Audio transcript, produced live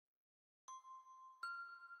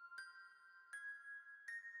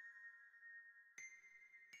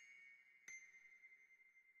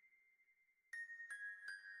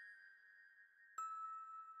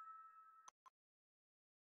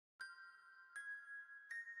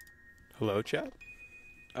Hello, chat?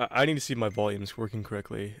 I need to see if my volume's working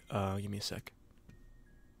correctly. Give me a sec.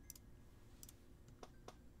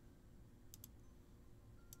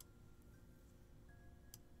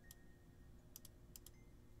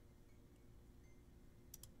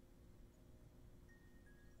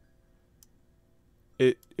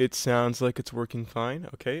 It sounds like it's working fine.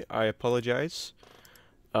 Okay, I apologize.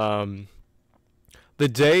 Um, the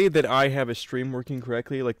day that I have a stream working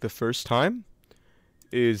correctly, like the first time,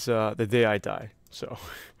 is the day I die. So,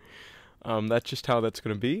 that's just how that's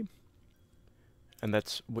gonna be, and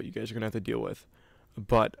that's what you guys are gonna have to deal with.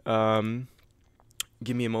 But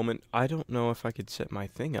give me a moment. I don't know if I could set my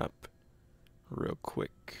thing up real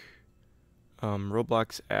quick.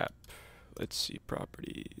 Roblox app. Let's see,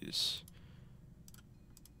 properties.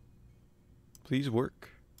 Please work.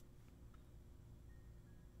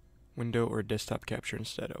 Window or desktop capture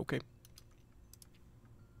instead. Okay.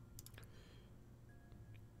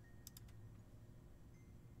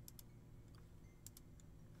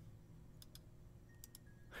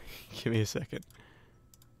 Give me a second.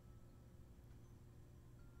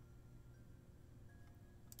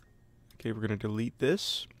 Okay, we're gonna delete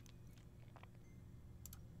this.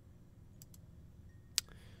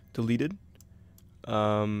 Deleted.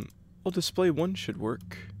 Well, display one should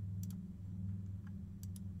work.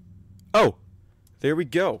 Oh, there we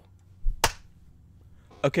go.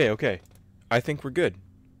 Okay. I think we're good.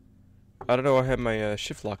 I don't know. I have my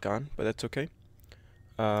shift lock on, but that's okay.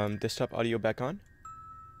 Desktop audio back on.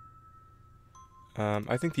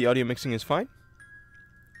 I think the audio mixing is fine.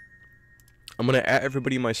 I'm gonna add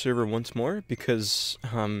everybody in my server once more because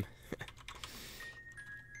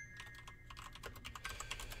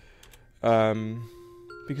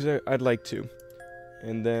because I'd like to.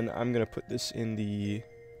 And then I'm gonna put this in the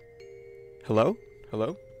hello,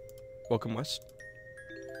 welcome West.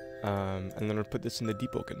 And then I'll put this in the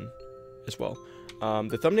Deepwoken as well.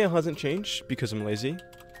 The thumbnail hasn't changed because I'm lazy.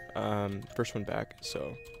 First one back,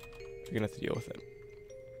 so you're gonna have to deal with it.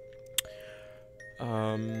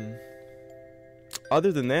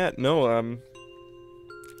 Other than that, no.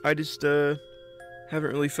 I just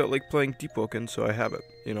haven't really felt like playing Deepwoken, so I haven't.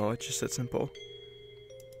 You know, it's just that simple.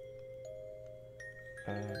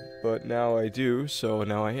 But now I do, so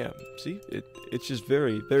now I am. See, it's just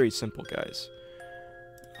very, very simple, guys.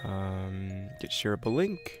 Get shareable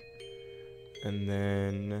link, and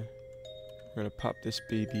then we're gonna pop this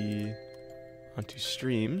baby onto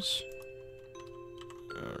streams.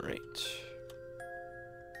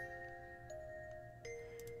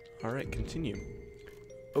 Alright, continue.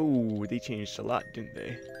 Oh, they changed a lot, didn't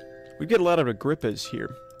they? We get a lot of Agrippas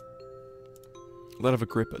here. A lot of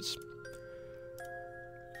Agrippas.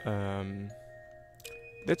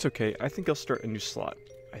 That's okay. I think I'll start a new slot,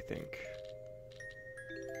 I think.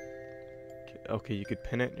 Okay, you could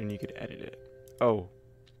pin it and you could edit it. Oh.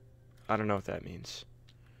 I don't know what that means.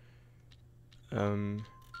 I'd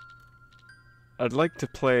like to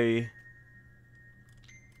play...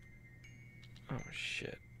 Oh,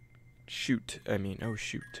 shit. Oh,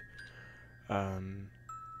 shoot. I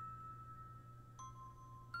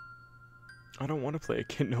don't want to play a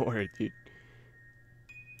Kid Nowhere, dude.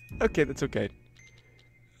 Okay, that's okay.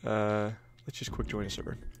 Let's just quick join a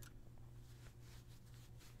server.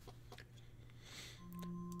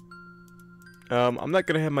 I'm not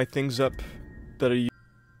gonna have my things up that are...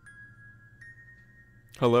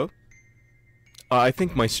 Hello? I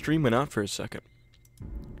think my stream went out for a second.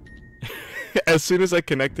 As soon as I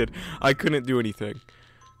connected, I couldn't do anything.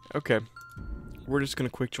 Okay. We're just gonna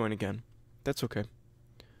quick join again. That's okay.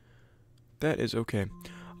 That is okay.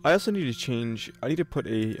 I also need to change... I need to put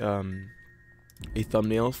a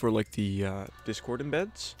thumbnail for, like, the, Discord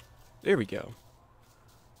embeds. There we go.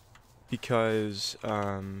 Because,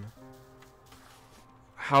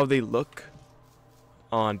 how they look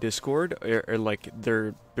on Discord are like,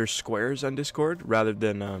 they're squares on Discord, rather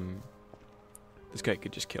than, this guy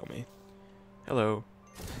could just kill me. Hello.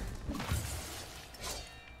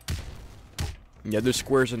 Yeah, they're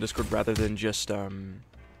squares on Discord rather than just,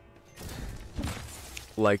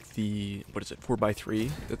 like the, what is it,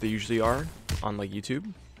 4x3 that they usually are on, like,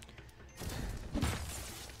 YouTube.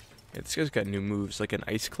 Yeah, this guy's got new moves, like an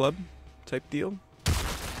ice club type deal.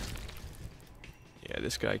 Yeah,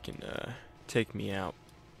 this guy can, take me out.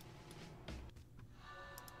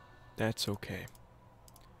 That's okay.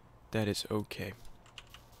 That is okay.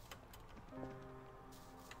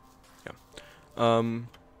 Yeah.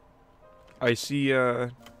 I see,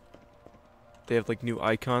 they have, like, new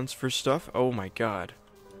icons for stuff. Oh my god.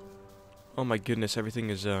 Oh my goodness, everything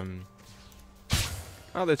is, oh,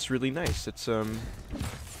 that's really nice. It's, some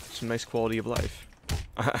nice quality of life.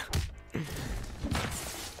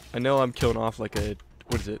 I know I'm killing off like a,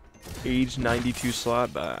 what is it, age 92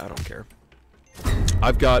 slot, but I don't care.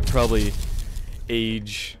 I've got probably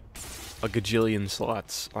age a gajillion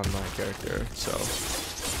slots on my character, so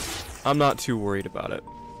I'm not too worried about it.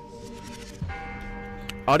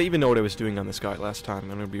 I don't even know what I was doing on this guy last time, I'm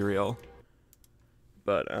gonna be real.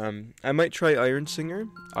 But, I might try Iron Singer.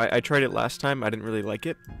 I tried it last time, I didn't really like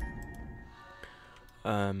it.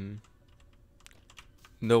 No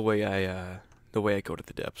way I go to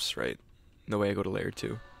the depths, right? No way I go to layer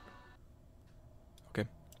 2. Okay.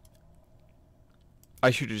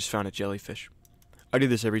 I should have just found a jellyfish. I do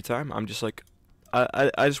this every time. I'm just like, I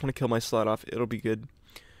just want to kill my slot off. It'll be good.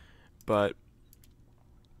 But,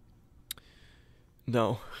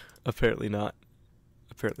 no. Apparently not.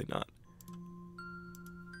 Apparently not.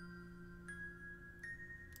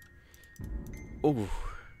 Oh.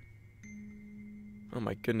 Oh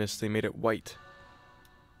my goodness, they made it white.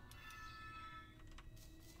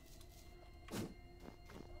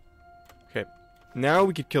 Okay. Now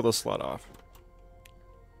we could kill the slot off.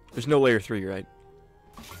 There's no layer 3, right?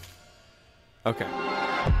 Okay.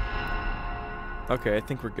 Okay, I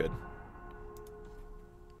think we're good.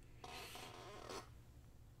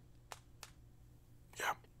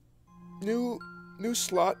 Yeah. New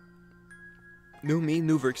slot. New me,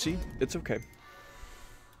 new Verxie. It's okay.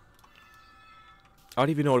 I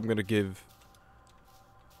don't even know what I'm gonna give.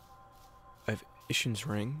 I have Ishin's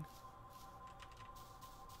Ring.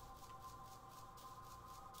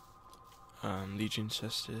 Legion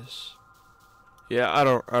Cestus. Yeah, I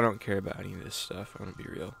don't care about any of this stuff, I'm gonna be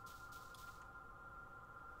real.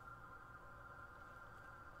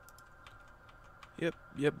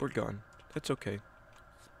 Yep, we're gone. That's okay.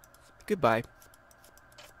 Goodbye.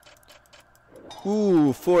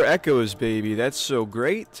 Ooh, 4 echoes, baby. That's so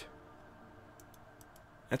great.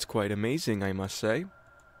 That's quite amazing, I must say.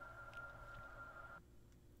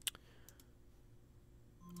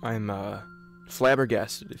 I'm,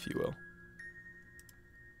 flabbergasted, if you will.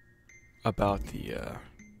 About the,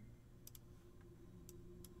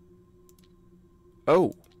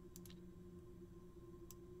 Oh!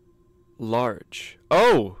 Large.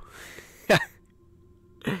 Oh!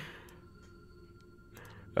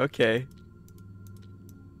 Okay.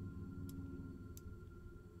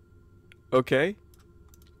 Okay.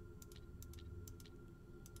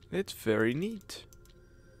 It's very neat.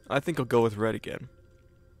 I think I'll go with red again.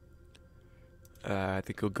 I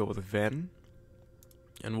think I'll go with Ven.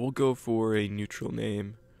 And we'll go for a neutral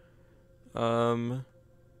name. I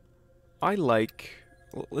like...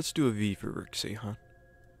 Well, let's do a V for Verxie, huh?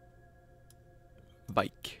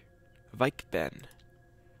 Vike. Vike Ben.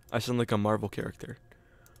 I sound like a Marvel character.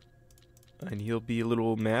 And he'll be a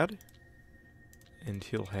little mad. And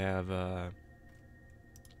he'll have,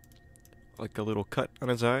 like a little cut on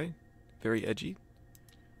his eye. Very edgy.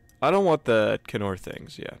 I don't want the Knorr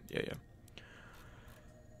things. Yeah.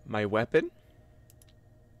 My weapon?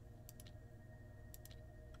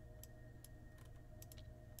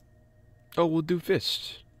 Oh, we'll do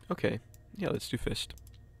fist. Okay. Yeah, let's do fist.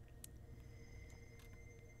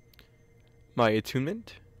 My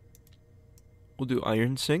attunement? We'll do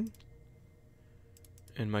Iron Sing.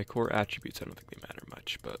 And my core attributes, I don't think they matter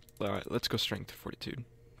much, but alright, let's go Strength Fortitude.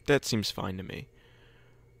 That seems fine to me.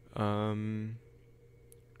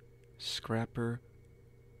 Scrapper.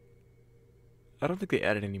 I don't think they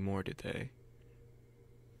added any more, did they?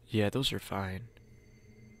 Yeah, those are fine.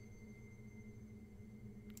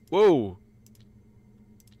 Whoa!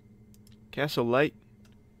 Castle Light.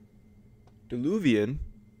 Diluvian?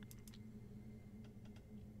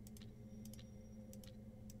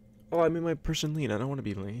 Oh, I made my person lean. I don't want to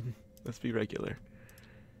be lean. Let's be regular.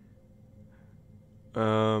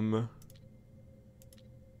 Yeah, I'm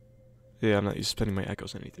not used to spending my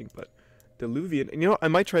echoes on anything, but Diluvian. And you know what? I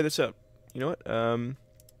might try this out. You know what? I'm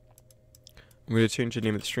gonna change the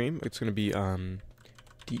name of the stream. It's gonna be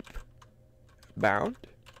Deepbound.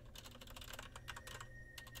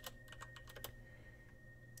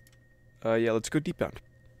 Yeah, let's go Deepbound.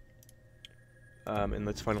 And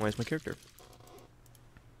let's finalize my character.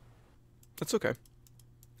 That's okay.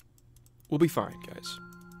 We'll be fine, guys.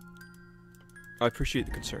 I appreciate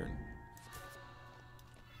the concern.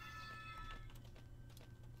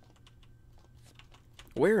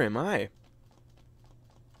 Where am I?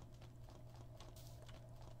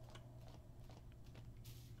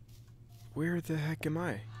 Where the heck am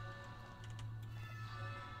I?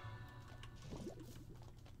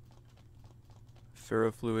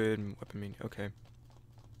 Ferrofluid, weapon mean, okay.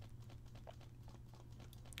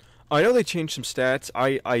 I know they changed some stats.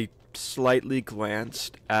 I slightly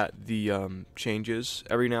glanced at the changes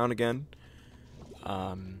every now and again.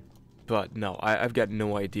 But But no, I've got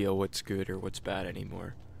no idea what's good or what's bad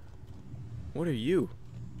anymore. What are you?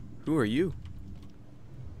 Who are you?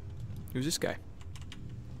 Who's this guy?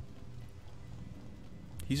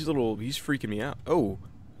 He's freaking me out. Oh.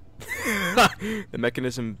 The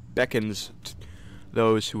mechanism beckons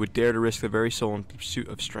those who would dare to risk their very soul in pursuit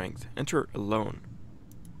of strength. Enter alone.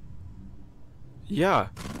 Yeah.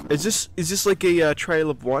 Is this like a trial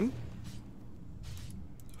of one?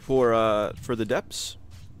 For the depths?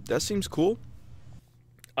 That seems cool.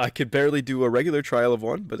 I could barely do a regular trial of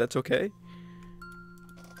one, but that's okay.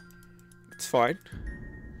 It's fine.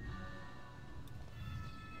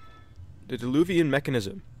 The Diluvian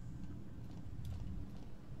mechanism.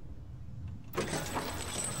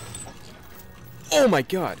 Oh my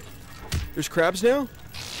god! There's crabs now?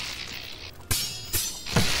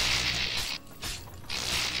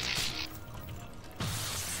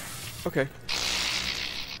 Okay.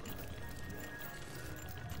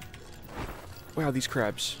 Wow, these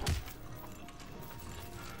crabs.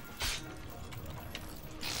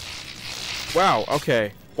 Wow,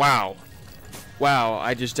 okay. Wow. Wow,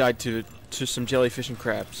 I just died to some jellyfish and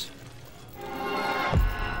crabs.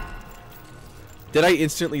 Did I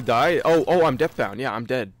instantly die? Oh, I'm deathbound. Yeah, I'm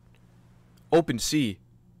dead. Open sea.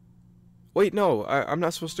 Wait, no, I'm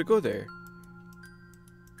not supposed to go there.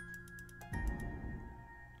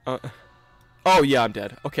 Oh, yeah, I'm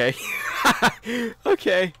dead. Okay.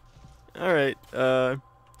 Okay. Alright,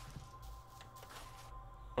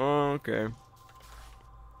 okay.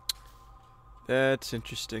 That's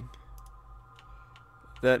interesting.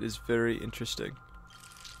 That is very interesting.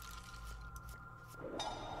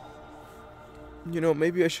 You know,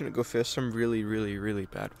 maybe I shouldn't go fish. I'm really, really, really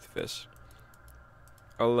bad with fish.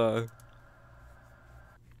 I'll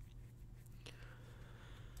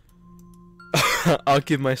I'll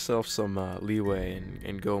give myself some leeway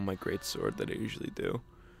and go my greatsword that I usually do.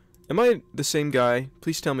 Am I the same guy?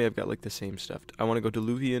 Please tell me I've got like the same stuff. I want to go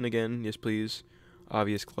Diluvian again. Yes, please.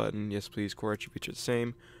 Obvious Glutton. Yes, please. Core attributes are the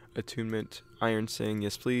same. Attunement. Iron Sing.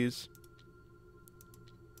 Yes, please.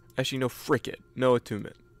 Actually, no, frick it. No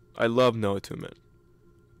attunement. I love no attunement.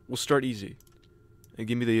 We'll start easy. And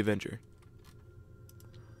give me the Avenger.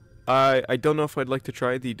 I don't know if I'd like to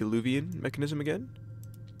try the Diluvian mechanism again.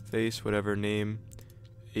 Face, whatever, name,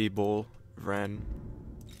 Abel, Vran,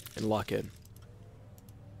 and lock in.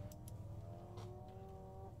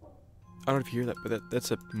 I don't know if you hear that, but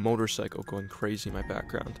that's a motorcycle going crazy in my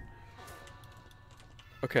background.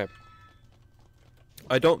 Okay.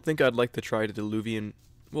 I don't think I'd like to try the Diluvian.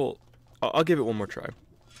 Well, I'll give it one more try.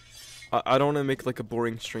 I don't want to make like a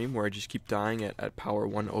boring stream where I just keep dying at power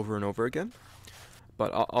 1 over and over again.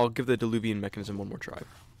 But I'll give the Diluvian mechanism one more try.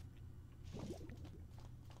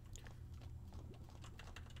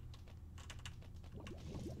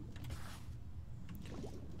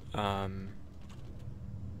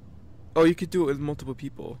 Oh, you could do it with multiple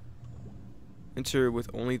people. Enter with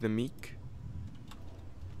only the meek.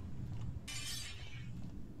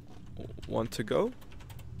 Want to go?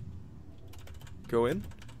 Go in?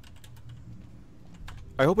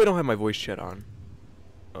 I hope I don't have my voice chat on.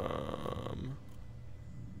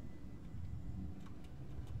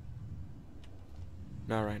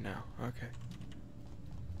 Not right now. Okay.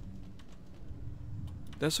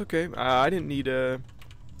 That's okay. I didn't need a...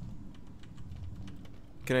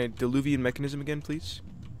 Can I Diluvian mechanism again, please?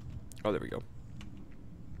 Oh, there we go.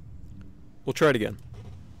 We'll try it again.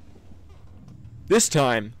 This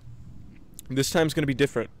time's gonna be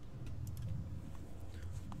different.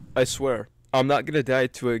 I swear. I'm not gonna die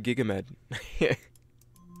to a Gigamed.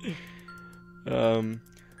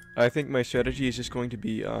 I think my strategy is just going to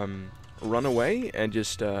be, run away and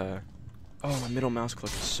just, oh, my middle mouse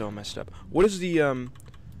click is so messed up. What is the,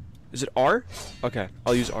 is it R? Okay,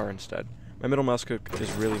 I'll use R instead. My middle mouse click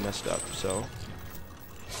is really messed up, so.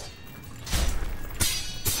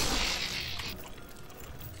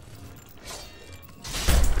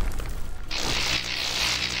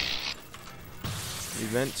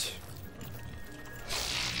 Event.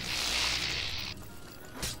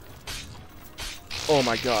 Oh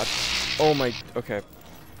my god. Oh my, okay.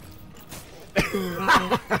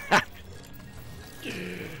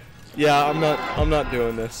 Yeah, I'm not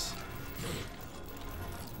doing this.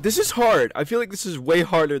 This is hard. I feel like this is way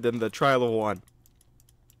harder than the Trial of One.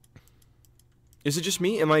 Is it just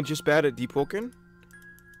me? Am I just bad at Deepwoken?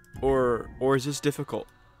 Or is this difficult?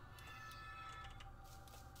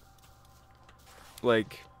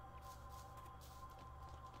 Like,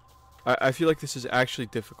 I feel like this is actually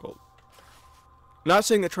difficult. Not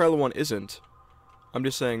saying that Trial of One isn't. I'm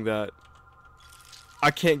just saying that I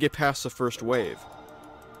can't get past the first wave.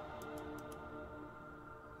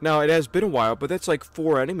 Now, it has been a while, but that's like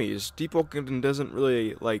 4 enemies. Deepwoken doesn't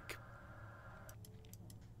really, like,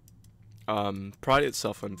 pride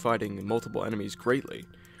itself on fighting multiple enemies greatly,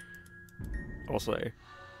 I'll say.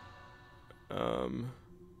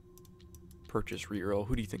 Purchase reroll.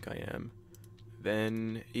 Who do you think I am?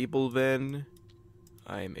 Then, able then.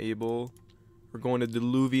 I am able. We're going to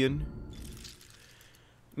Diluvian.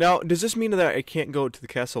 Now, does this mean that I can't go to the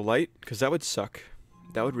Castle Light? Because that would suck.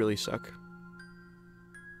 That would really suck.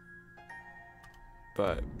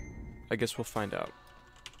 But I guess we'll find out.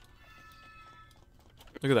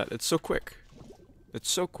 Look at that. It's so quick. It's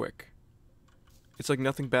so quick. It's like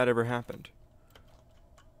nothing bad ever happened.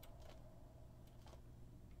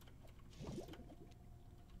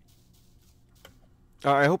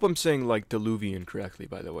 I hope I'm saying, like, Diluvian correctly,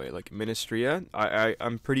 by the way. Like, Ministria.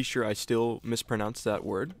 I'm pretty sure I still mispronounced that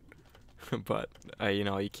word. But, you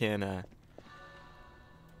know, you can't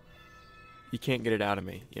get it out of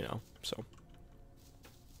me, you know, so.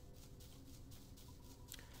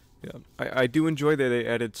 Yeah, I do enjoy that they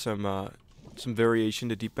added some variation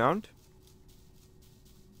to Deepbound.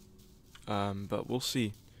 But we'll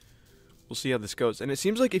see. We'll see how this goes. And it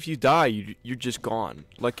seems like if you die, you're just gone.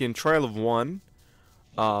 Like in Trial of 1,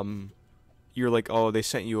 you're like, oh, they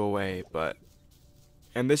sent you away, but...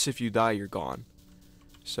 And this, if you die, you're gone.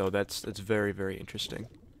 So that's very, very interesting.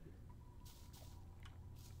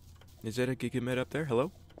 Is that a Gigamed up there?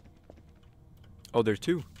 Hello? Oh, there's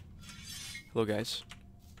 2. Hello, guys.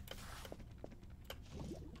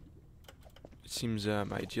 It seems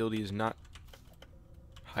my agility is not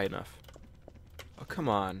high enough. Oh, come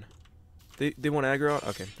on. They want aggro?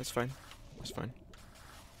 Okay, that's fine. That's fine.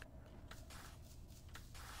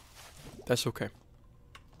 That's okay.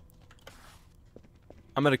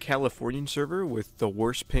 I'm at a Californian server with the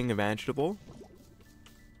worst ping imaginable.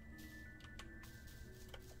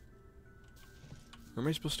 Where am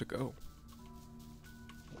I supposed to go?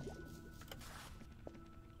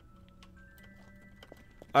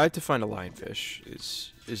 I have to find a lionfish,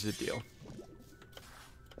 is the deal.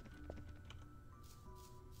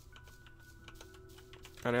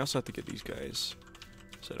 And I also have to get these guys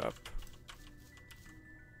set up.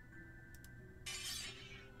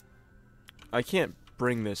 I can't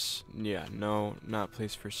bring this. Yeah, no, not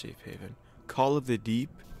place for safe haven. Call of the Deep.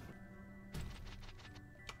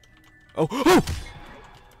 Oh! Oh!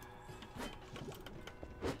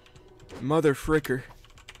 Mother fricker.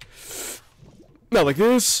 Not like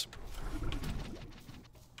this.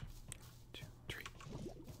 2, 3.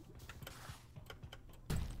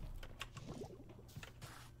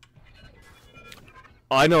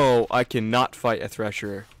 I know I cannot fight a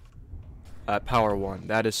Thresher at Power 1.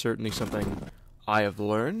 That is certainly something I have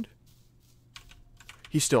learned.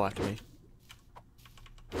 He's still after me.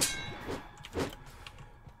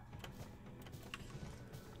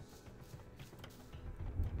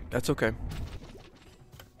 That's okay.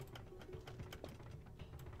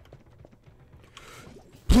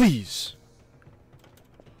 Please.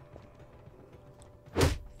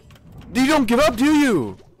 You don't give up, do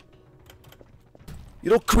you? You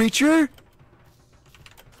little creature?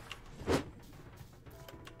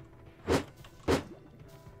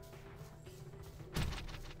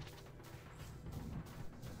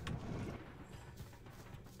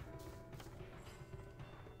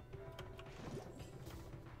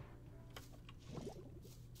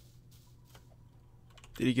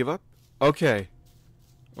 Did he give up? Okay.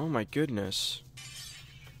 Oh my goodness.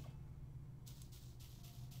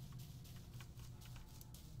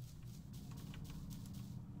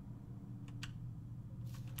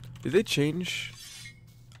 Did they change?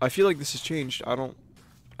 I feel like this has changed. I don't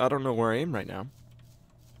know where I am right now.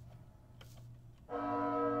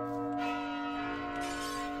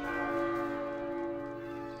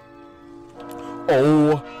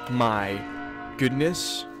 Oh my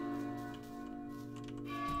goodness.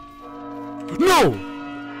 No!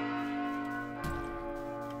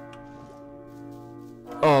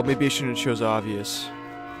 Oh, maybe I shouldn't have chose obvious.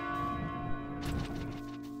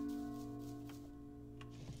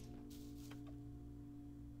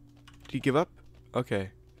 Did he give up?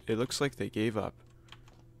 Okay. It looks like they gave up.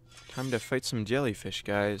 Time to fight some jellyfish,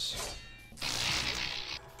 guys.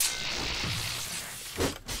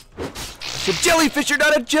 It's a jellyfish, you're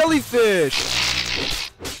not a jellyfish!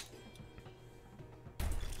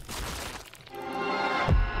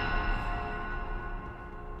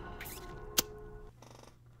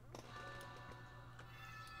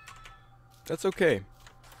 That's okay.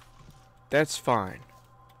 That's fine.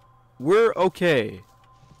 We're okay.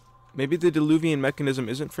 Maybe the Diluvian mechanism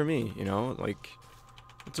isn't for me, you know? Like,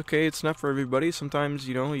 it's okay, it's not for everybody. Sometimes,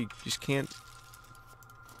 you know, you just can't...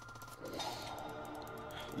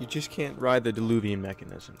 You just can't ride the Diluvian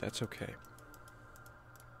mechanism. That's okay.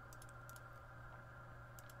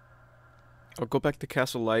 I'll go back to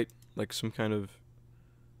Castle Light, like some kind of...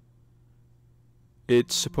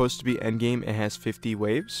 It's supposed to be endgame. It has 50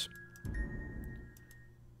 waves.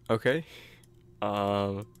 Okay.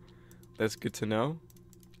 That's good to know.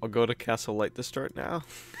 I'll go to Castle Light to start now.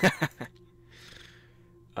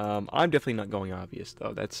 I'm definitely not going obvious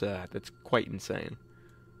though. That's quite insane.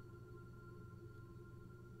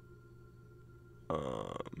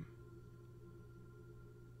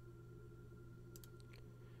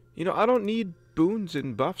 You know, I don't need boons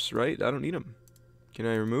and buffs, right? I don't need them. Can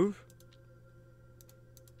I remove?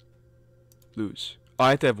 Lose. Oh,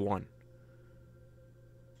 I have to have one.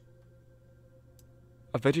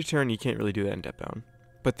 A vegetarian, you can't really do that in Deepbound.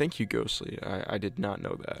 But thank you, Ghostly. I did not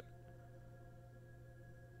know that.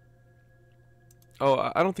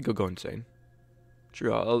 Oh, I don't think I'll go insane.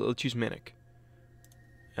 Sure, I'll choose Manic.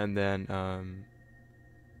 And then,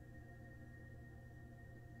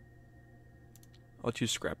 I'll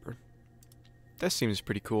choose Scrapper. That seems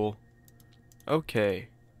pretty cool. Okay.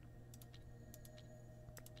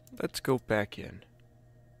 Let's go back in.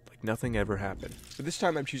 Like nothing ever happened. But this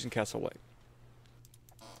time I'm choosing Castle Light.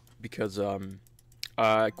 Because,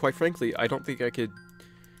 quite frankly, I don't think I could...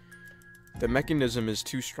 The mechanism is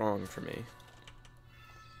too strong for me.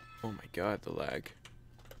 Oh my god, the lag.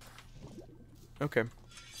 Okay.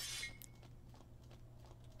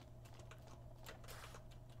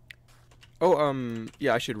 Oh,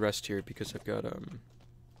 yeah, I should rest here because I've got,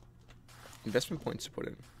 investment points to put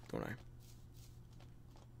in, don't I?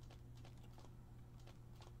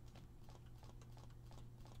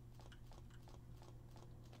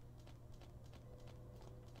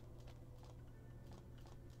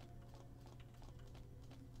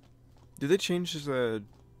 Did they change the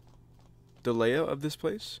layout of this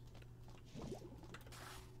place?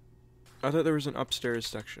 I thought there was an upstairs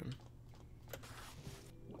section.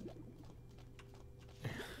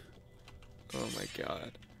 Oh my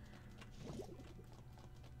god.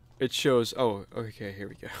 It shows, oh, okay, here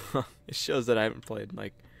we go. It shows that I haven't played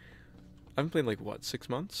like what, 6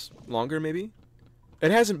 months? Longer maybe?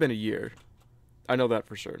 It hasn't been a year. I know that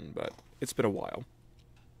for certain, but it's been a while.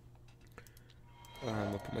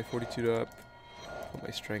 I'll put my fortitude up, put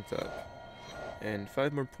my strength up, and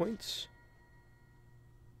 5 more points.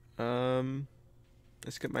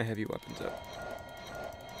 Let's get my heavy weapons up.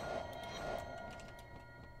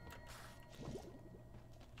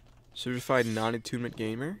 Certified non-attunement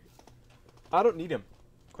gamer. I don't need him,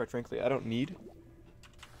 quite frankly. I don't need.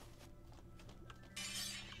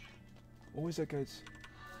 What was that guy's?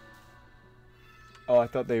 Oh, I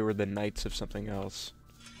thought they were the knights of something else.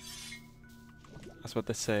 I was about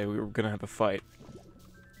to say we were gonna have a fight.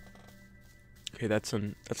 Okay, that's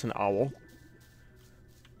an owl.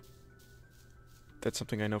 That's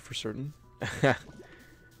something I know for certain.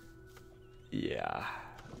 Yeah.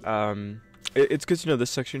 It's good to know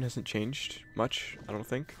this section hasn't changed much, I don't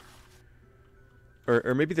think.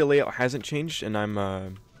 Or maybe the layout hasn't changed and I've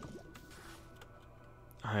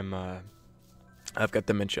got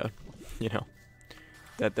dementia, you know.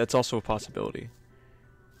 That's also a possibility.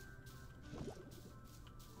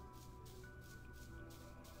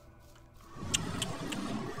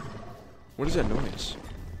 What is that noise?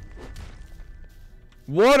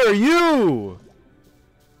 What are you?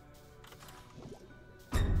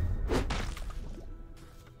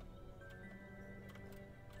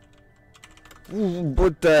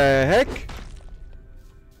 What the heck?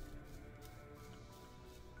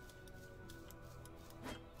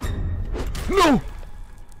 No!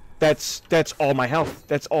 That's all my health.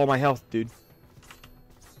 That's all my health, dude.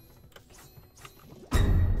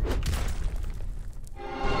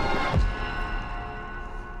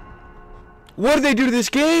 What did they do to this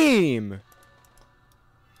game?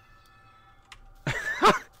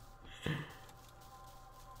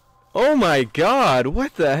 Oh my god,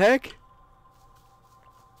 what the heck?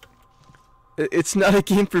 It's not a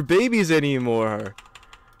game for babies anymore.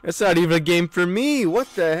 It's not even a game for me.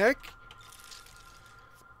 What the heck?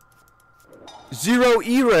 0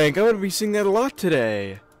 E rank. I'm gonna be seeing that a lot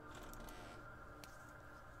today.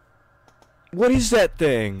 What is that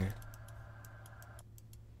thing?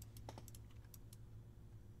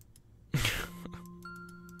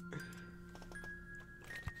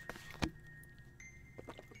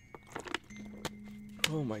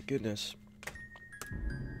 Oh my goodness.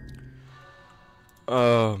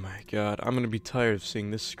 Oh my god, I'm gonna be tired of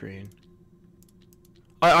seeing this screen.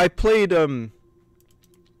 I played Deepbound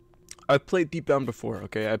before,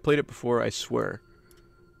 okay? I played it before, I swear.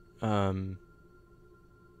 Where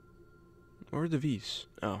are the V's?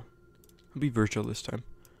 Oh. I'll be virtual this time.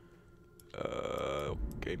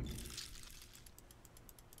 Okay.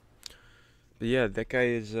 But yeah, that guy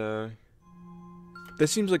is, that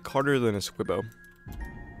seems like harder than a Squibbo.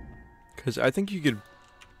 Because I think you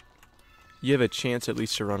have a chance at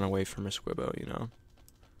least to run away from a Squibbo, you know?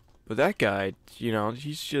 But that guy, you know,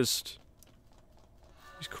 he's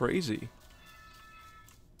crazy.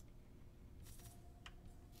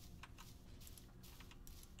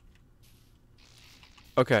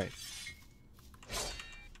 Okay.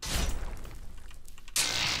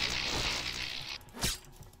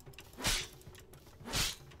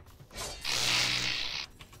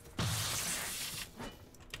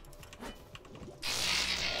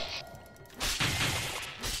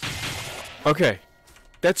 Okay.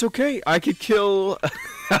 That's okay. I could kill...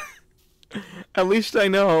 At least I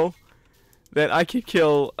know that I could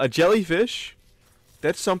kill a jellyfish.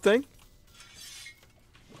 That's something.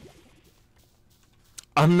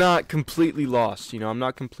 I'm not completely lost, you know? I'm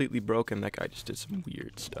not completely broken. That guy just did some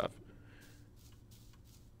weird stuff.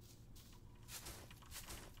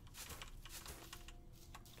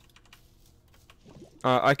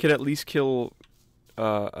 I could at least kill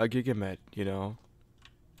a Gigamet, you know?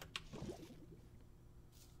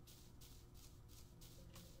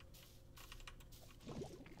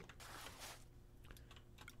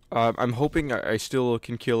 I'm hoping I still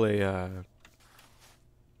can kill a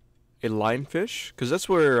lionfish, because that's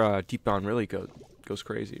where Deepbound really goes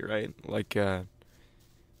crazy, right? Like,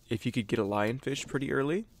 if you could get a lionfish pretty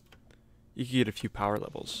early, you could get a few power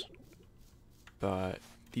levels. But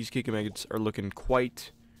these Gigamegs are looking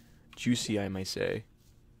quite juicy, I might say.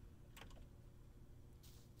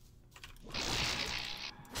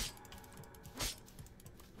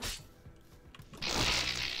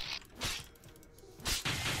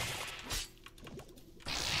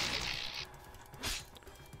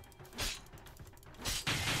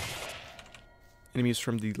 Enemies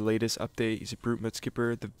from the latest update is a Brute Mud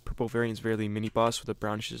Skipper. The purple variant is barely a mini boss with the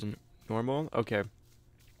brownish isn't normal. Okay.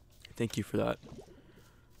 Thank you for that.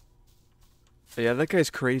 But yeah, that guy's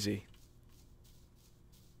crazy.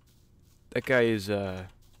 That guy is no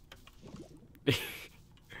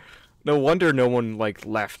wonder no one like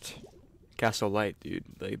left Castle Light, dude.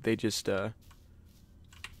 They just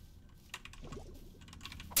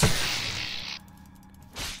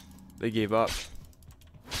they gave up.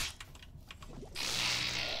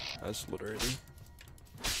 That's literally.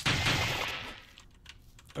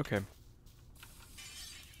 Okay.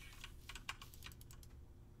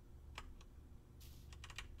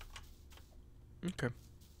 Okay.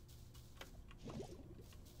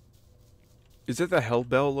 Is that the Hell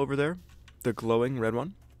Bell over there? The glowing red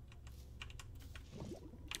one?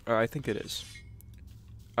 I think it is.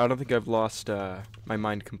 I don't think I've lost my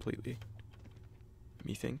mind completely.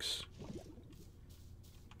 Methinks.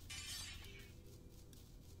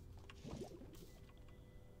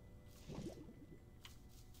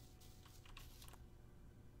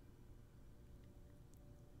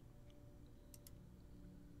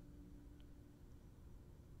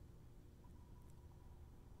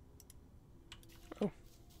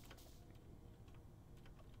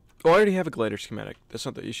 Oh, I already have a glider schematic. That's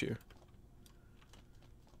not the issue.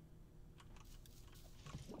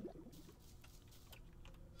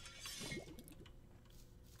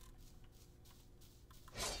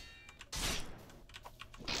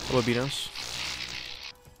 Hello, Beanos.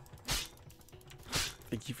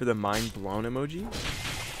 Thank you for the mind blown emoji.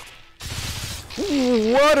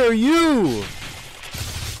 Ooh, what are you?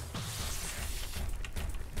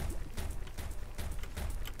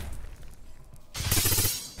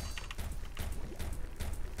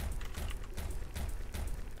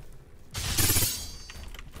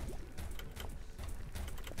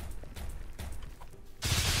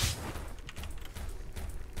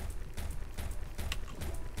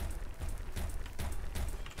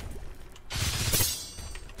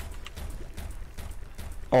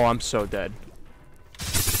 Oh, I'm so dead.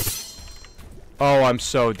 Oh, I'm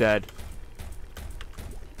so dead.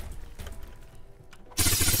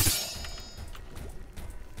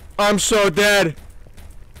 I'm so dead.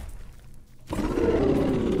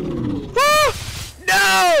 Ah!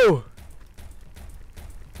 No!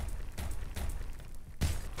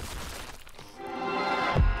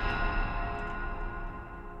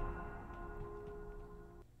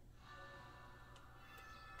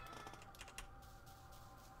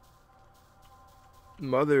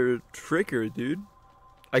 Mother tricker, dude.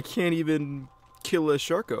 I can't even kill a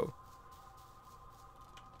Sharko.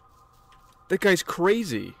 That guy's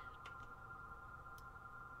crazy.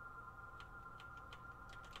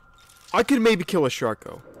 I could maybe kill a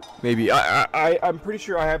Sharko. Maybe. I'm pretty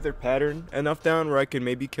sure I have their pattern enough down where I can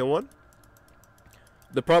maybe kill one.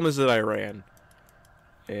 The problem is that I ran.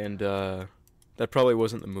 And, that probably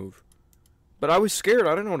wasn't the move. But I was scared.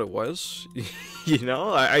 I don't know what it was. You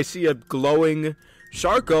know, I see a glowing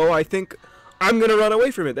Sharko. I think I'm gonna run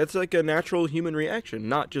away from it. That's like a natural human reaction.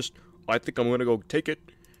 Not just, I think I'm gonna go take it.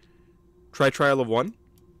 Try trial of one.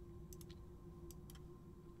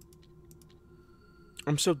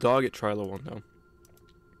 I'm so dog at trial of one, though.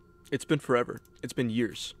 It's been forever. It's been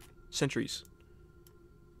years. Centuries.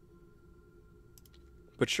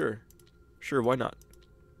 But sure. Sure, why not?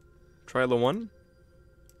 Trial of one?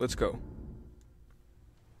 Let's go.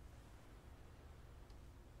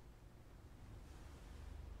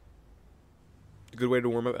 A good way to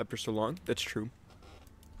warm up after so long? That's true.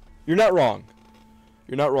 You're not wrong.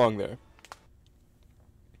 You're not wrong there.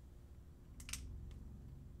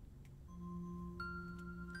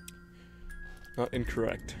 Not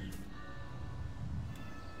incorrect.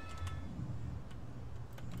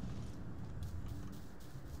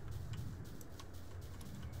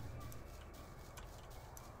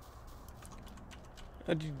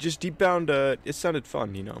 Just Deepbound, it sounded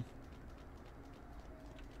fun, you know.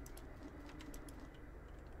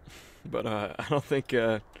 But, I don't think,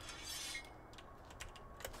 I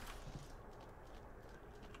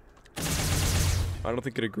don't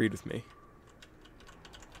think it agreed with me.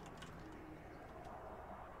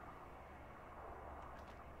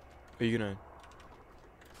 Are you gonna...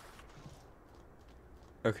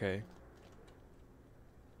 Okay.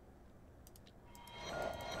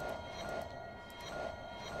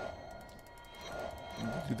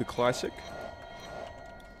 Do the classic.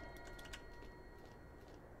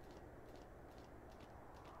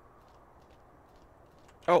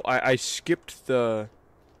 Oh, I skipped the...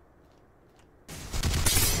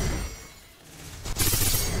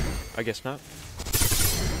 I guess not.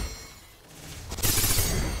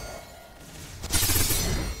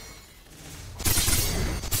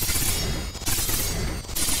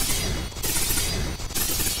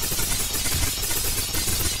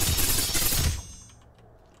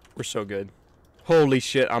 We're so good. Holy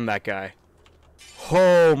shit, I'm that guy.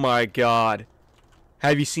 Oh my god.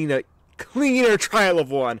 Have you seen a cleaner trial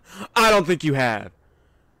of one? I don't think you have.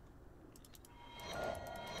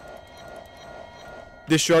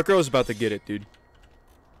 This Sharko is about to get it, dude.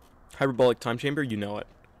 Hyperbolic time chamber, you know it.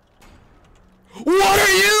 What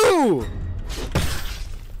are you?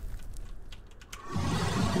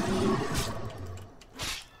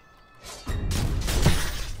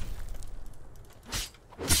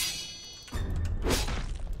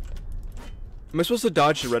 Am I supposed to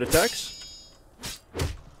dodge the red attacks?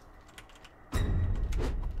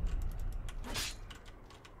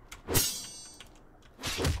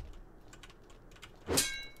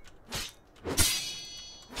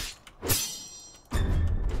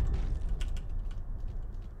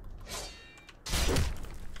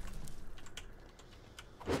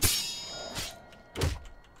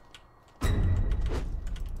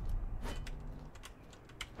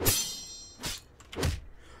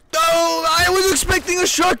 Expecting a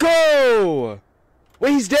Sharko!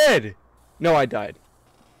 Wait, he's dead! No, I died.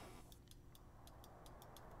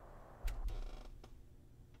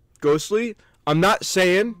 Ghostly, I'm not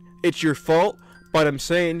saying it's your fault, but I'm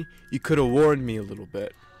saying you could have warned me a little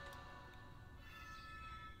bit.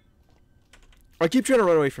 I keep trying to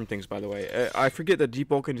run away from things, by the way. I forget that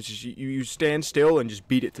Deepwoken is just, you stand still and just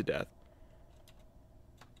beat it to death.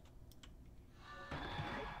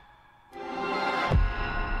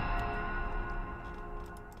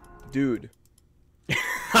 Dude.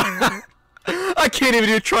 I can't even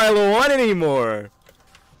do trial of one anymore.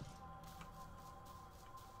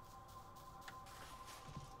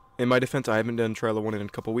 In my defense, I haven't done trial of one in a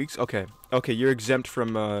couple weeks. Okay. Okay, you're exempt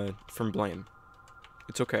from blame.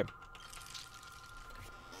 It's okay.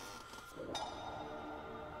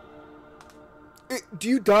 Do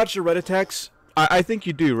you dodge the red attacks? I think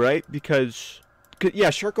you do, right? Because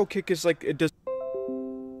yeah, Sharko kick is like, it does.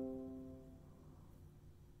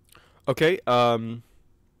 Okay,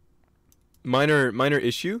 minor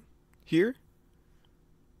issue here.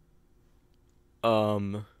 Okay.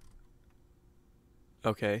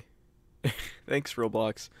 Thanks,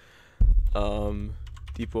 Roblox.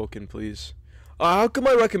 Deepwoken, please. How come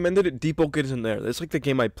I recommended it? Deepwoken isn't there. That's like the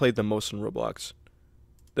game I played the most in Roblox.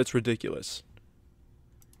 That's ridiculous.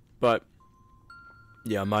 But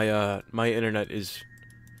yeah, my internet is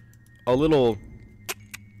a little,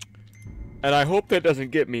 and I hope that doesn't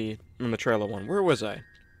get me on the trailer one. Where was I?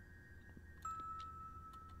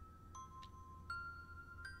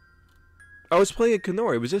 I was playing a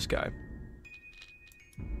Kenori. It was this guy.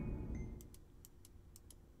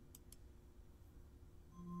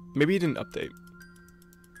 Maybe he didn't update.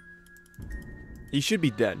 He should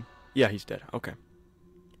be dead. Yeah, he's dead. Okay.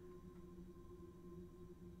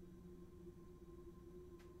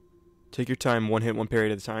 Take your time, one hit, one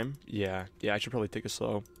parry at a time. Yeah, I should probably take it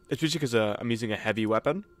slow. Especially because I'm using a heavy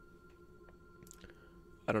weapon.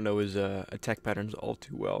 I don't know his attack patterns all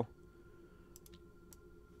too well.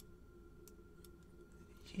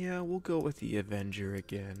 Yeah, we'll go with the Avenger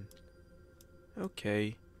again.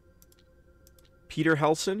 Okay. Peter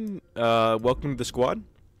Helson, welcome to the squad.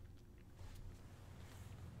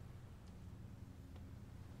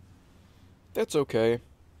 That's okay.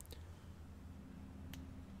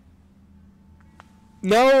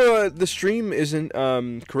 Now, the stream isn't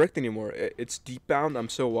correct anymore. It's Deepbound. I'm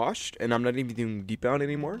so washed, and I'm not even doing Deepbound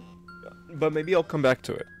anymore. But maybe I'll come back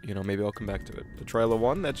to it. You know, maybe I'll come back to it. The trial of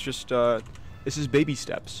one, that's just, this is baby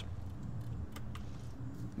steps.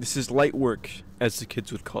 This is light work, as the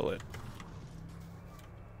kids would call it.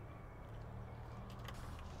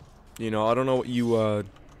 You know, I don't know what you,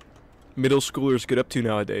 middle schoolers get up to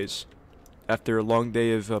nowadays. After a long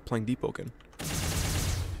day of, playing Deepwoken.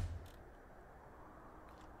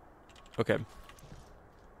 Okay.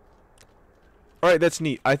 Alright, that's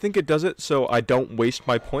neat. I think it does it so I don't waste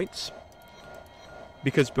my points.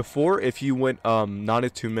 Because before, if you went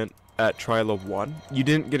non-attunement at Trial of 1, you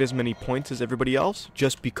didn't get as many points as everybody else,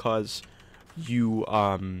 just because you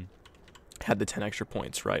had the 10 extra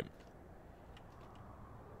points, right?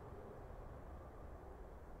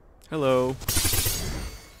 Hello.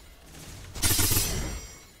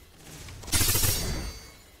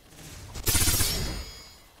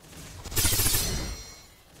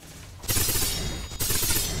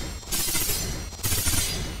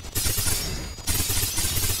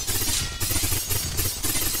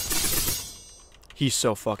 He's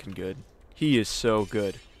so fucking good. He is so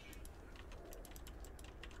good.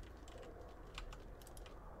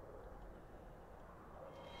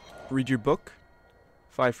 Read your book.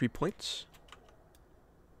 5 free points.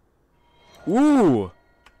 Ooh!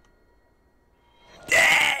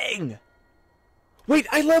 Dang! Wait,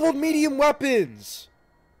 I leveled medium weapons!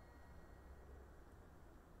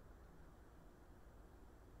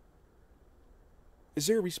 Is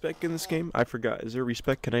there a respec in this game? I forgot. Is there a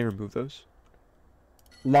respec? Can I remove those?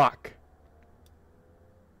 Lock.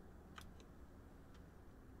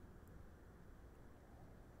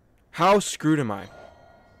 How screwed am I?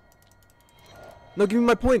 No, give me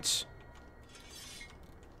my points.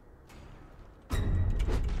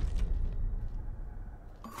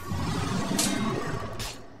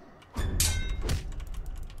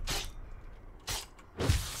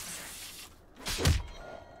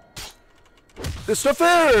 This not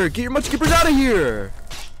fair! Get your mudskippers out of here!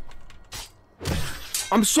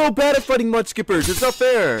 I'm so bad at fighting mudskippers, it's not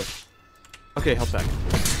fair! Okay, health back.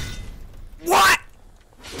 What?!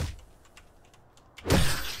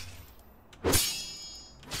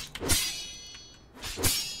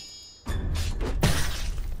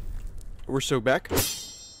 We're so back?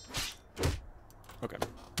 Okay.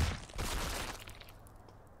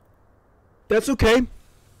 That's okay.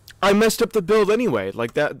 I messed up the build anyway.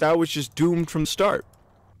 Like, that was just doomed from the start.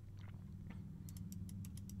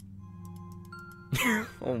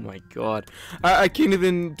 Oh my god. I can't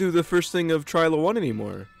even do the first thing of Trial of 1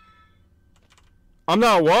 anymore. I'm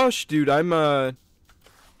not washed, dude. I'm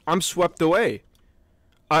swept away.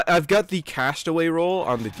 I've got the castaway role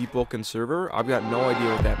on the Deepwoken server. I've got no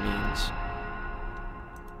idea what that means.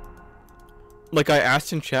 Like, I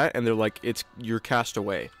asked in chat, and they're like, you're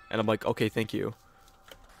castaway. And I'm like, okay, thank you.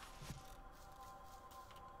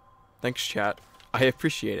 Thanks, chat. I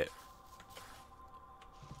appreciate it.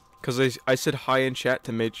 Because I said hi in chat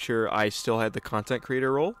to make sure I still had the content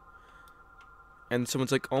creator role. And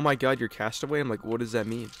someone's like, oh my god, you're castaway? I'm like, what does that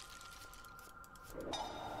mean?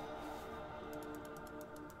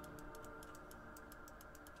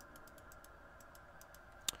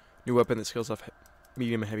 New weapon that scales off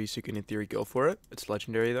medium and heavy, so you can in theory go for it. It's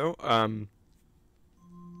legendary though.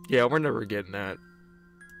 Yeah, we're never getting that.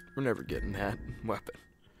 We're never getting that weapon.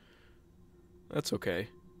 That's okay.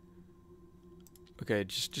 Okay,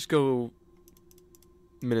 just go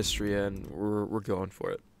Ministry and we're going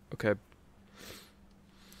for it. Okay.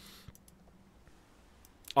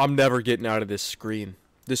 I'm never getting out of this screen.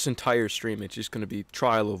 This entire stream, it's just gonna be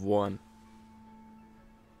Trial of 1.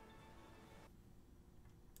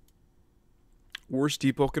 Worst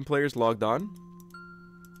Deepwoken players logged on.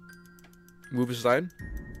 Move aside.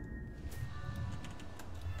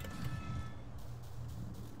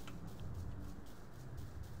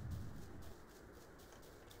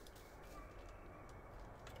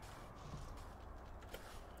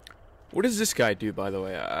 What does this guy do, by the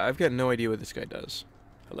way? I've got no idea what this guy does.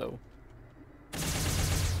 Hello.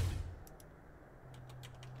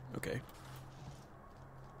 Okay.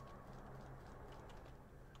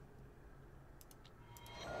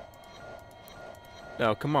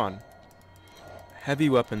 Now, come on. Heavy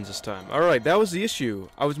weapons this time. Alright, that was the issue.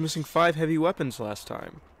 I was missing 5 heavy weapons last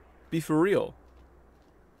time. Be for real.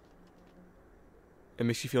 It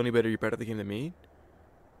makes you feel any better you're better at the game than me?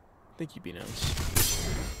 Thank you, B-Notes.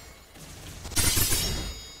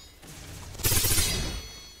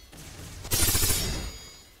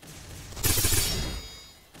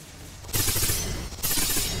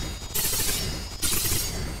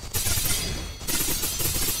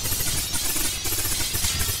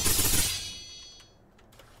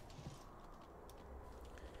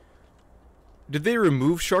 Did they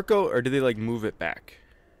remove Sharko, or did they, like, move it back?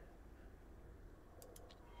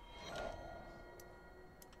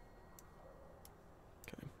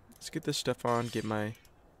 Okay, let's get this stuff on, get my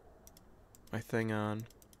thing on.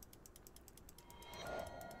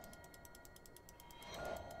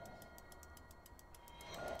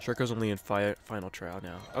 Sharko's only in final trial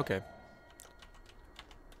now. Okay.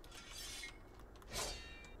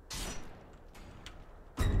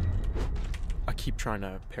 I keep trying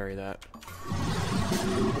to parry that.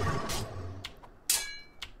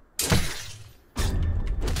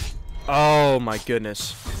 Oh my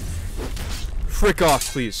goodness. Frick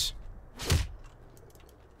off, please.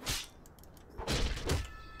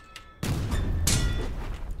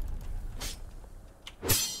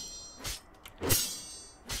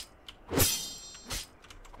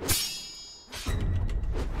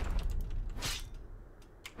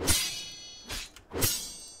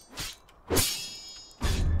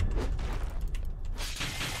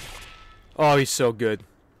 Oh, he's so good.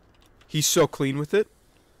 He's so clean with it.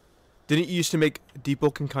 Didn't you used to make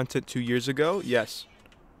Deepwoken content 2 years ago? Yes.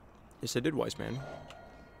 Yes, I did, wise man.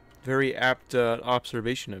 Very apt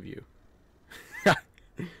observation of you.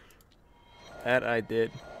 That I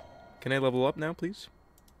did. Can I level up now, please?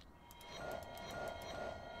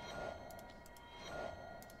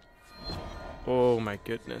 Oh my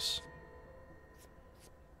goodness.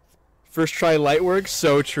 First try light works,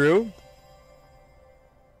 so true.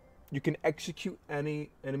 You can execute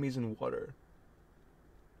any enemies in water.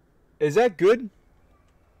 Is that good?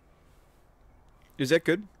 Is that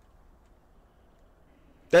good?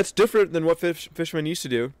 That's different than what Fishman used to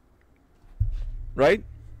do. Right?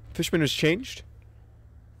 Fishman has changed.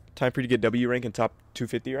 Time for you to get W rank in top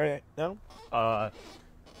 250 right now.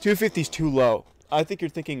 250 is too low. I think you're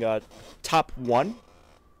thinking top 1.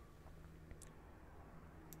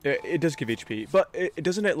 It does give HP, but it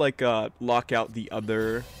doesn't it like lock out the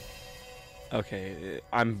other. Okay,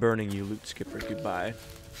 I'm burning you, Loot Skipper. Goodbye.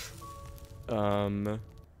 And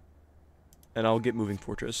I'll get Moving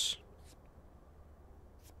Fortress.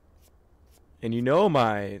 And you know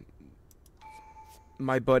my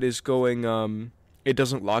butt is going, it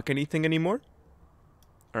doesn't lock anything anymore.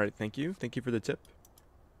 Alright, thank you. Thank you for the tip.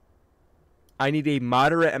 I need a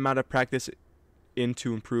moderate amount of practice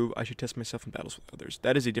to improve. I should test myself in battles with others.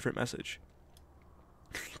 That is a different message.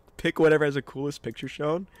 Pick whatever has the coolest picture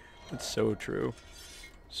shown. That's so true.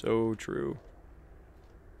 So true.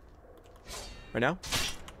 Right now?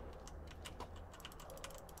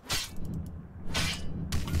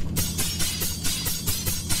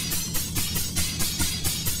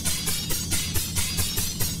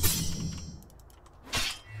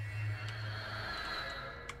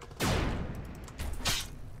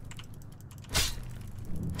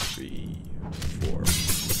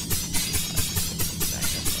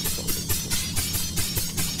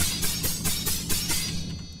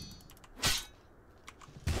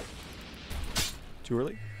 Too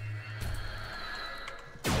early?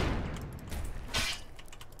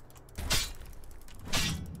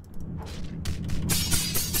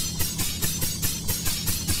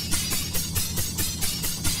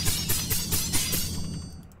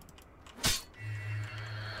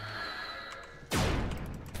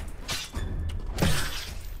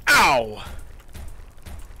 Ow!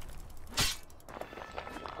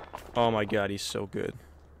 Oh my god, he's so good.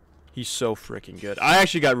 He's so freaking good. I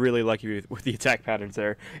actually got really lucky with the attack patterns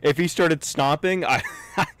there. If he started stomping,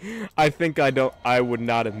 I think I would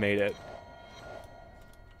not have made it.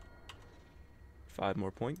 5 more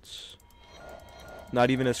points.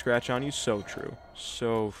 Not even a scratch on you. So true.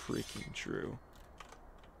 So freaking true.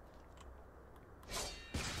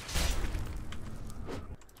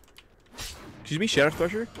 Excuse me, Shadow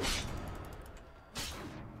Thresher?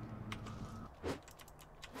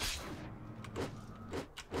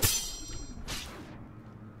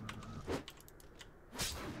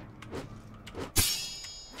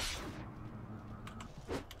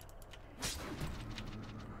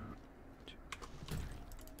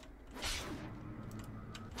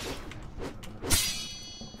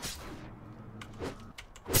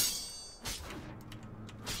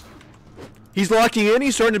 He's locking in.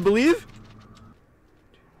 He's starting to believe.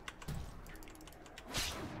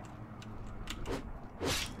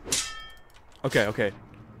 Okay, okay.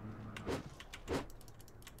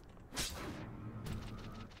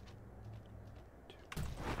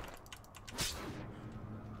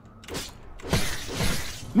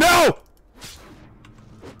 No!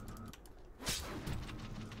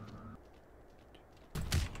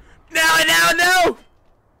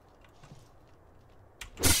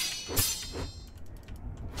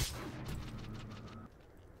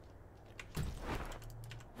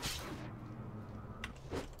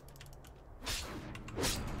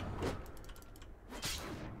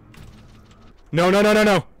 No!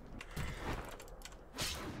 No.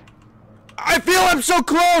 I feel I'm so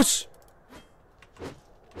close!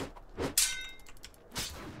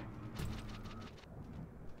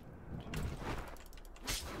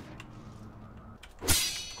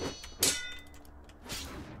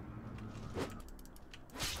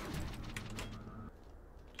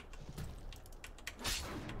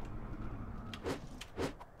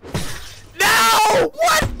 No!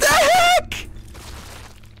 What the heck?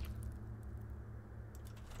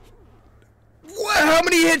 What? How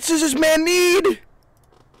many hits does this man need?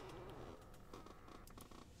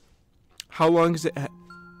 How long is it?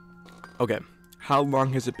 Okay. How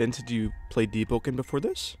long has it been since you played Deepwoken before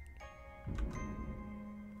this?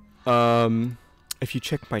 If you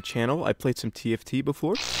check my channel, I played some TFT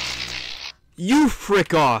before. You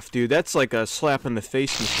frick off, dude. That's like a slap in the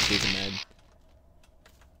face, Mr.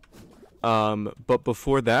 Deepbound. But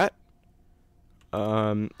before that,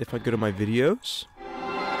 if I go to my videos,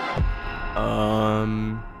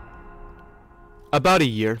 about a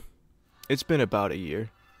year. It's been about a year.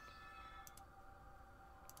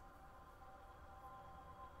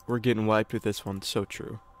 We're getting wiped with this one, so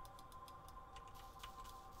true.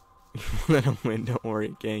 Let him win, don't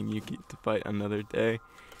worry, gang. You get to fight another day.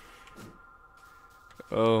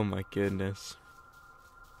 Oh my goodness.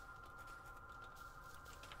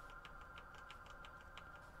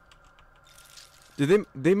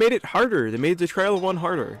 They made it harder. They made the trial of one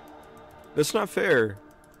harder. That's not fair.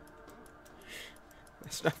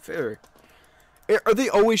 That's not fair. Are they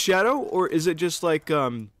always shadow, or is it just like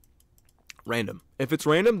random? If it's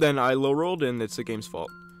random, then I low rolled and it's the game's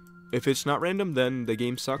fault. If it's not random, then the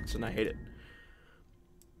game sucks and I hate it.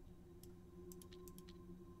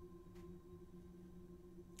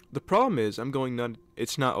 The problem is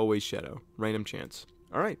it's not always shadow. Random chance.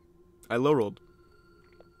 Alright. I low rolled.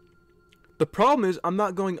 The problem is I'm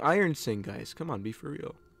not going Iron Sing, guys. Come on, be for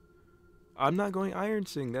real. I'm not going Iron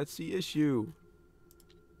Sing. That's the issue.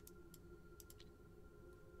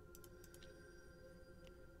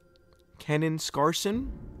 Kenan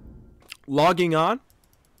Scarson logging on.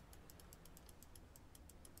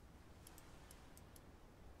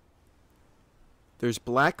 There's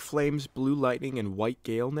Black Flames, Blue Lightning, and White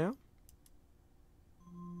Gale now.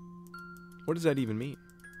 What does that even mean?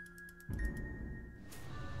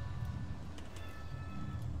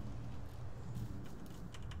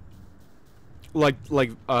 Like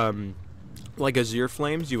Azure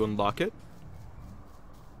Flames, you unlock it.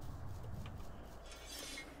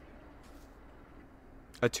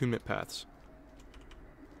 Attunement paths.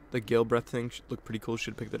 The Gale Breath thing should look pretty cool.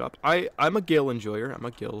 Should pick that up. I'm a Gale enjoyer. I'm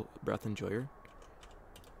a Gale Breath enjoyer.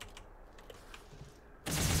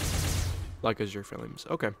 Like Azure Flames.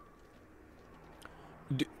 Okay.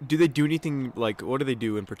 Do they do anything, like, what do they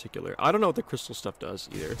do in particular? I don't know what the crystal stuff does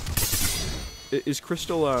either. Is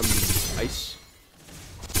crystal ice?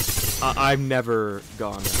 I've never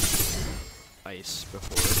gone ice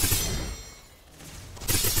before.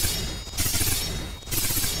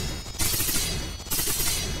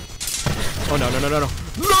 Oh no.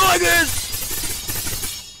 Not like this!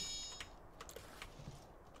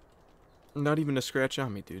 Not even a scratch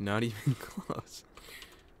on me, dude. Not even close.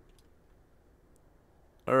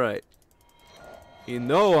 Alright. You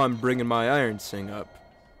know I'm bringing my Iron Sing up.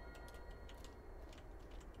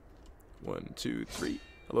 1, 2, 3.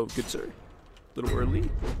 Hello, good sir. A little early.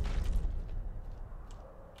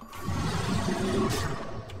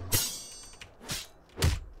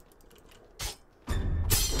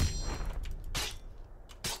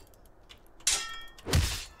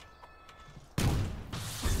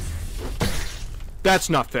 That's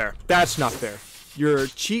not fair. That's not fair. You're a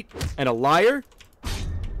cheat and a liar.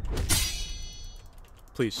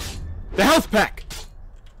 Please. The health pack!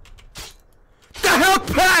 The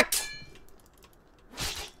health pack!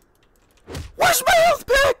 Where's my health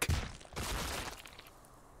pack?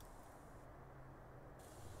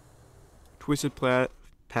 Twisted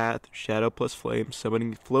path, shadow plus flame,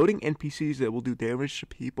 summoning floating NPCs that will do damage to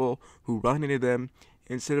people who run into them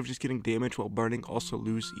instead of just getting damage while burning, also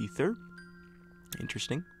lose ether.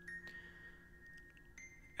 Interesting.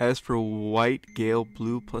 As for white, gale,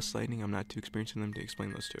 blue, plus lightning, I'm not too experienced in them to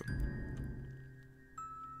explain those two.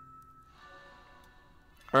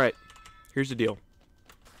 Alright, here's the deal.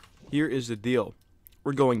 Here is the deal.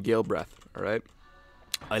 We're going Gale Breath, alright?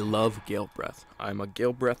 I love Gale Breath. I'm a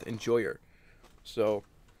Gale Breath enjoyer. So,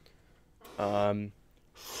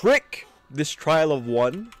 frick this trial of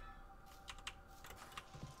one.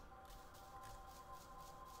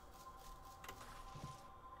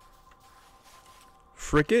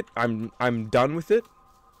 Frick it. I'm done with it.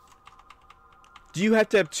 Do you have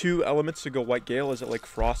to have two elements to go White Gale? Is it like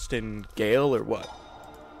Frost and Gale or what?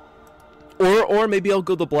 Or maybe I'll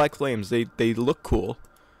go the Black Flames. They look cool.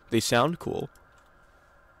 They sound cool.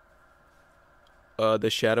 The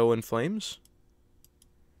Shadow and Flames.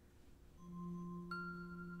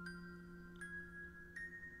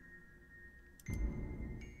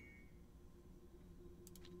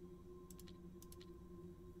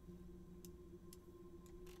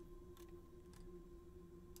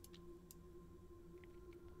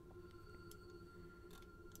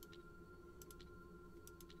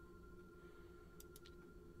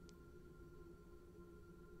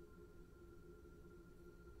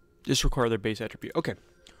 Just require their base attribute. Okay.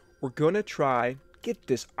 We're gonna try... Get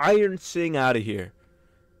this Iron Sing out of here.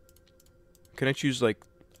 Can I choose, like...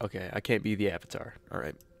 Okay, I can't be the avatar.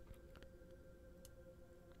 Alright.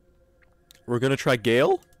 We're gonna try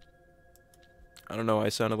Gale. I don't know why I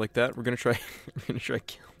sounded like that. We're gonna try... we're gonna try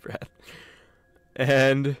Gale Breath.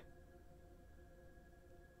 And...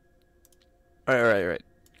 Alright.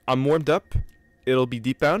 I'm warmed up. It'll be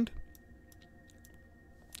Deepbound.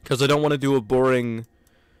 Because I don't want to do a boring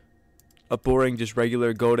just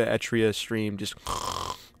regular go to Etria stream, just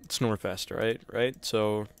Snorefest, right?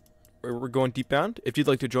 So we're going Deepbound. If you'd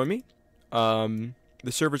like to join me, the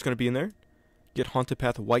server's going to be in there. Get Haunted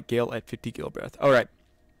Path White Gale at 50 Gale Breath. Alright.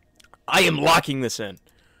 I am locking this in.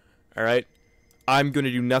 Alright. I'm going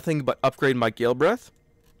to do nothing but upgrade my Gale Breath.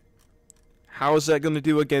 How is that going to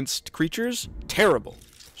do against creatures? Terrible.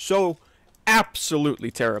 So, absolutely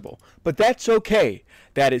terrible. But that's okay.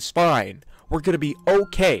 That is fine. We're going to be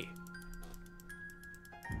okay.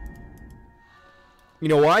 You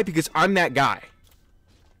know why? Because I'm that guy.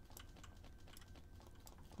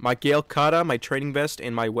 My Gale Kata, my training vest,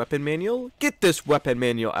 and my weapon manual? Get this weapon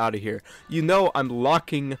manual out of here. You know I'm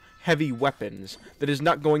locking heavy weapons. That is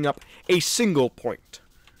not going up a single point.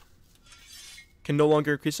 Can no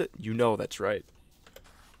longer increase it? You know that's right.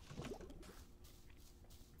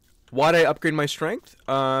 Why'd I upgrade my strength?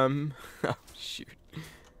 Oh, shoot.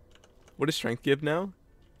 What does strength give now?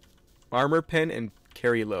 Armor pen and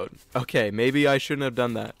carry load. Okay, maybe I shouldn't have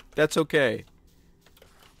done that. That's okay.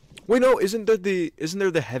 Wait, no, isn't there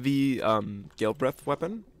the heavy Gale Breath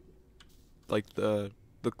weapon? Like the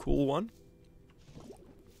cool one?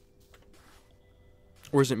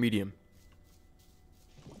 Or is it medium?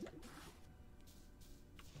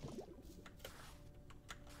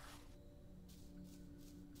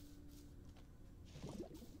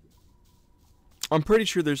 I'm pretty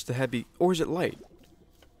sure there's the heavy, or is it light?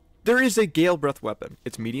 There is a Gale Breath weapon.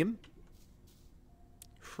 It's medium?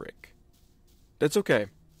 Frick. That's okay.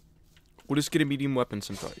 We'll just get a medium weapon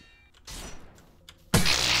sometime.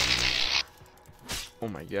 Oh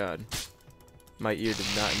my god. My ear did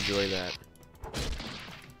not enjoy that.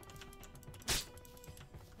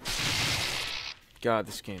 God,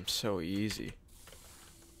 this game's so easy.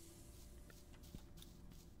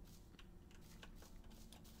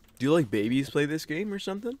 Do you like babies play this game or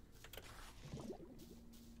something?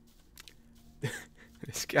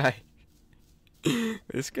 This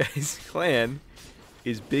guy's clan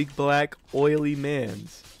is Big Black Oily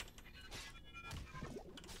Mans.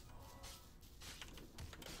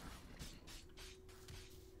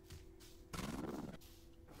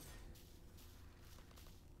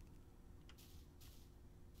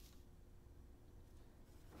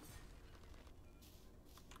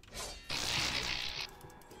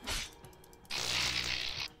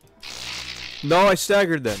 No, I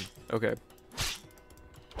staggered them. Okay.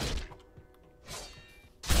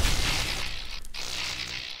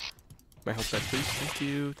 My health back, please. Thank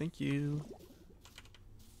you. Thank you.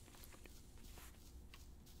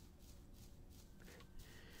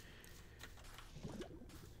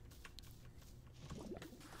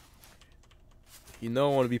 You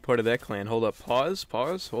know I want to be part of that clan. Hold up. Pause.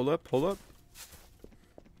 Pause. Hold up. Hold up.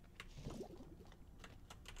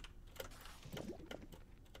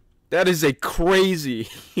 That is a crazy...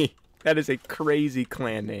 that is a crazy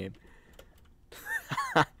clan name.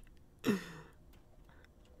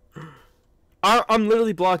 I'm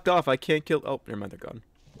literally blocked off. I can't kill. Oh, never mind. They're gone.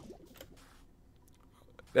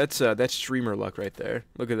 That's streamer luck right there.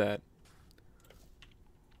 Look at that.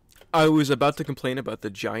 I was about to complain about the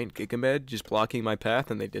giant Gigamed just blocking my path,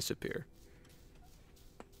 and they disappear.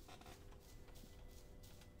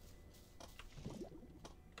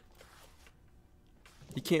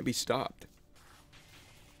 He can't be stopped.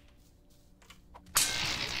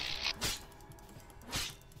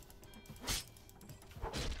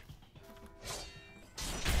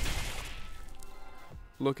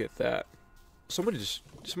 Look at that. Somebody just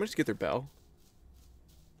get their bell.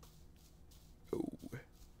 Oh.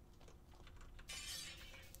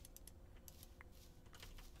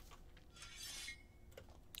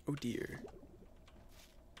 Oh dear.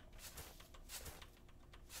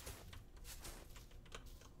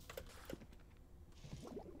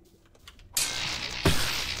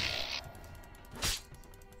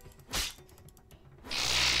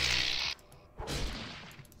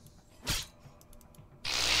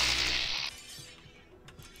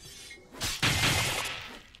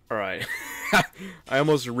 Alright. I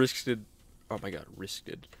almost risked it. Oh my god, risked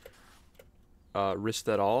it. Risked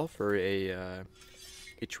that all for a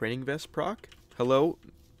training vest proc. Hello?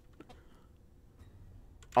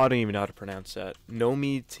 I don't even know how to pronounce that.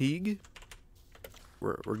 Nomi Teague?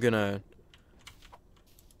 We're gonna...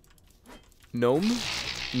 Gnome?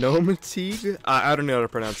 Gnome Teague? I don't know how to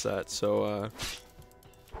pronounce that, so,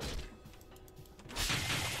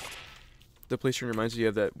 The PlayStation reminds you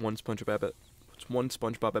of that one SpongeBob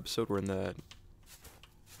episode where in the...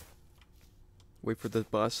 Wait for the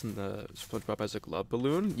bus and the SpongeBob has a glove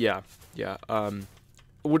balloon? Yeah, yeah,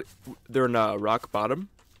 they're in rock bottom?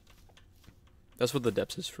 That's what the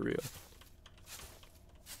depths is for real.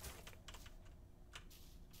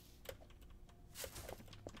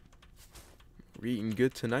 We're eating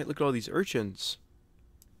good tonight. Look at all these urchins.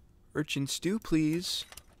 Urchin stew, please.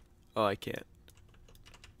 Oh, I can't.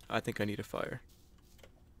 I think I need a fire.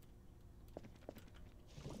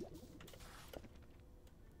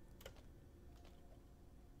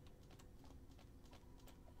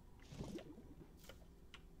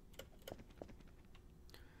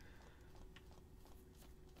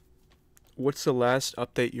 What's the last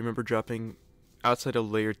update you remember dropping outside of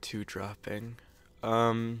layer 2 dropping?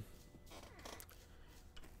 The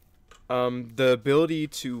ability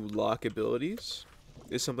to lock abilities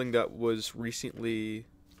is something that was recently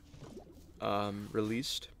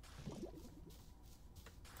released.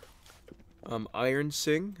 Iron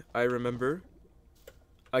Sing, I remember.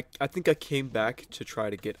 I think I came back to try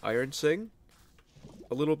to get Iron Sing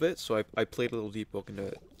a little bit, so I played a little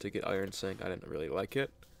Deepwoken to get Iron Sing. I didn't really like it.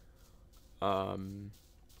 Other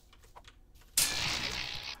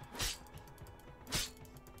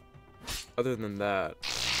than that,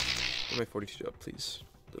 get my 42 up, please.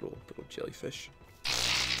 Little jellyfish.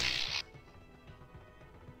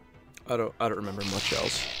 I don't remember much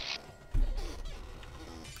else.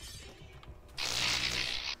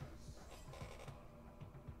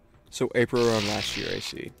 So April around last year, I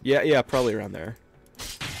see. Yeah, probably around there.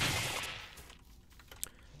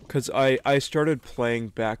 Cause I started playing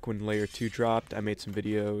back when layer 2 dropped. I made some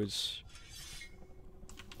videos.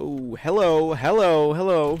 Oh, hello.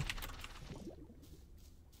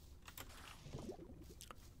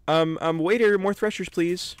 Waiter, more threshers,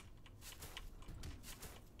 please.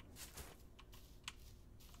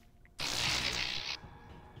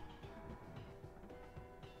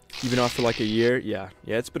 You've been off for like a year? Yeah,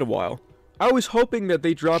 it's been a while. I was hoping that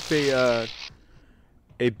they dropped a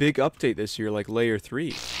big update this year, like layer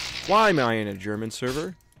 3. Why am I in a German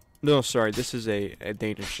server? No, sorry, this is a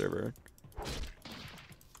Danish server.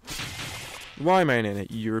 Why am I in a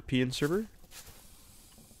European server?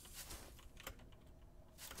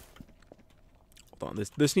 Hold on,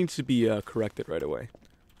 this needs to be corrected right away.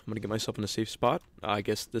 I'm gonna get myself in a safe spot. I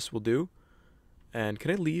guess this will do. And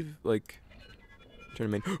can I leave, like... Turn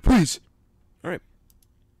to main... Please! Alright.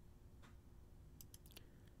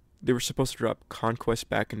 They were supposed to drop Conquest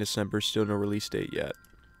back in December, still no release date yet.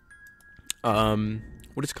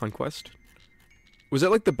 What is Conquest? Was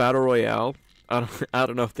that like the Battle Royale? I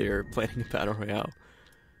don't know if they're planning a Battle Royale.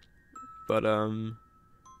 But,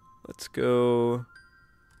 let's go...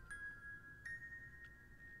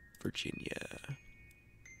 Virginia.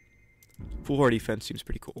 Foolhardy Fence seems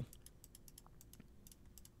pretty cool.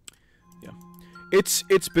 Yeah. It's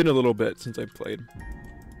been a little bit since I played.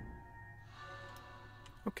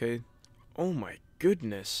 Okay. Oh my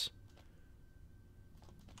goodness.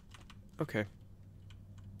 Okay.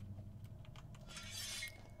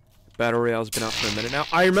 Battle Royale's been out for a minute now.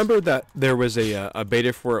 I remember that there was a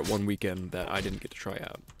beta for it one weekend that I didn't get to try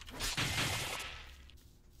out.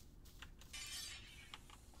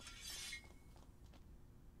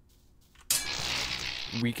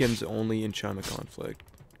 Weekends only in China conflict.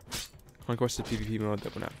 Conquest the PvP mode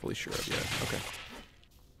that we're not fully sure of yet. Okay.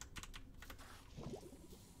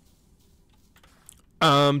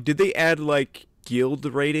 Did they add like guild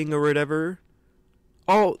rating or whatever?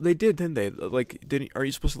 Oh, they did, didn't they? Like, are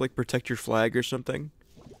you supposed to like protect your flag or something?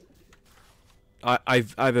 I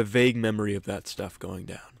have a vague memory of that stuff going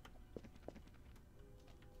down.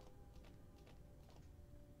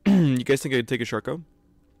 You guys think I could take a Sharko?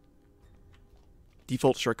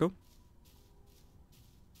 Default Sharko?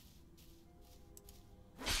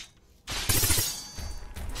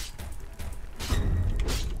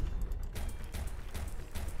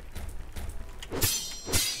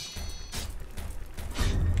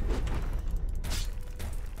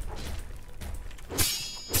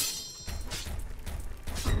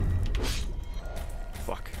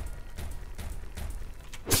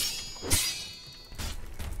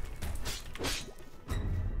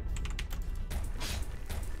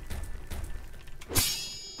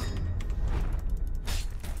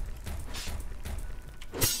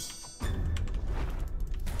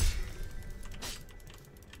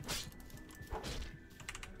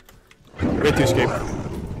 Ready to escape.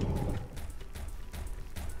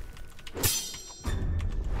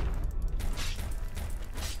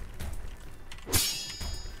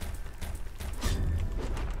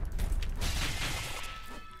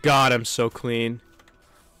 God, I'm so clean.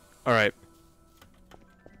 Alright.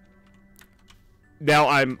 Now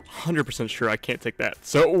I'm 100% sure I can't take that.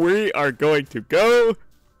 So we are going to go.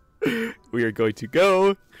 We are going to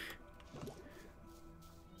go.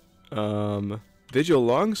 Vigil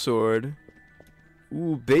Longsword.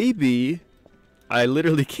 Ooh, baby. I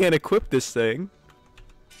literally can't equip this thing.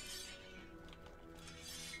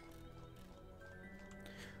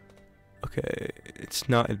 Okay, it's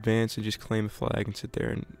not advanced and just claim a flag and sit there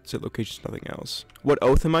and set locations, nothing else. What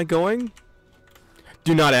oath am I going?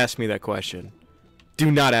 Do not ask me that question.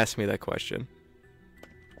 Do not ask me that question.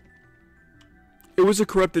 It was a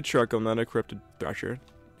corrupted Sharko, not a corrupted Thrasher.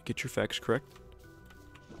 Get your facts correct.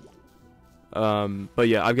 But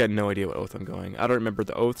yeah, I've got no idea what oath I'm going. I don't remember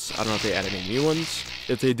the oaths. I don't know if they added any new ones.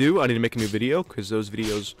 If they do, I need to make a new video, because those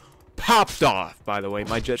videos popped off, by the way.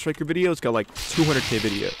 My Jet Striker video's got like 200k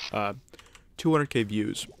video, 200k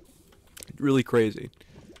views. Really crazy.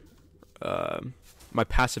 My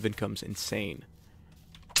passive income's insane.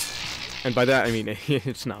 And by that, I mean,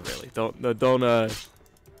 it's not really. Don't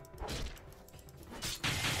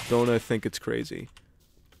think it's crazy.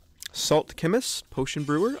 Salt Chemist, Potion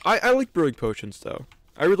Brewer. I like brewing potions though.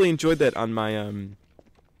 I really enjoyed that on my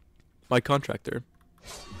my contractor.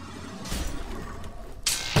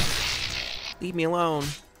 Leave me alone.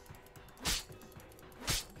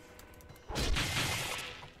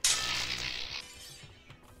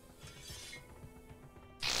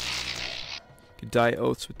 Could dye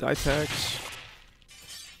oaths with dye packs,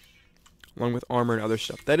 along with armor and other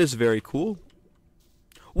stuff. That is very cool.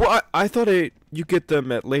 Well, I thought you get them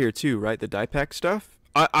at layer 2, right? The dye pack stuff?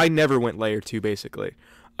 I never went layer 2, basically.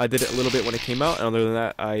 I did it a little bit when it came out, and other than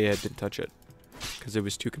that, I didn't touch it. Because it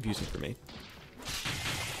was too confusing for me.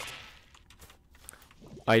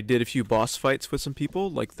 I did a few boss fights with some people,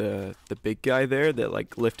 like the big guy there that,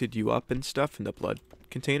 like, lifted you up and stuff in the blood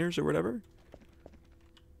containers or whatever.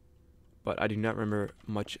 But I do not remember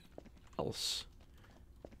much else.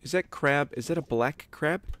 Is that crab? Is that a black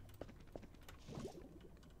crab?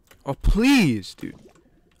 Oh, please, dude.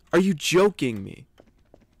 Are you joking me?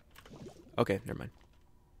 Okay, never mind.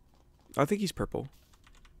 I think he's purple.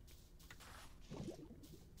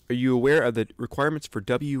 Are you aware of the requirements for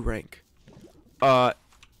W rank? No.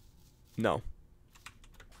 No,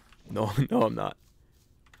 no, I'm not.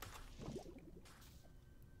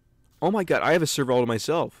 Oh my god, I have a server all to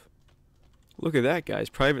myself. Look at that, guys.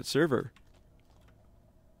 Private server.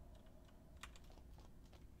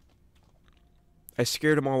 I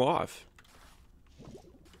scared them all off.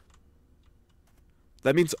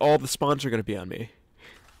 That means all the spawns are going to be on me.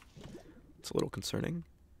 It's a little concerning.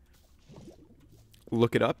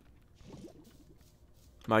 Look it up.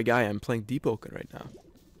 My guy, I'm playing Deepwoken right now.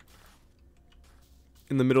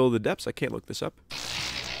 In the middle of the depths, I can't look this up.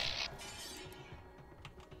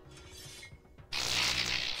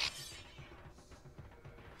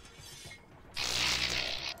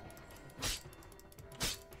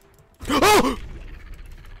 Oh!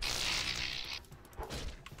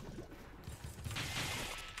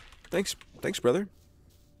 Thanks, brother.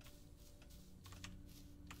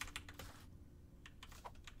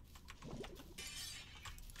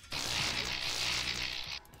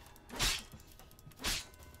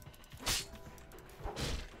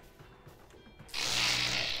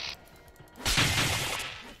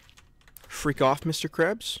 Freak off, Mr.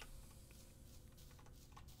 Krabs.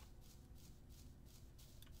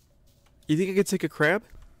 You think I could take a crab?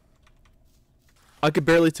 I could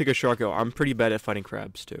barely take a shark out. I'm pretty bad at fighting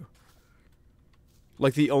crabs, too.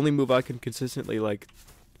 Like, the only move I can consistently, like,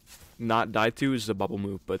 not die to is the bubble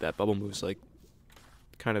move, but that bubble move's, like,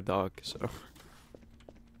 kind of dog, so...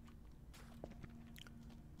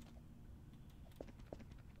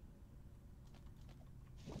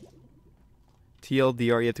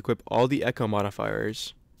 TLDR, you have to equip all the echo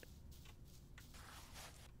modifiers.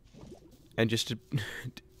 And just... and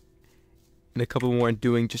a couple more and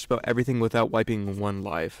doing just about everything without wiping one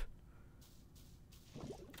life.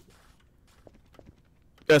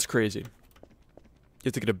 That's crazy. You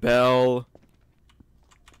have to get a bell.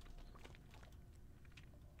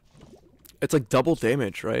 It's like double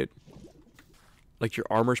damage, right? Like your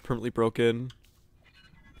armor's permanently broken.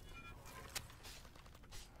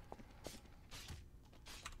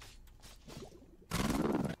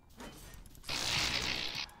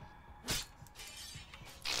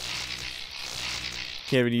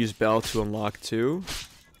 Can't even use bell to unlock too.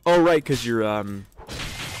 Oh right, because you're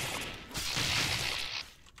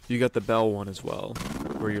you got the bell one as well,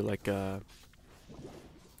 where you're like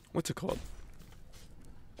what's it called?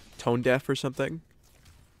 Tone deaf or something?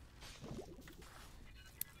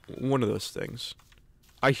 One of those things.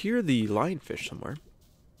 I hear the lionfish somewhere.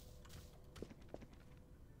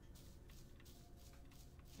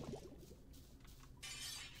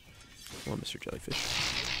 Come on, Mr.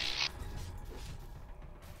 Jellyfish.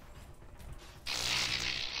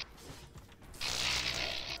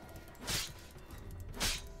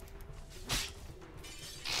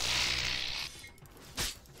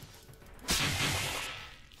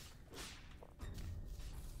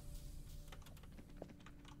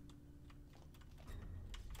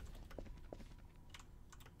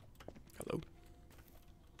 Hello.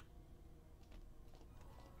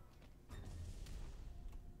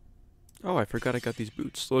 Oh, I forgot I got these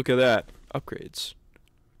boots. Look at that. Upgrades.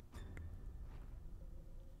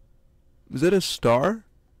 Is that a star?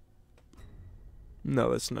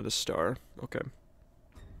 No, that's not a star. Okay.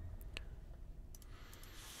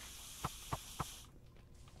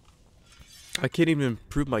 I can't even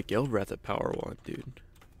improve my Gale Breath at Power 1, dude.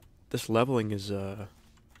 This leveling is a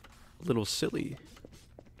little silly.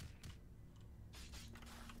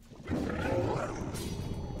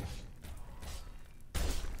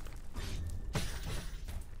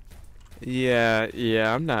 Yeah,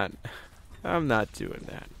 I'm not doing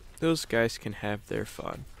that. Those guys can have their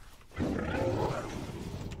fun. I'll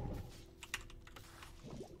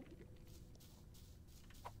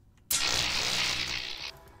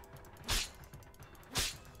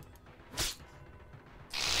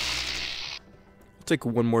take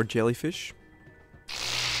one more jellyfish.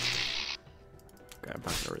 Okay, I'm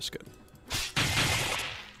not gonna risk it.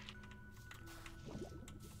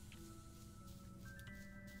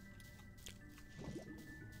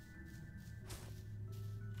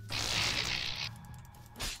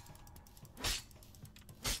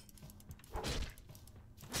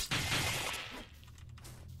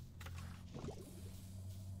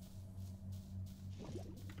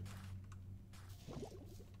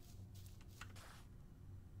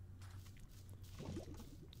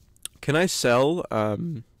 Can I sell,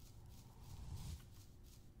 can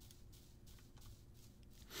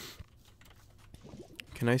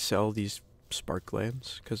I sell these spark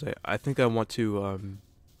lamps? Because I think I want to,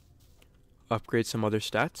 upgrade some other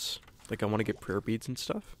stats. Like, I want to get prayer beads and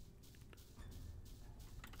stuff.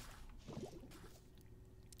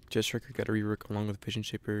 Jet Striker get a rework along with Vision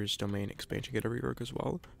Shaper's Domain Expansion get a rework as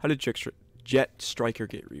well. How did Jet Striker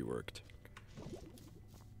get reworked?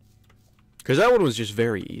 Because that one was just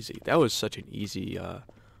very easy. That was such an easy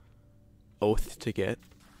oath to get.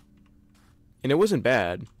 And it wasn't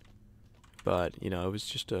bad. But, you know, it was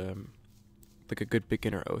just like a good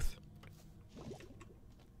beginner oath.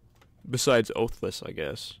 Besides oathless, I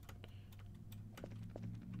guess.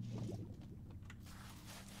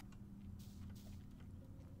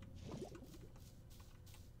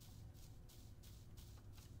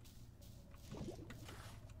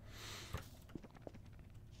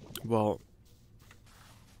 Well...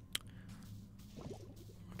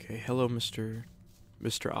 Okay, hello, Mr.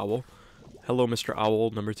 Owl. Hello, Mr. Owl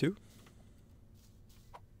number 2.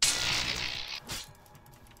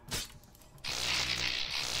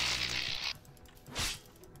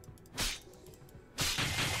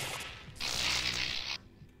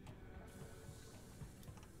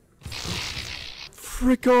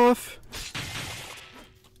 Frick off!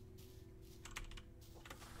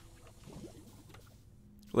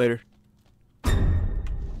 Later.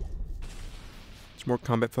 It's more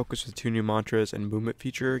combat focused with 2 new mantras and movement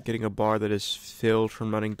feature, getting a bar that is filled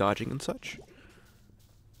from running, dodging, and such.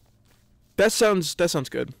 That sounds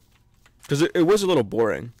good. Because it was a little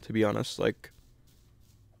boring, to be honest. Like,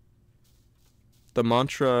 the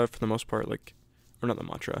mantra, for the most part, like... Or not the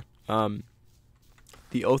mantra.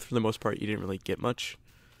 The oath, for the most part, you didn't really get much.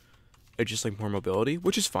 It's just, like, more mobility,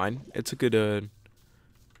 which is fine. It's a good, It's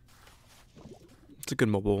a good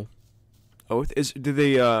mobile oath. Did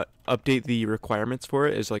they, update the requirements for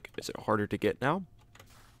it? Is it harder to get now?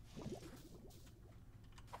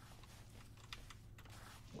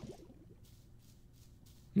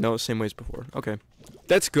 No, same way as before. Okay.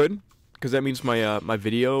 That's good, because that means my, my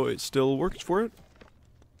video, it still works for it.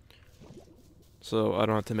 So I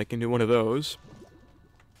don't have to make a new one of those.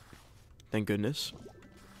 Thank goodness.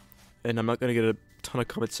 And I'm not going to get a ton of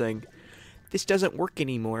comments saying, this doesn't work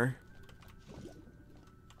anymore.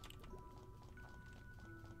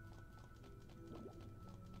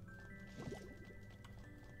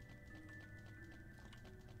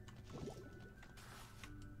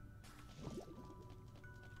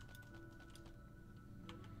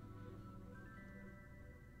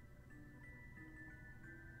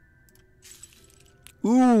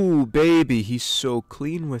 Ooh, baby, he's so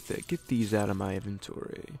clean with it. Get these out of my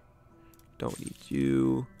inventory. Don't need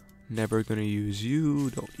you. Never gonna use you.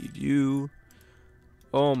 Don't need you.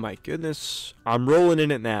 Oh my goodness. I'm rolling in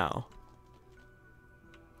it now.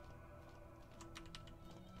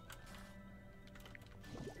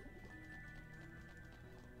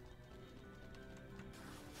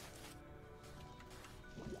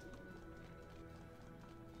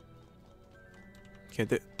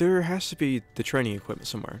 Okay, there has to be the training equipment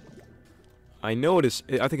somewhere. I know it is.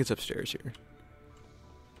 I think it's upstairs here.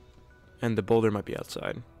 And the boulder might be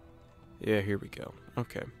outside. Yeah, here we go.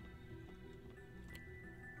 Okay.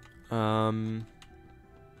 I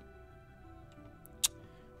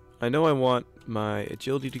know I want my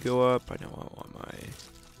agility to go up. I know I want my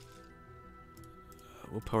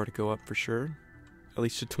willpower to go up for sure. At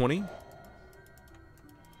least to 20.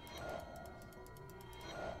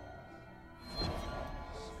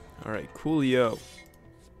 Alright, coolio.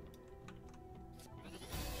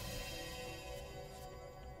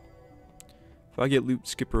 If I get Loot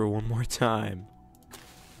Skipper one more time.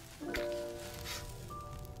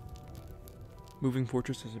 Moving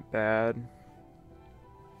Fortress isn't bad.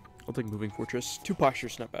 I'll take Moving Fortress. 2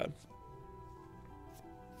 postures, not bad.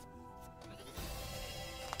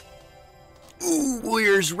 Ooh,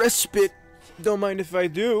 Warrior's Respite. Don't mind if I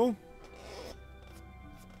do.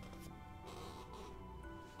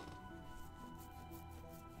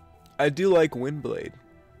 I do like Windblade.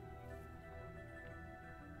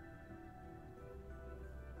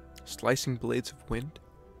 Slicing Blades of Wind.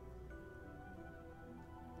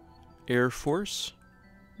 Air Force.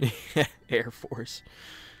 Air Force.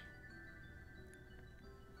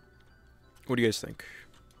 What do you guys think?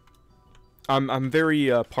 I'm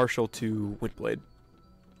very partial to Windblade.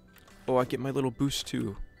 Oh, I get my little boost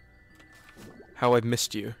too. How I've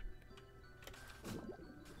missed you.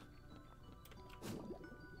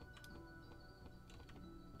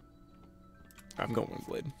 I'm going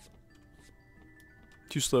Windblade.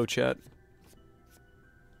 Too slow, chat.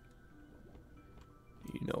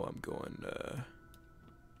 You know I'm going,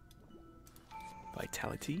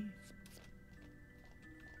 Vitality.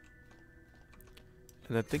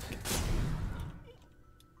 And I think...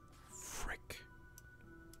 Frick.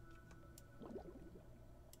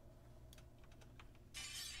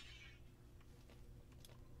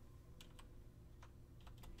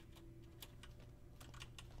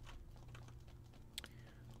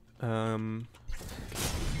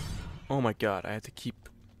 Oh my god, I have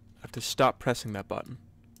to stop pressing that button.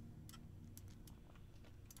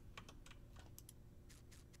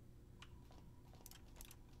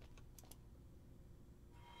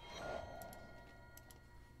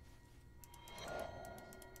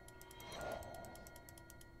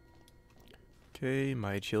 Okay,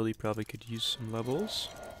 my agility probably could use some levels.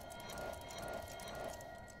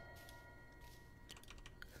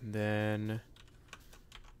 And then...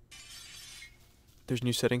 There's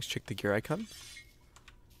new settings, check the gear icon.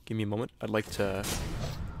 Give me a moment, I'd like to...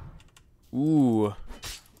 Ooh.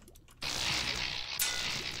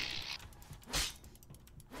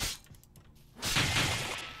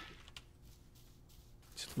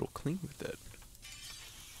 It's a little clean with it.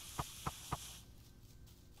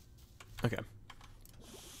 Okay.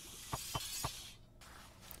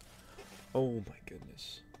 Oh my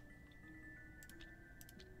goodness.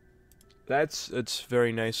 It's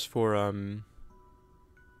very nice for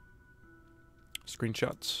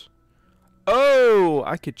screenshots. Oh,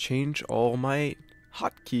 I could change all my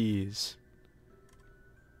hotkeys.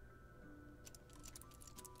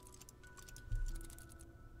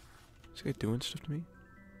 Is this guy doing stuff to me?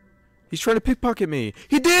 He's trying to pickpocket me.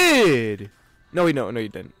 He did! No, no, you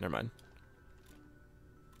didn't. Never mind.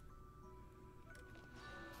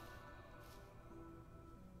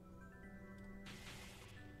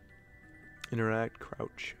 Interact,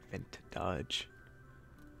 crouch, vent, dodge.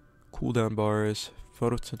 Cooldown bars,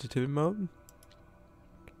 photosensitivity mode.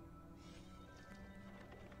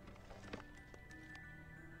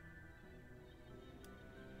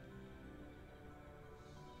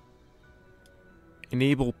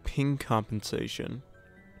 Enable ping compensation.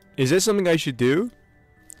 Is this something I should do?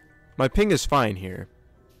 My ping is fine here.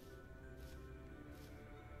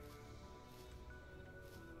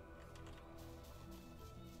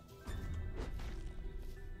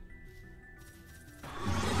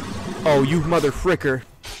 Oh, you mother fricker.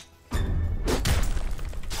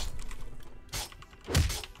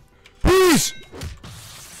 Please!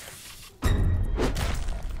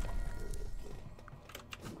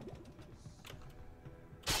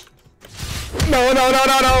 No, no, no,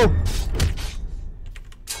 no, no!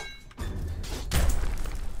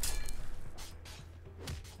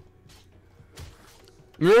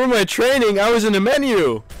 Remember my training? I was in the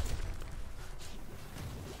menu!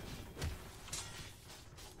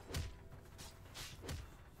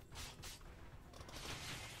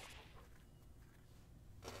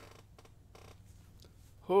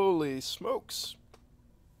 Holy smokes.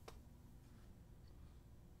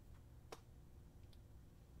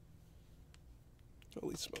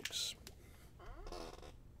 Holy smokes.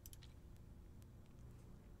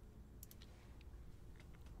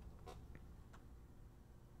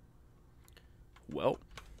 Well.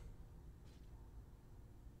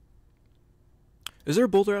 Is there a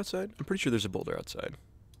boulder outside? I'm pretty sure there's a boulder outside.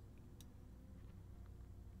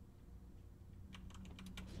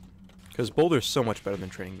 Because boulder's so much better than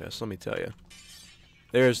training vest, let me tell you.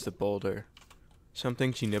 There's the boulder. Some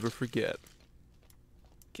things you never forget.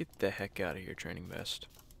 Get the heck out of here, training vest.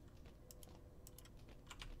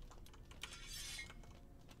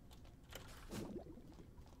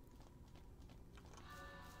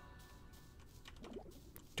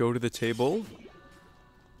 Go to the table.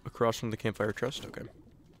 Across from the campfire trust, okay.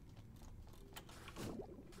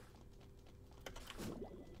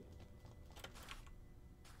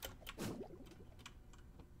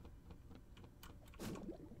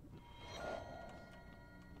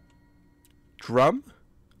 Drum?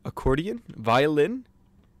 Accordion? Violin?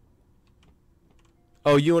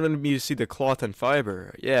 Oh, you wanted me to see the cloth and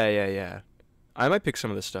fiber. Yeah. I might pick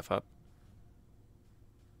some of this stuff up.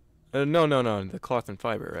 No, the cloth and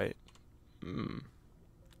fiber, right?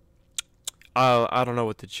 I don't know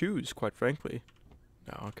what to choose, quite frankly.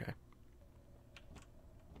 No, okay.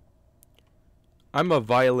 I'm a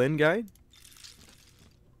violin guy.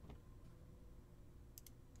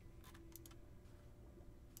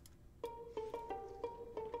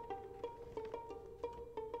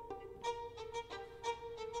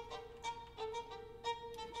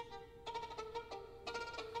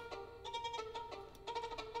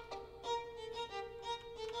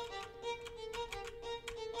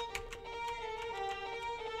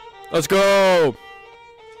 Let's go!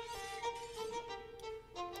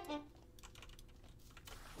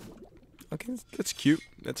 Okay, that's cute.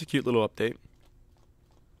 That's a cute little update.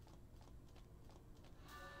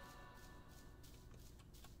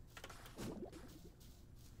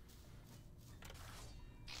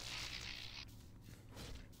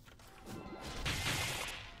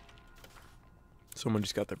 Someone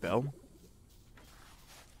just got their bell.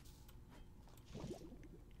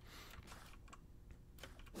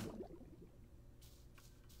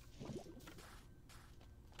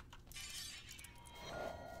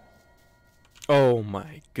 Oh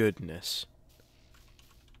my goodness.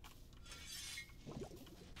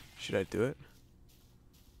 Should I do it?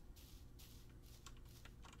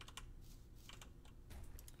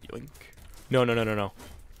 Yoink. No.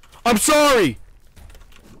 I'm sorry!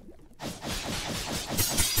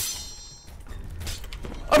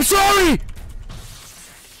 I'm sorry!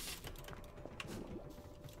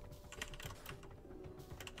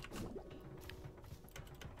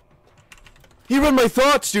 He read my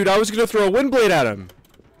thoughts, dude. I was gonna throw a wind blade at him.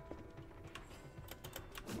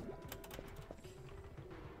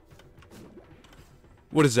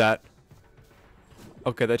 What is that?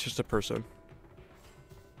 Okay, that's just a person.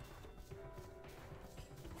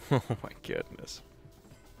 Oh my goodness.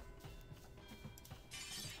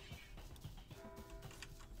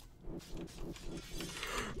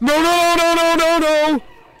 No!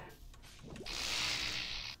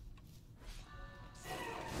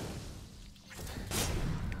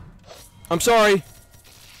 I'm sorry.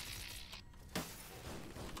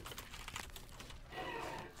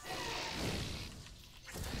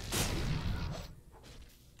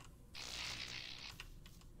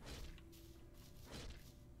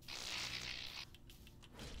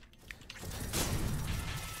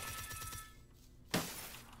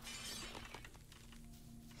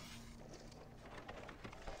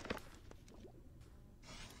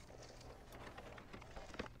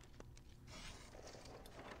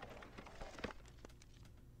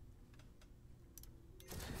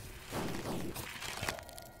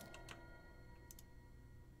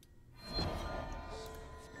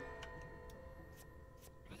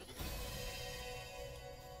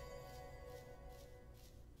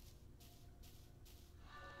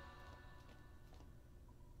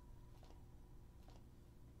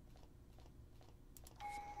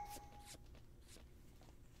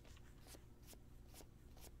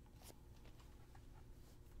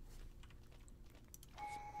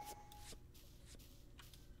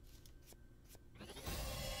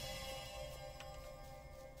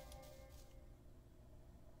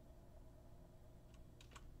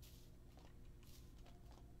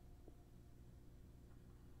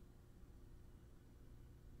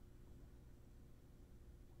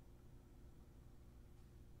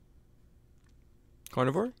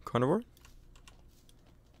 Carnivore? Carnivore?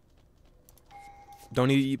 Don't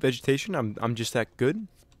need to eat vegetation? I'm just that good?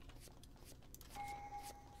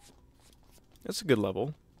 That's a good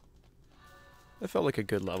level. That felt like a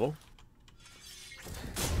good level.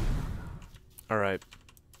 Alright.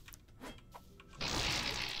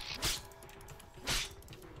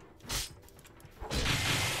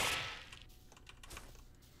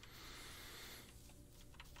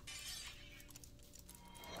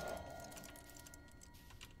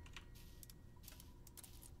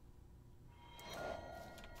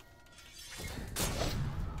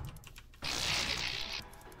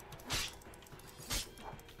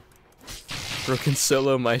 Broken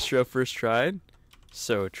solo maestro first tried?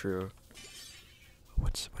 So true.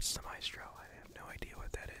 What's the maestro? I have no idea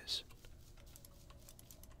what that is.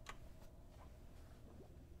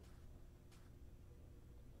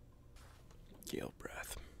 Gale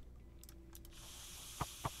breath.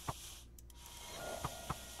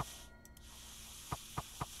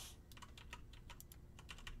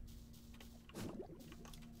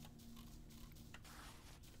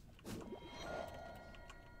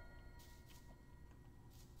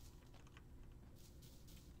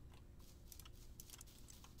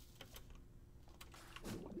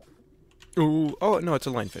 Ooh, oh no, it's a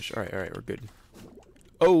lionfish. All right, we're good.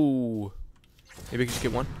 Oh, maybe I can just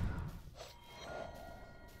get one.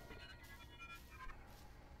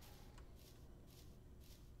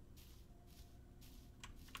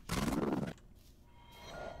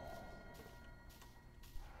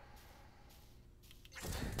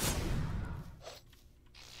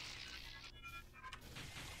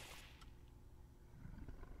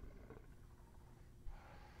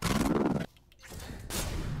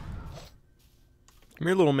 Come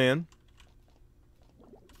here, little man.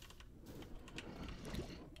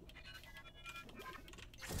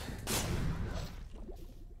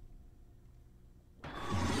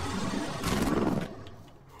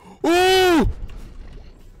 Ooh!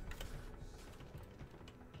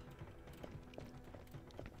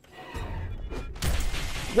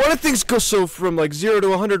 Why do things go so from like 0 to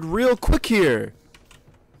 100 real quick here?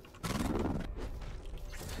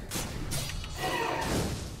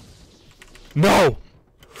 No!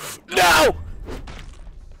 No!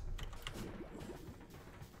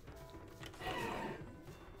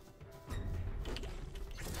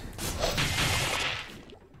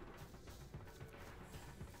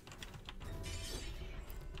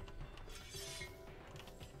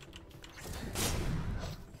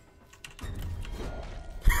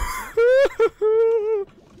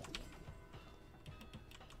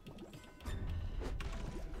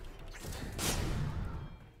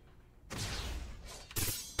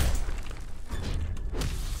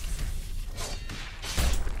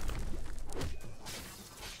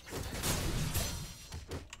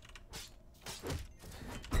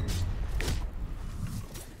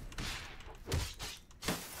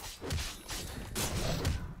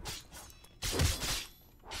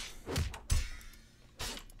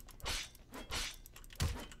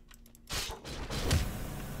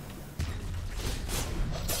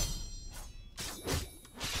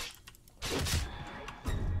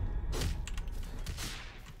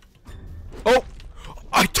 Oh!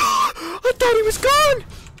 I thought he was gone!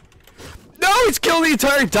 No, he's killing the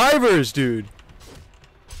entire divers, dude!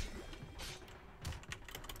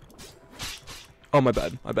 Oh, my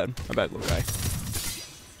bad, little guy.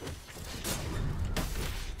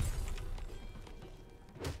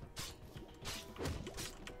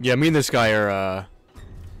 Yeah, me and this guy are,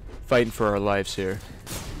 fighting for our lives here.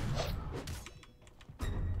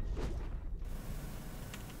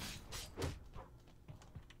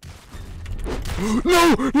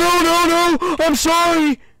 No! No, no, no! I'm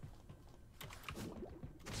sorry!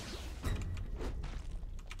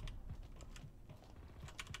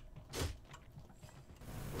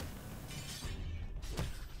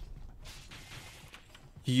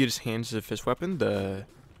 He just hands the fist weapon,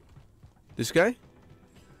 this guy?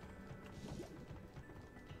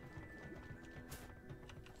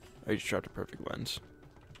 I just dropped a perfect lens.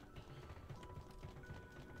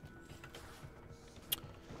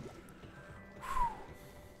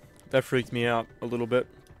 That freaked me out a little bit.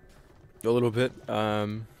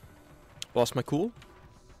 Lost my cool.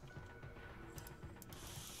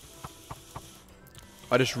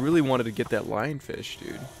 I just really wanted to get that lionfish,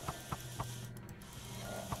 dude.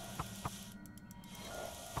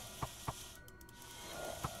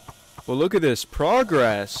 Well, look at this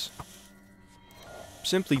progress.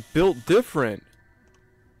 Simply built different.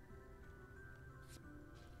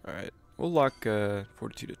 Alright, we'll lock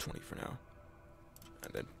 42 to 20 for now.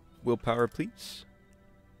 And then willpower, please.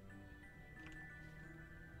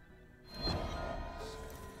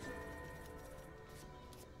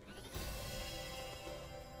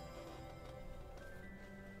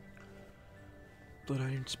 Blood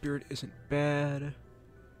Iron Spirit isn't bad.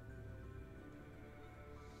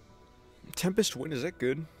 Tempest Wind, is that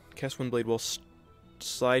good? Cast Wind Blade while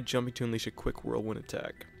slide jumping to unleash a quick whirlwind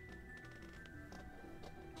attack.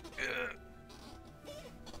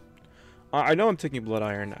 I know I'm taking Blood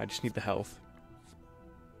Iron, I just need the health.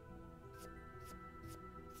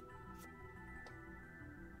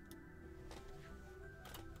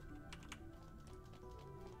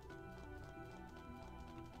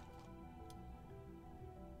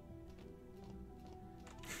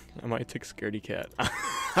 I might take Scaredy Cat.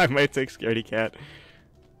 I might take Scaredy Cat.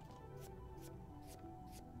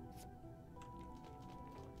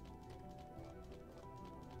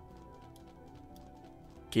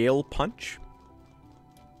 Gale Punch.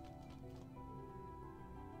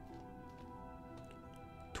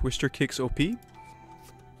 Twister Kicks OP.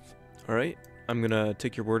 Alright, I'm gonna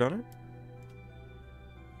take your word on it.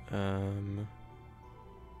 I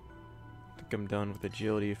think I'm done with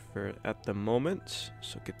agility for at the moment,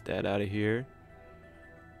 so get that out of here.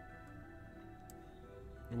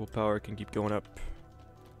 Willpower can keep going up.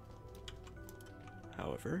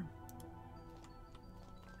 However,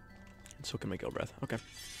 and so can my Gale Breath. Okay,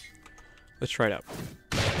 let's try it out.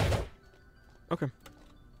 Okay,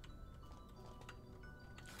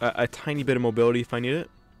 a tiny bit of mobility if I need it.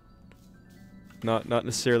 Not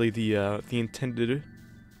necessarily the intended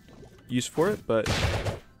use for it, but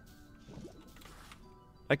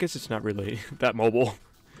I guess it's not really that mobile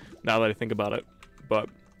now that I think about it. But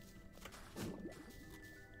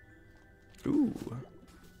ooh.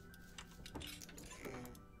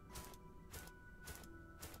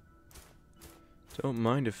 Don't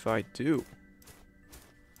mind if I do.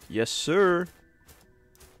 Yes, sir.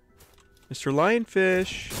 Mr.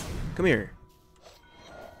 Lionfish, come here.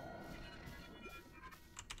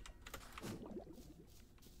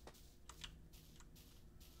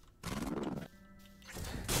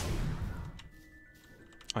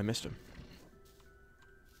 I missed him.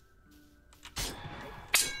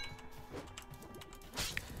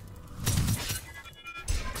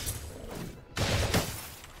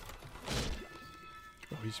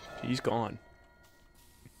 Oh, he's gone.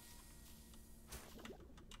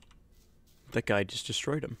 That guy just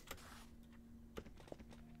destroyed him.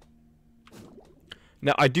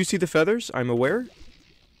 Now, I do see the feathers. I'm aware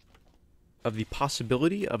of the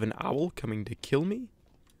possibility of an owl coming to kill me.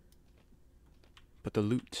 But the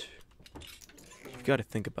loot. You've got to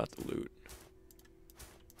think about the loot.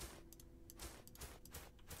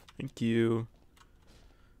 Thank you.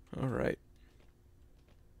 Alright.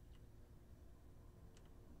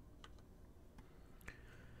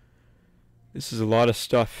 This is a lot of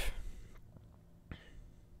stuff.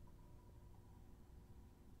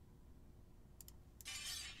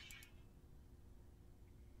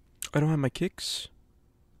 I don't have my kicks.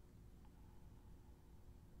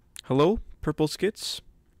 Hello, Purple Skits?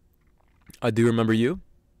 I do remember you.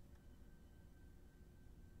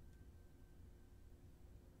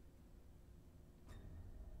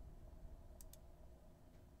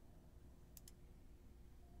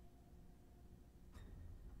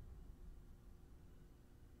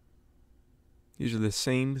 These are the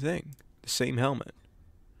same thing. The same helmet.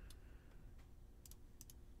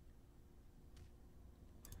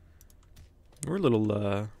 We're a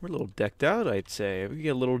little decked out, I'd say. We get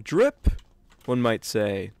a little drip, one might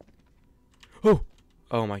say. Oh!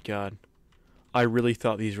 Oh my god. I really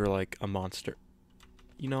thought these were like a monster.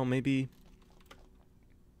 You know, maybe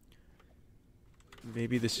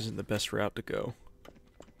this isn't the best route to go.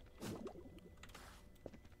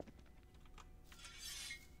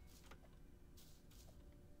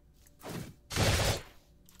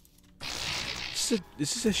 Is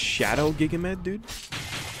this a shadow Gigamed, dude?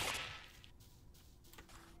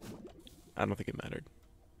 I don't think it mattered.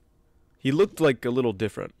 He looked like a little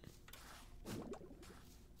different.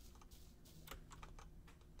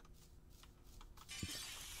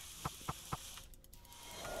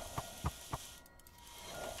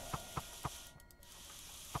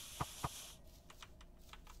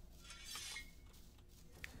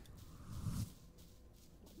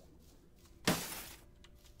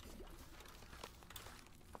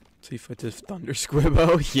 See if I just Thunder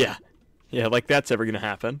Squibbo. Yeah. Yeah, like that's ever gonna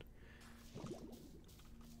happen.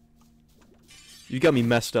 You got me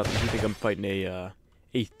messed up if you think I'm fighting a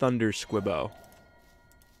Thunder Squibbo.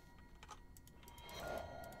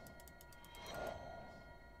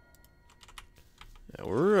 Yeah,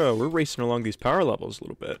 we're racing along these power levels a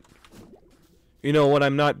little bit. You know, when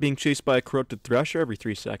I'm not being chased by a corrupted Thresher every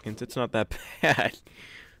 3 seconds, it's not that bad.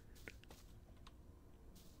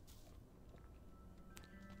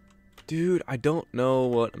 Dude, I don't know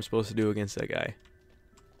what I'm supposed to do against that guy.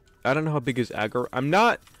 I don't know how big his aggro. I'm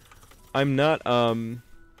not,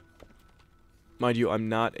 mind you, I'm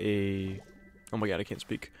not a, oh my god, I can't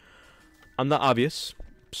speak. I'm not obvious,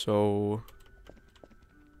 so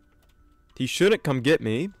he shouldn't come get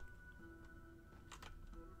me.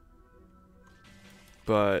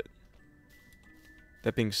 But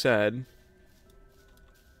that being said,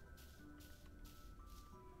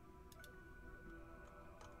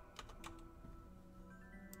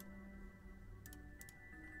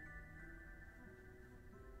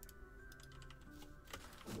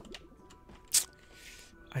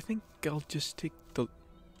 I think I'll just take the...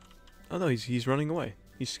 Oh no, he's running away.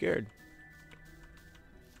 He's scared.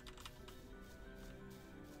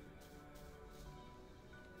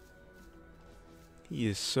 He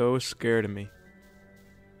is so scared of me.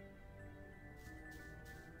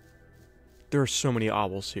 There are so many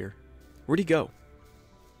owls here. Where'd he go?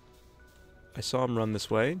 I saw him run this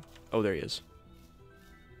way. Oh, there he is.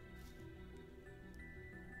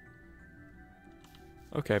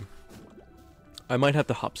 Okay. I might have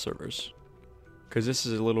to hop servers. Because this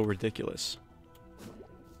is a little ridiculous.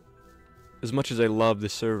 As much as I love the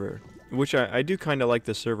server. Which I do kind of like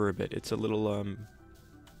the server a bit. It's a little,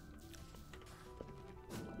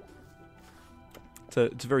 It's a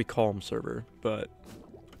very calm server, but...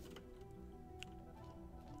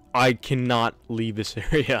 I cannot leave this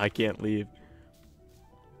area. I can't leave.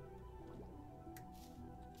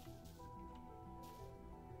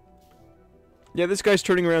 Yeah, this guy's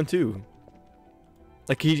turning around too.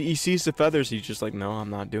 Like, he sees the feathers, he's just like, no, I'm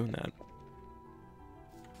not doing that.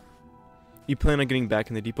 You plan on getting back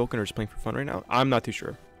in the Deepwoken or just playing for fun right now? I'm not too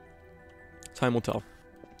sure. Time will tell.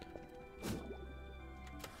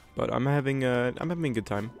 But I'm having a good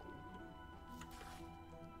time.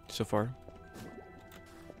 So far.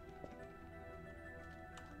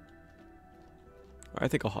 I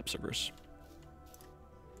think I'll hop servers.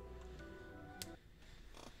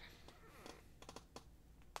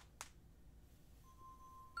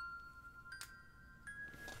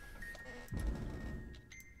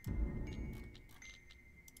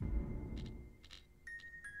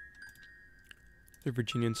 The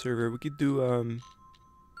Virginian server. We could do,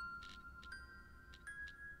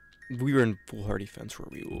 we were in full defense, were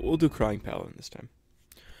we? We'll do Crying Paladin this time.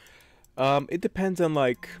 It depends on,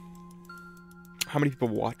 like, how many people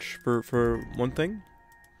watch for one thing.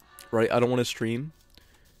 Right? I don't want to stream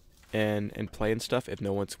and play and stuff if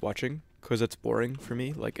no one's watching. Because that's boring for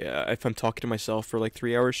me. Like, if I'm talking to myself for, like,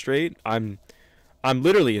 3 hours straight, I'm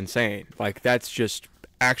literally insane. Like, that's just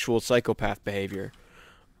actual psychopath behavior.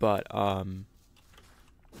 But,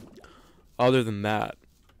 other than that,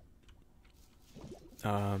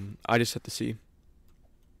 I just have to see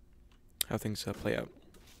how things play out.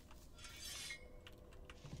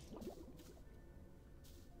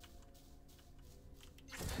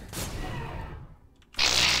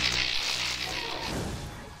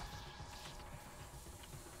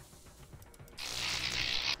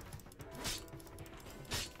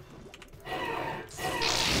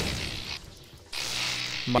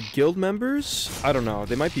 My guild members? I don't know.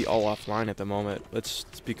 They might be all offline at the moment. Let's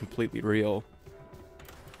be completely real.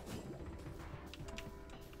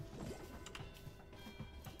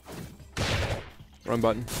 Wrong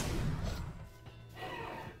button.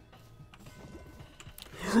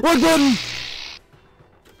 Wrong button!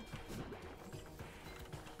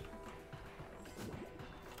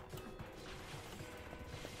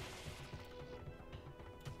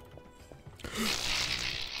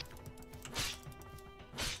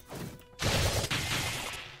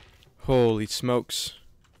 Holy smokes.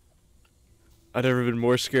 I've never been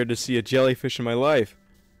more scared to see a jellyfish in my life.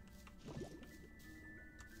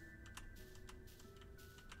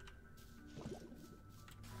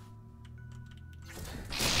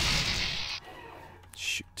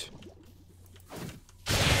 Shoot.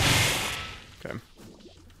 Okay.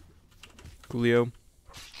 Coolio.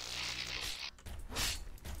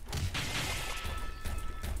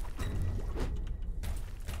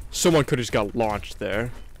 Someone could have just got launched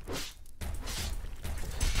there.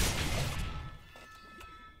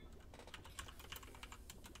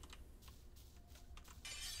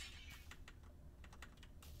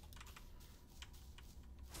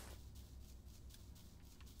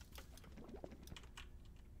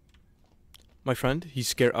 My friend? He's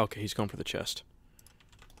scared. Okay, he's going for the chest.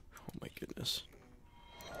 Oh my goodness.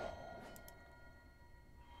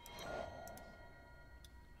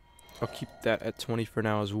 I'll keep that at 20 for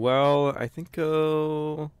now as well. I think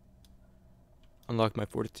I'll unlock my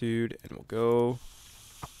fortitude and we'll go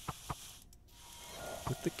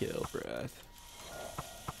with the kill breath.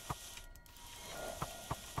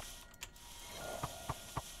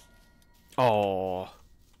 Oh.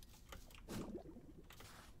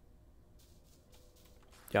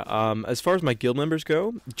 Yeah. As far as my guild members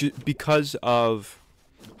go, because of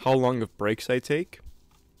how long of breaks I take,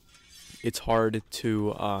 it's hard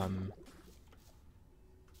to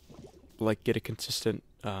like get a consistent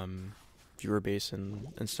viewer base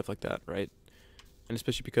and stuff like that, right? And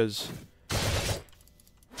especially because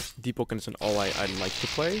Deepwoken isn't all I like to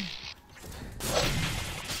play.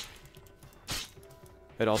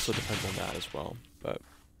 It also depends on that as well, but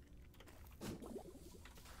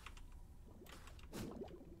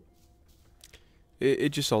it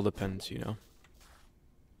just all depends, you know.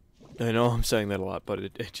 I know I'm saying that a lot, but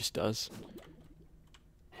it just does.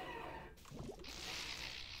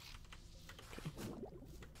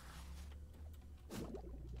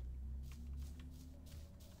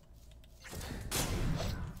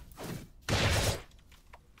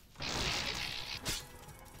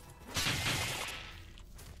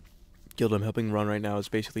 Guild I'm helping run right now is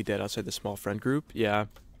basically dead outside the small friend group. Yeah.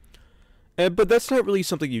 But that's not really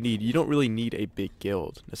something you need. You don't really need a big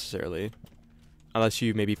guild, necessarily. Unless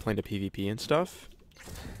you maybe plan to PvP and stuff.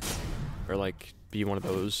 Or, like, be one of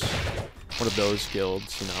those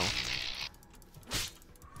guilds, you know.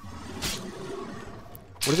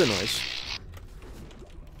 What is that noise?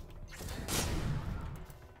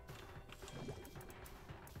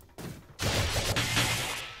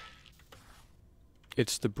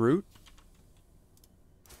 It's the brute?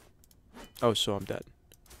 Oh, so I'm dead.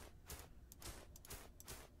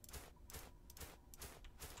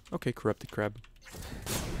 Okay, corrupted crab.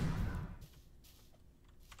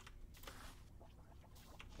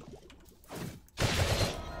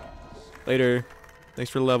 Later. Thanks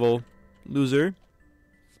for the level, loser.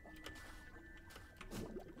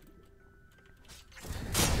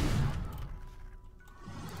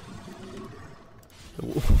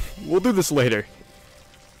 We'll do this later.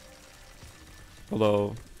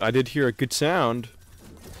 Although, I did hear a good sound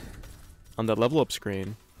on that level up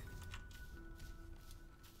screen.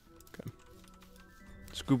 Okay.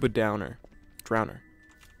 Scuba Drowner.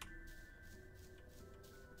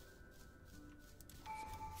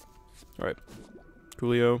 Alright.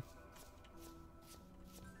 Coolio.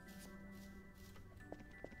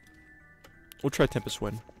 We'll try Tempest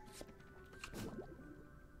Wind.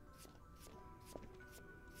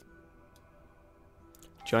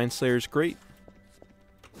 Giant Slayer's great.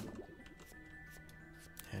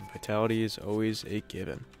 And Vitality is always a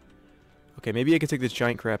given. Okay, maybe I can take this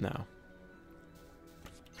giant crab now.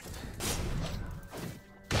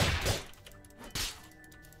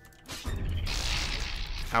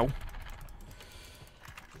 Ow.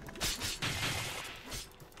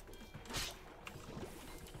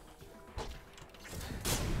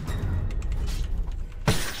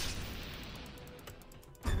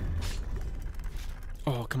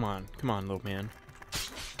 Oh, come on, little man.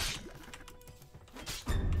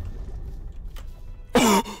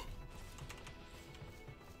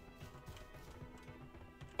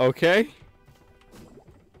 Okay.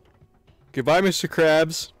 Goodbye, Mr.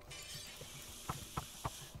 Krabs.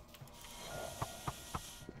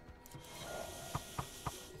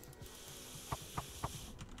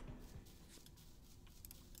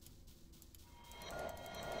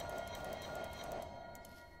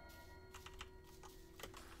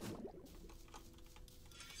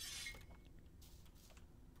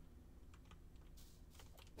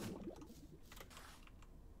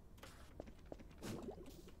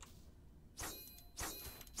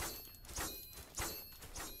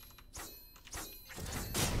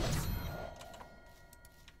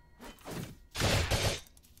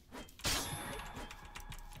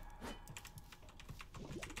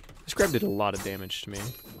 This crab did a lot of damage to me.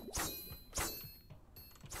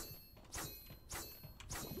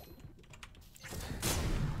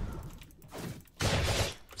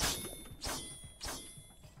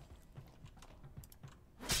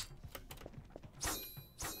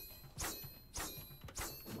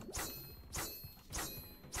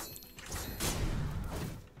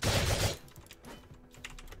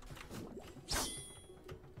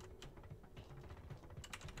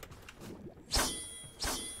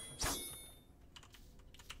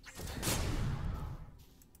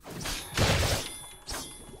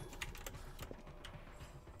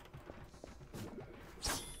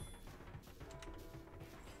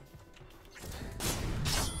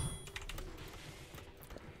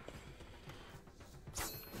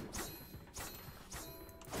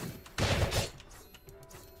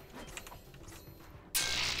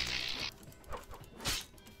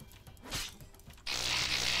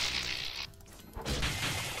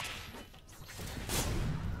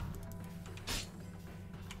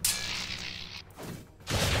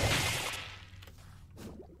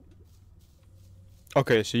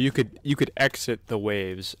 Okay, so you could exit the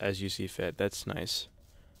waves as you see fit. That's nice.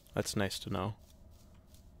 That's nice to know.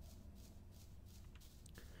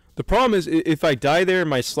 The problem is if I die there,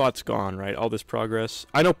 my slot's gone, right? All this progress.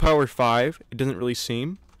 I know power 5, it doesn't really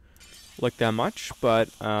seem like that much, but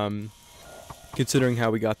considering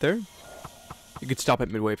how we got there, you could stop at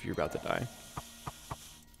midway if you're about to die.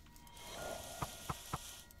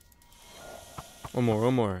 One more,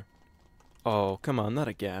 one more. Oh, come on, not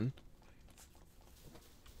again.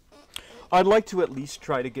 I'd like to at least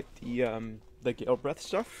try to get the Gale Breath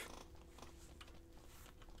stuff.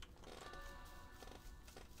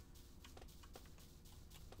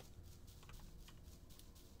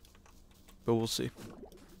 But we'll see.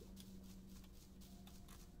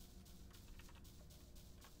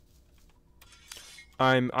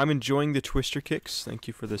 I'm enjoying the twister kicks. Thank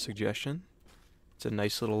you for the suggestion. It's a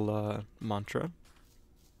nice little mantra.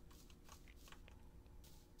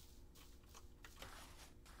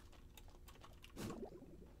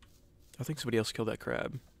 I think somebody else killed that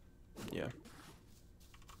crab. Yeah.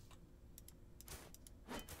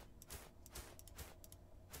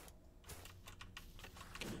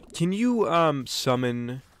 Can you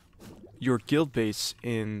summon your guild base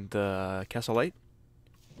in the Castle Light?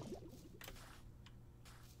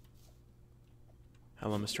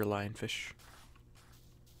 Hello, Mr. Lionfish.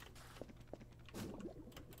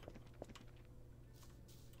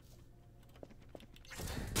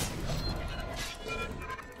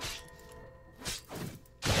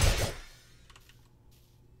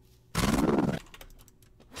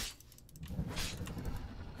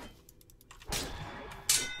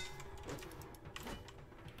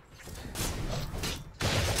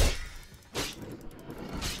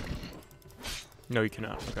 No, you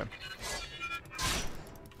cannot. Okay.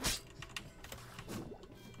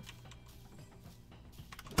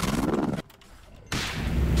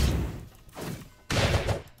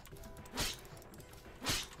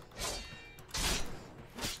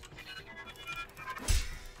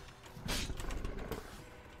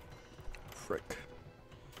 Frick.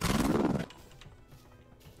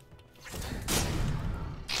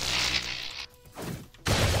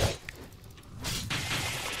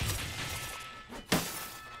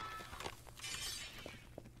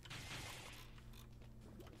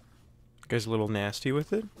 Guy's a little nasty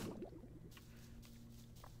with it.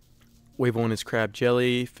 Wave 1 is crab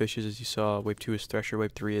jelly. Fishes, as you saw. Wave 2 is thresher.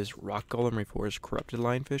 Wave 3 is rock golem. Wave 4 is corrupted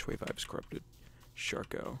lionfish. Wave 5 is corrupted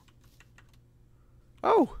sharko.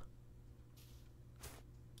 Oh!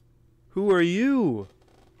 Who are you?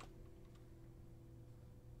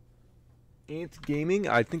 Ant Gaming?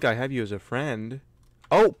 I think I have you as a friend.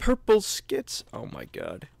 Oh, Purple Skits. Oh my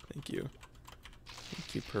god. Thank you.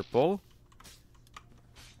 Thank you, Purple.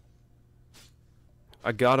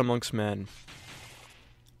 A god amongst men.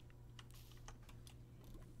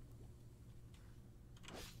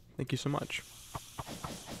 Thank you so much.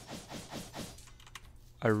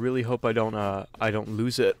 I really hope I don't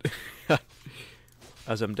lose it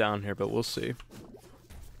as I'm down here, but we'll see.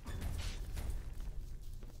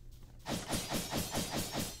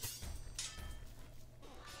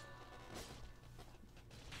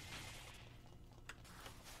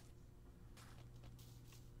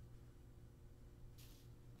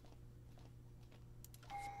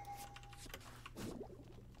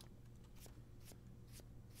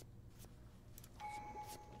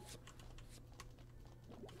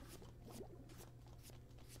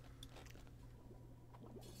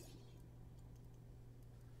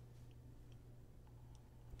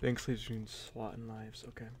 Bank sleeves between slot and lives.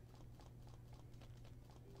 Okay.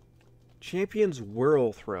 Champion's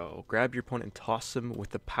Whirl Throw. Grab your opponent and toss him with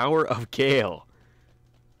the power of Gale.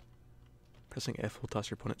 Pressing F will toss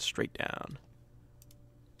your opponent straight down.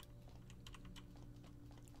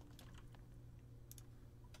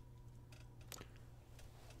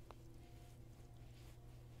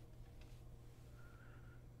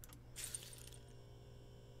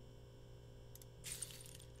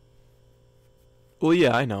 Well,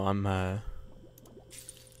 yeah, I know. I'm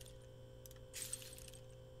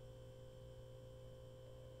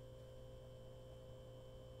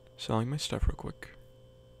selling my stuff real quick.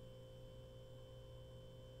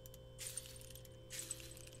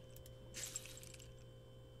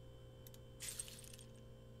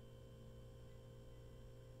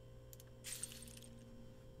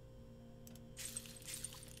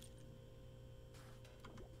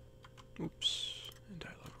 Oops. And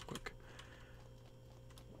dialogue real quick.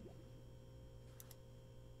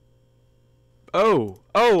 Oh!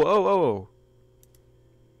 Oh, oh, oh!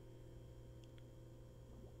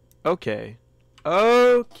 Okay.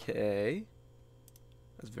 Okay.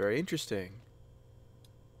 That's very interesting.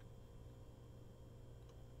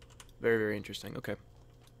 Very, very interesting. Okay.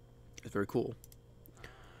 That's very cool.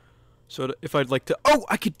 So if I'd like to... Oh,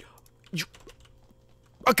 I could...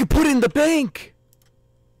 I could put it in the bank!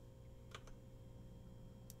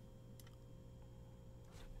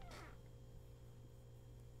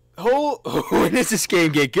 Oh, when does this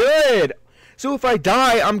game get good? So if I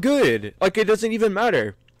die, I'm good. Like, it doesn't even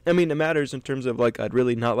matter. I mean, it matters in terms of, like, I'd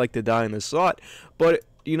really not like to die in this slot. But,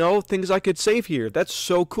 you know, things I could save here. That's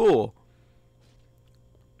so cool.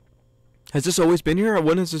 Has this always been here, or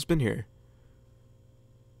when has this been here?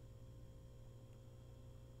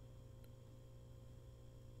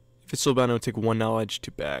 If it's still bound, it would take 1 knowledge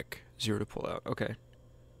to back, 0 to pull out. Okay.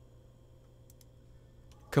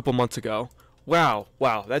 A couple months ago. Wow,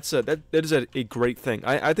 wow, that is a great thing.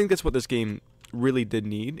 I think that's what this game really did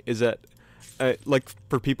need, is that, like,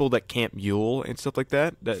 for people that can't mule and stuff like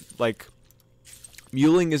that, like,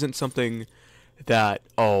 muling isn't something that,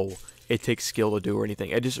 oh, it takes skill to do or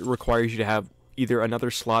anything. It just requires you to have either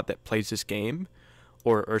another slot that plays this game,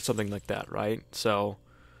 or something like that, right? So,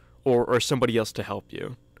 or somebody else to help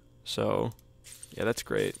you. So, yeah, that's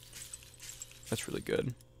great. That's really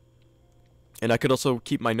good. And I could also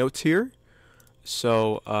keep my notes here.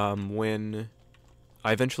 So, when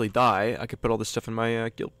I eventually die, I could put all this stuff in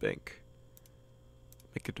my guild bank.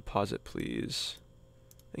 Make a deposit, please.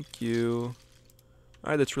 Thank you.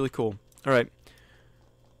 Alright, that's really cool. Alright.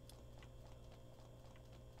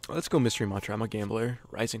 Let's go mystery mantra. I'm a gambler.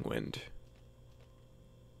 Rising Wind.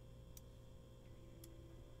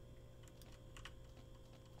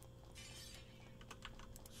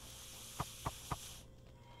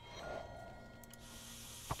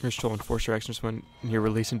 Here's Troll Enforcer actions when you're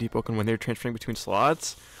releasing Deepwoken when they're transferring between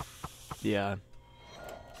slots. Yeah.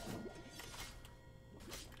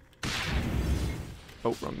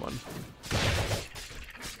 Oh, wrong one.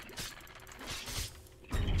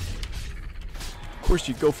 Of course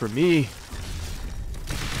you go for me.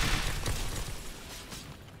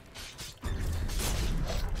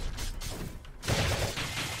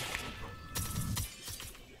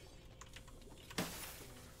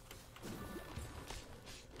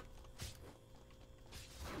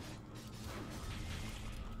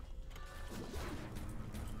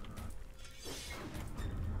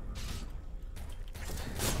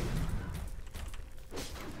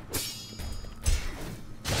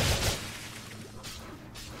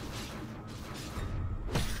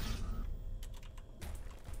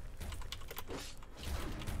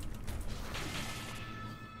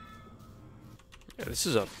 Yeah, this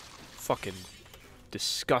is a fucking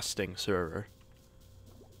disgusting server.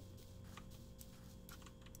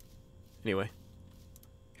 Anyway,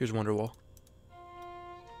 here's Wonderwall.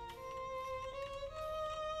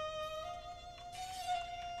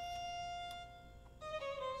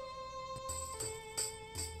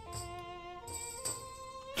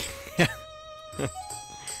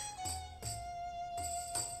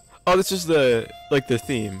 Oh, this is the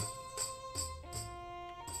theme.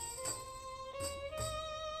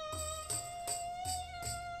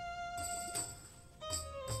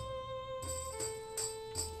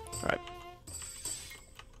 Alright.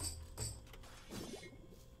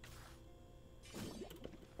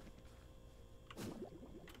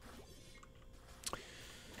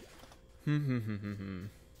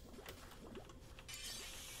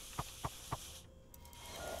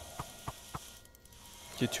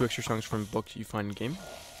 Get 2 extra songs from a book you find in game.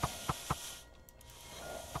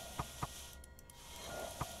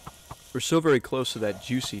 We're so very close to that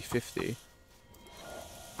juicy 50.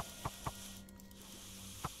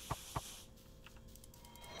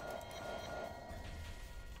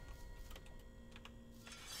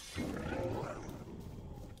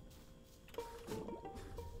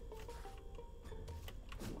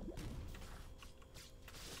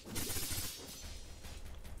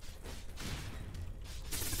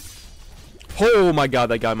 Oh my god,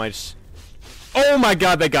 that guy might just... Oh my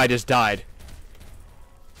god, that guy just died.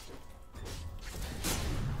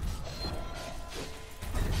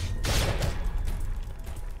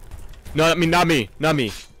 No, I mean, not me. Not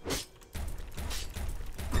me.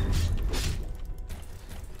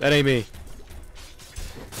 That ain't me.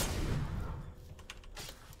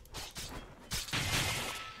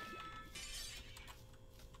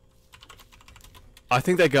 I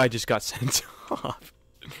think that guy just got sent off.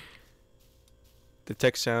 The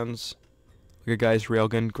text sounds like a guy's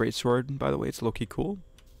railgun greatsword. By the way, it's low-key cool.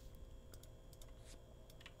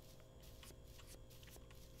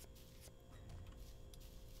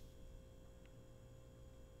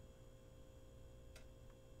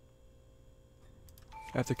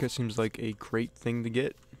 Aftercut seems like a great thing to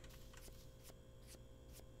get.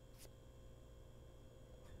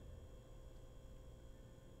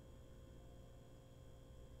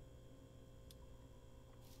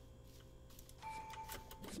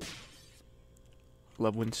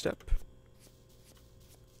 Love wind step.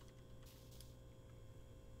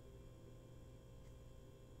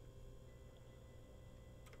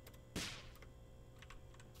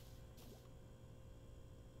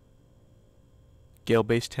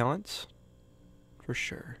 Gale-based talents, for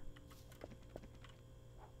sure.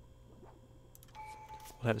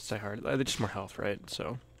 We'll have to stay hard. They're just more health, right?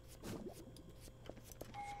 So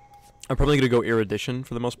I'm probably gonna go erudition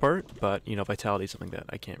for the most part, but you know, vitality is something that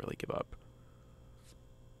I can't really give up.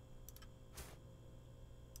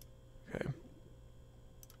 Okay.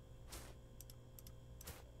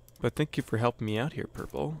 But thank you for helping me out here,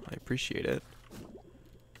 Purple. I appreciate it.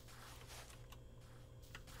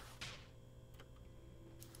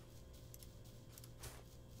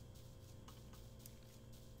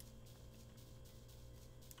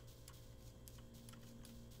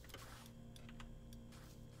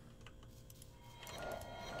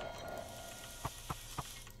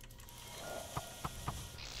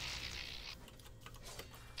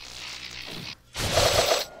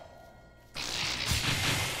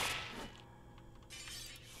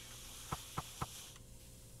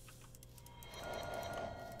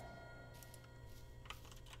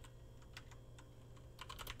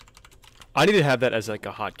 I need to have that as like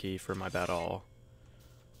a hotkey for my battle.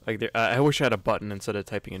 Like, I wish I had a button instead of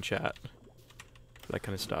typing in chat for that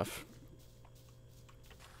kind of stuff.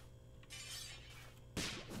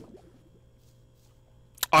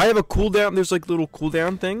 I have a cooldown. There's like little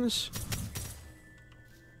cooldown things.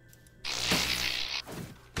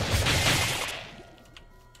 Oh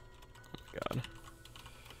my god.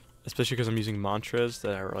 Especially because I'm using mantras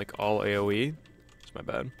that are like all AoE. It's my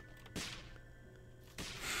bad.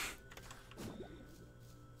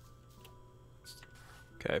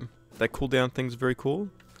 Okay, that cooldown thing's very cool.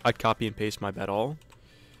 I'd copy and paste my bad all.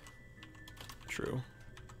 True.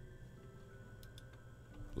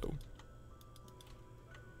 Hello.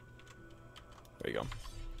 There you go.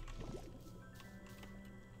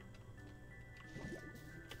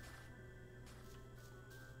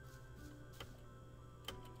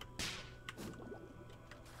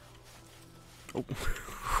 Oh,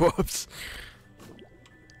 whoops.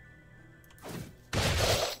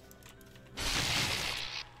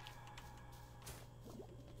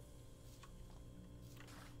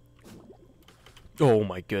 Oh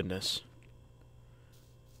my goodness.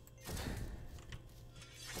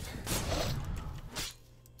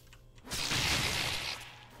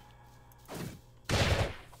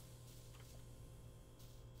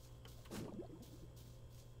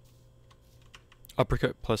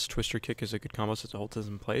 Uppercut plus twister kick is a good combo since it holds us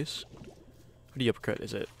in place. What do you uppercut?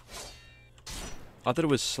 Is it? I thought it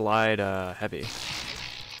was slide heavy.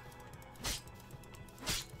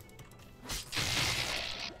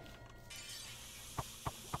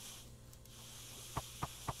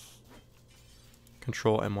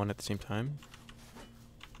 Control M1 at the same time.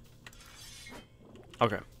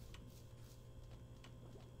 Okay.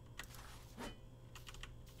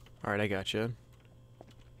 Alright, I gotcha.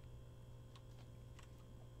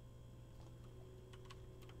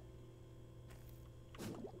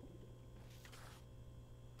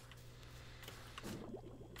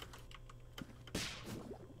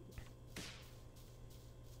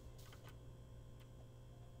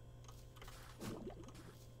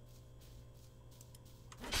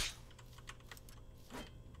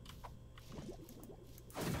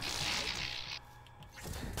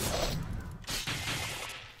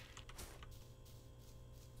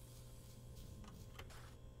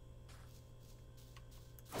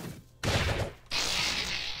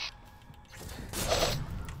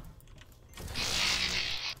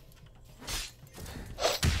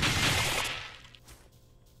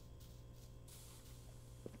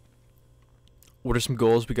 What are some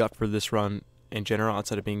goals we got for this run in general,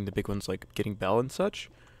 outside of being the big ones like getting Bell and such?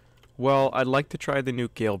 Well, I'd like to try the new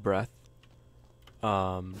Gale Breath.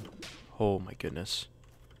 Oh my goodness.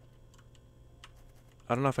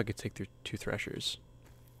 I don't know if I could take through 2 Threshers.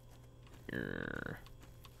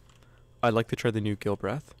 I'd like to try the new Gale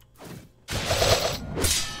Breath.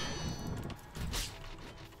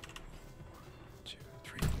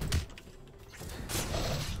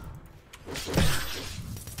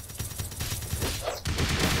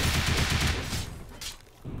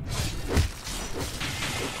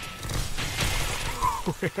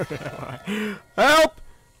 Help!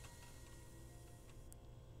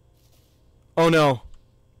 Oh no.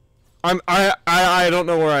 I don't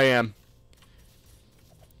know where I am.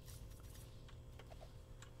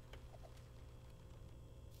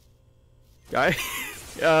 Guy.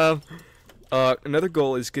 Another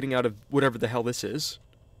goal is getting out of whatever the hell this is.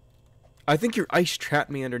 I think your ice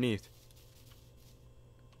trapped me underneath.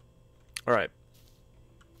 Alright.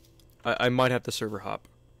 I might have to server hop.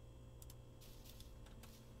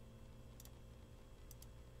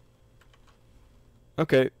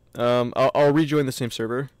 Okay. I'll rejoin the same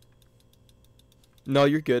server. No,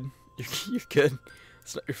 you're good. You're good.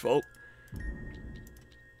 It's not your fault.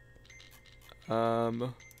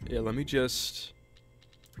 Yeah, let me just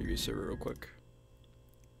preview server real quick.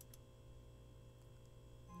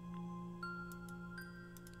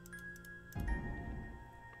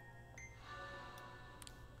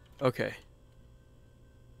 Okay.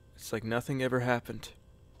 It's like nothing ever happened.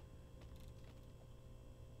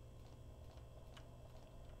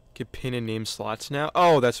 Can pin and name slots now?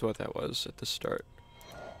 Oh, that's what that was at the start.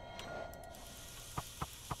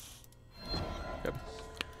 Yep.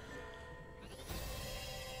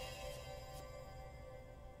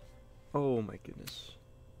 Oh my goodness.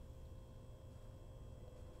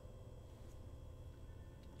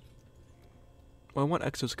 Well, I want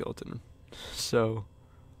exoskeleton. So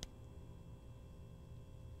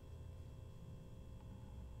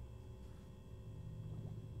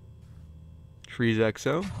Trees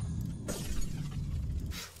exo.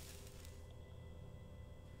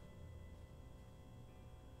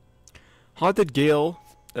 Haunted Gale.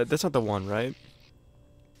 That's not the one, right?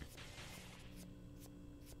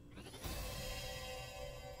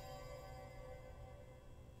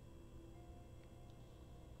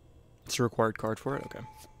 It's a required card for it? Okay.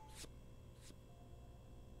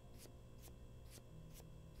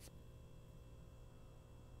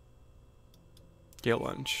 Gale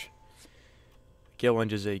Lunge. Gale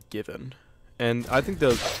Lunge is a given. And I think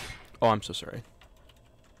the... Oh, I'm so sorry.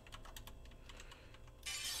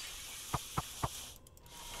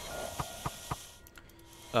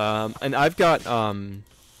 And I've got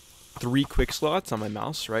 3 quick slots on my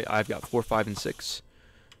mouse, right? I've got 4, 5, and 6.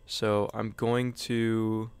 So I'm going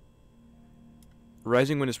to...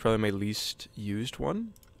 Rising Wind is probably my least used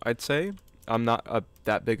one, I'd say. I'm not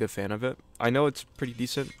that big a fan of it. I know it's pretty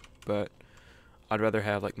decent, but I'd rather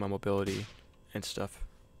have like my mobility and stuff.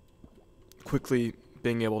 Quickly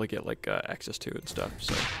being able to get like access to and stuff,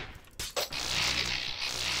 so...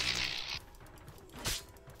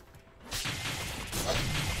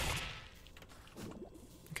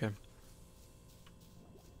 Okay.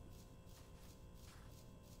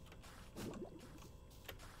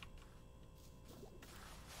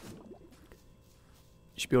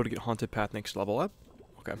 You should be able to get Haunted Path next level up.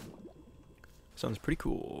 Okay. Sounds pretty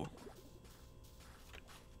cool.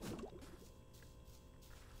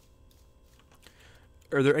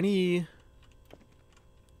 Are there any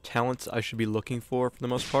talents I should be looking for the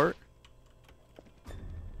most part?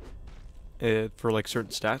 For like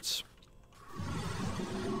certain stats?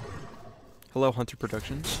 Hello, Hunter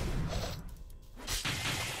Productions.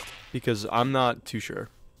 Because I'm not too sure.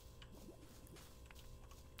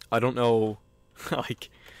 I don't know, like,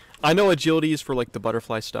 I know agility is for like the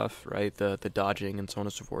butterfly stuff, right? The dodging and so on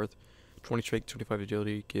and so forth. 20 strength, 25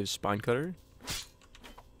 agility gives Spine Cutter.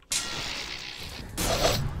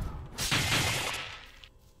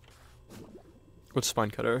 What's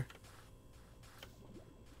Spine Cutter?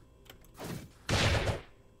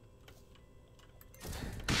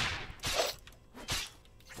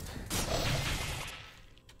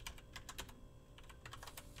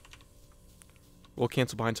 Will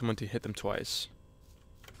cancel behind someone to hit them twice.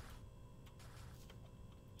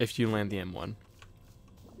 If you land the M1.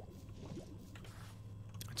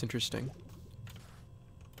 That's interesting.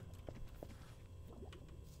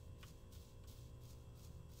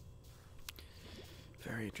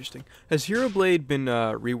 Very interesting. Has Hero Blade been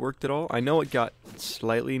reworked at all? I know it got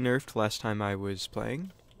slightly nerfed last time I was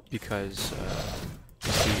playing because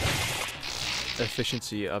the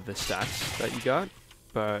efficiency of the stats that you got,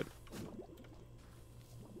 but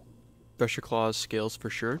Pressure Claws scales for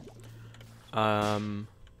sure.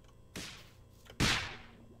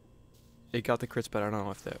 It got the crits, but I don't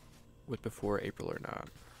know if that was before April or not.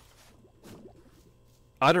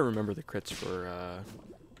 I don't remember the crits for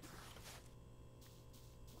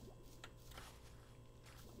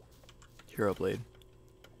Hero Blade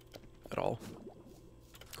at all,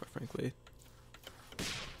 quite frankly.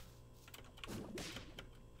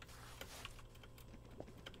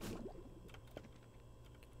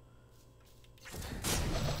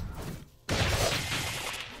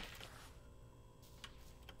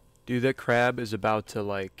 Dude, that crab is about to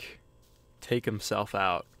like take himself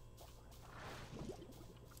out.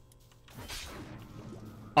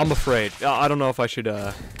 I'm afraid. I don't know if I should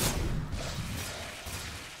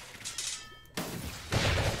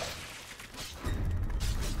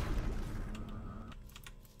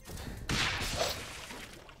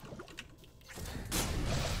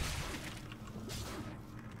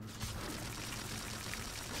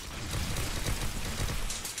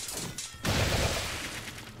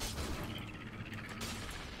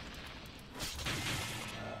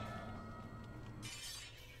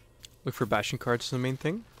Look for Bastion cards is the main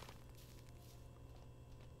thing.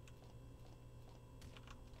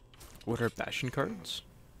 What are Bastion cards?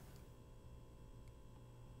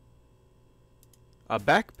 A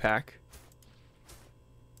backpack?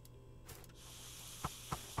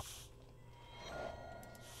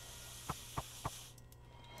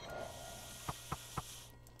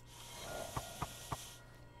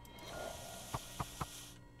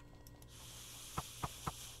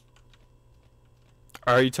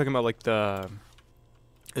 Are you talking about like the...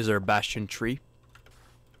 Is there a Bastion tree?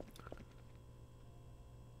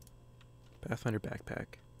 Pathfinder backpack.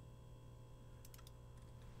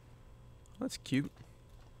 That's cute.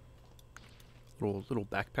 Little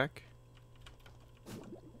backpack.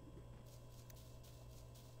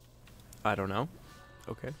 I don't know.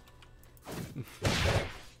 Okay.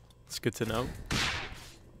 It's good to know.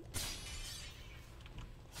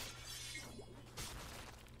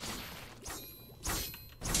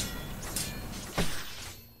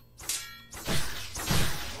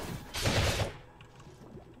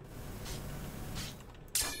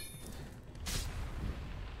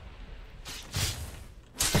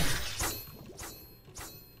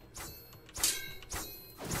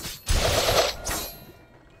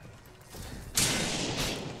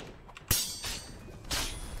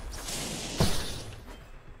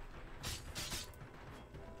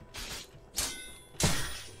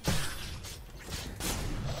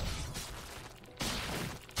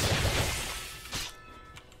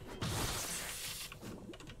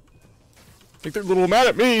 I think they're a little mad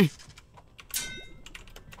at me.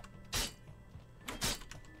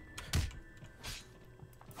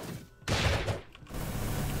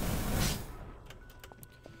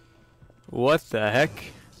 What the heck?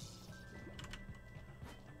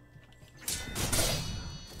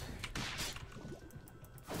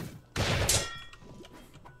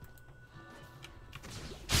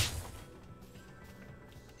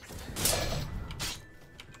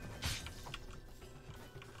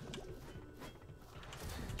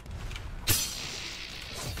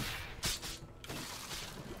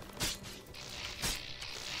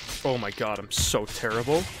 Oh my god, I'm so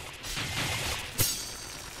terrible.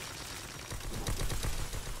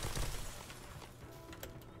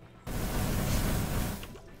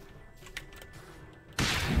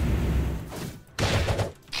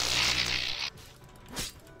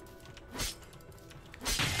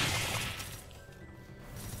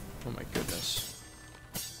 Oh my goodness.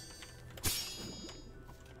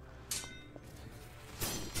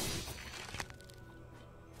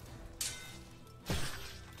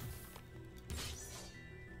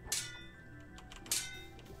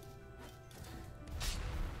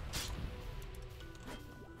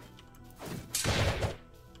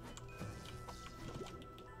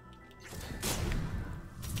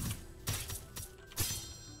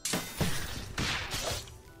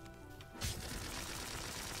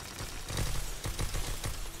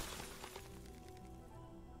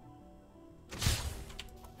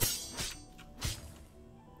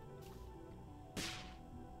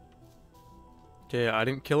 Okay, I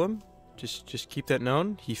didn't kill him. Just keep that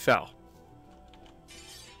known. He fell.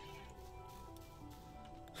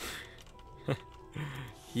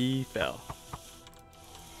 He fell.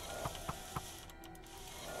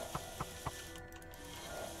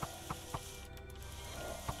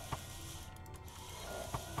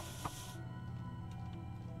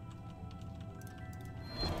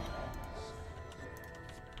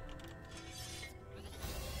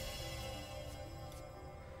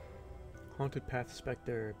 Haunted Path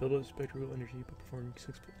Spectre. Build up spectral energy by performing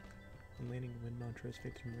 6 foot and landing wind mantras.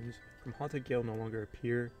 Phantom rings from Haunted Gale no longer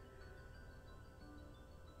appear.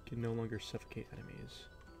 Can no longer suffocate enemies.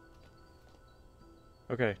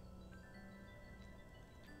 Okay.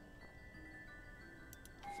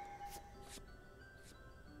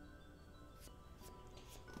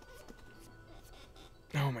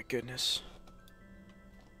 Oh my goodness.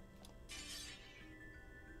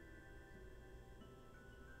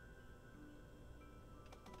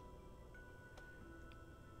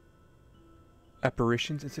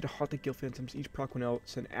 Apparitions. Instead of Haunted Guild Phantoms, each proc will now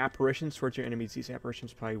send apparitions towards your enemies. These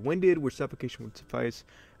apparitions probably winded, where suffocation would suffice.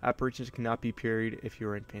 Apparitions cannot be parried if you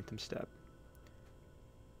are in Phantom Step.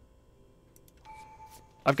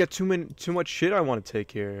 I've got too much shit I want to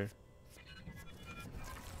take here.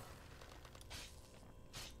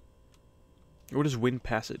 What is Wind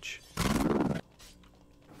Passage? Alright,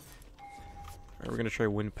 we're gonna try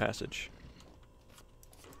Wind Passage.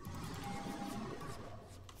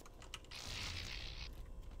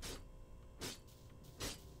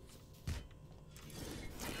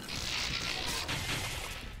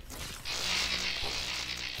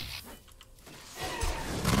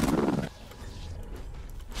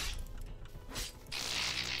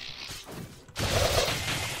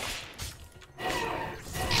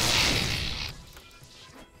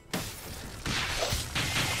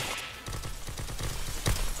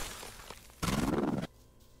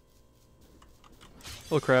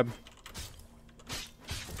 Hello, crab.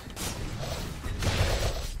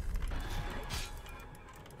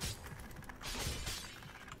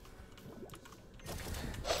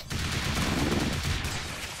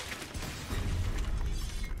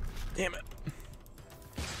 Damn it.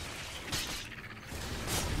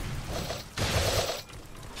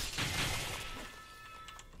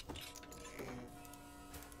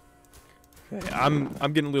 Okay, I'm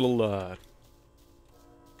getting a little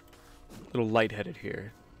lightheaded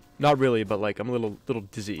here. Not really, but like I'm a little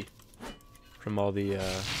dizzy from all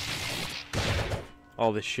this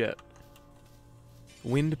shit.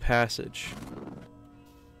 Wind passage.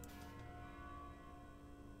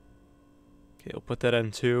 Okay, we'll put that on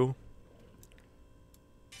 2.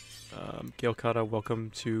 Gail Kata,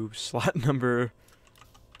 welcome to slot number...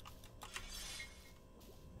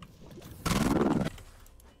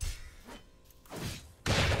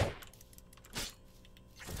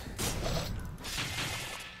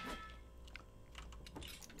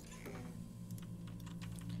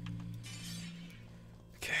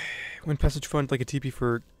 Okay, Wind passage fun like a TP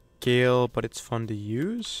for Gale, but it's fun to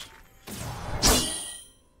use.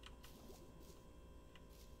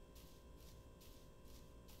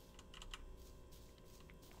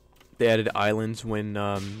 They added islands when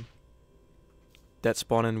that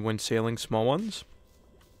spawn in when sailing small ones.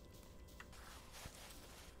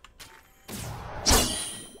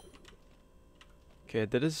 Okay,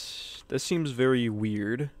 that seems very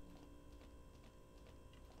weird.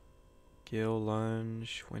 Gale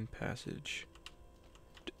lunge, wind passage.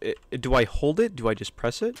 Do I hold it? Do I just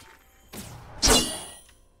press it?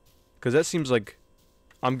 Because that seems like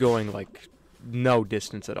I'm going like no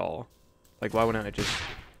distance at all. Like why wouldn't I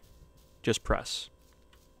just press?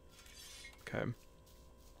 Okay.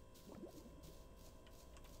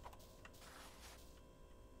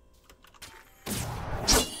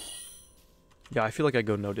 Yeah, I feel like I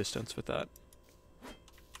go no distance with that.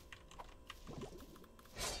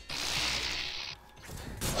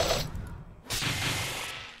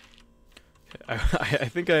 Okay, I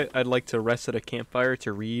think I'd like to rest at a campfire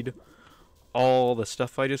to read all the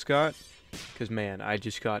stuff I just got. Because, man, I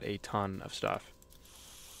just got a ton of stuff.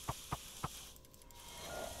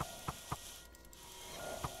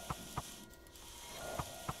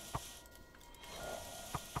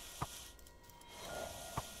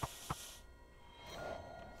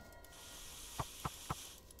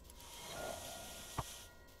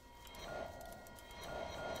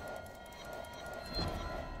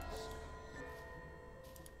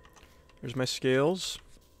 Here's my scales.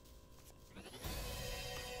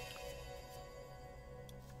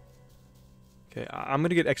 Okay, I'm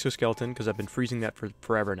gonna get exoskeleton because I've been freezing that for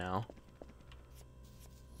forever now.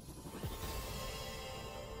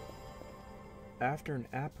 After an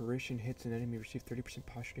apparition hits an enemy, receive 30%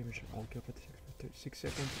 posture damage on all kill for 6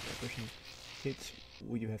 seconds. If the apparition hits,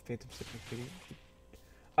 will you have phantom sickness video?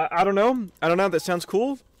 I don't know. I don't know. That sounds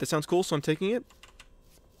cool. That sounds cool, so I'm taking it.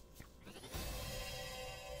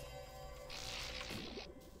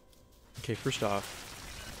 Okay, first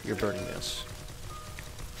off, you're burning this.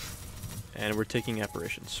 And we're taking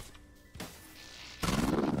apparitions.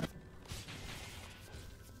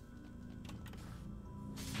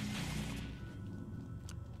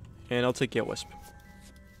 And I'll take Gale Wisp.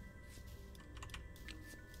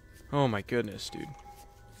 Oh my goodness, dude.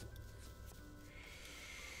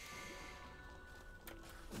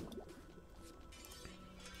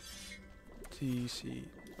 TC.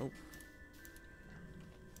 Oh.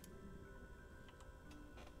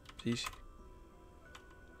 TC.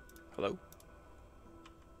 Hello?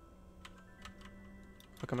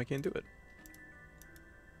 How come I can't do it?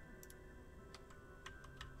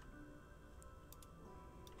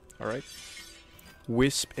 Alright.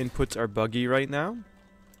 Wisp inputs are buggy right now.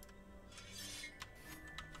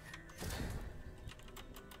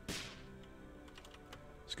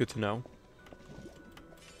 It's good to know.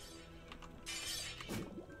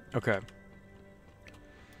 Okay.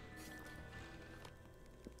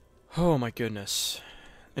 Oh my goodness.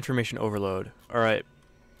 Information overload. Alright.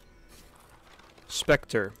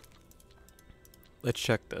 Spectre. Let's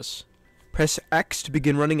check this. Press X to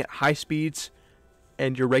begin running at high speeds,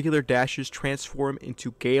 and your regular dashes transform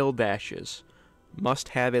into Gale dashes. Must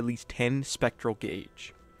have at least 10 spectral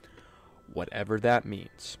gauge. Whatever that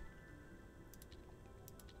means.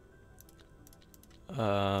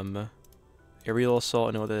 Aerial assault,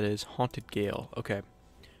 I know what that is. Haunted Gale. Okay.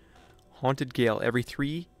 Haunted Gale. Every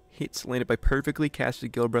 3 hits landed by perfectly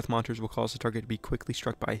casted Gale Breath monsters will cause the target to be quickly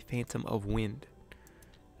struck by a phantom of wind.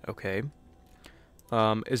 Okay.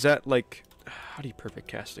 Is that like... How do you perfect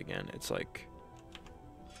cast again? It's like...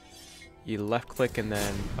 You left click and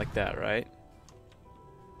then like that, right?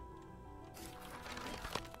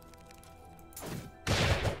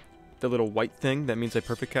 the little white thing, that means I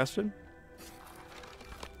perfect casted.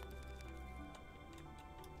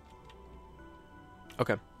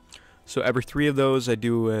 Okay. So every 3 of those, I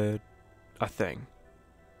do a thing.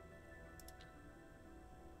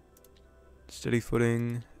 Steady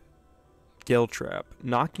footing. Gale trap.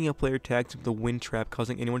 Knocking a player tags with the wind trap,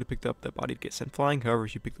 causing anyone to pick up that body to get sent flying. However,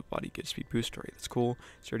 if you pick the body, you get a speed boost. Alright, that's cool.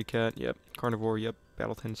 Sturdy cat, yep. Carnivore, yep.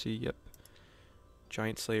 Battle tendency, yep.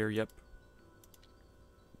 Giant slayer, yep.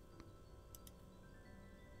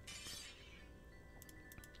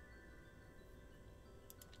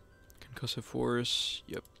 Concussive force,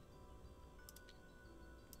 yep.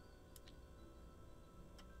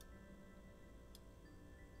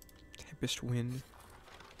 Tempest wind,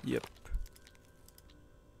 yep.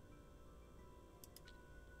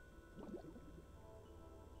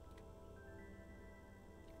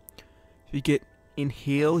 If you get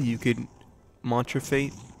inhale, you could mantra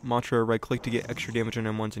fate, mantra right click to get extra damage on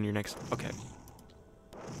M1s in your next. Okay.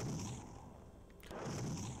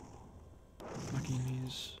 Knocking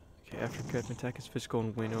these. Okay, aftercut. An attack is physical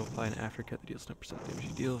and window. Apply an aftercut that deals 10% damage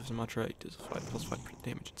you deal. If it's a mantra, it deals 5 plus 5%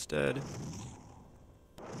 damage instead.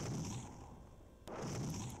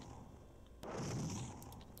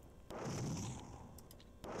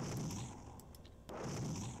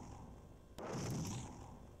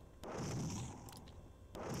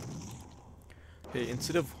 Okay,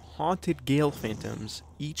 instead of Haunted Gale Phantoms,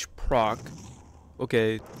 each proc...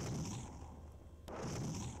 Okay.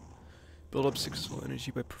 Build up successful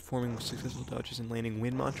energy by performing successful dodges and landing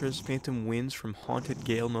wind mantras. Phantom winds from Haunted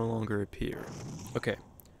Gale no longer appear. Okay.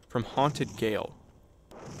 From Haunted Gale.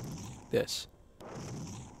 This.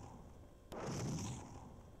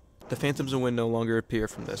 The Phantoms of Wind no longer appear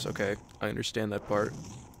from this. Okay, I understand that part.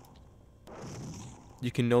 You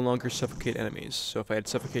can no longer suffocate enemies. So if I had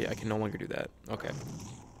suffocate, I can no longer do that. Okay.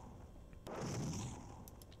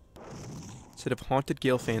 Instead of Haunted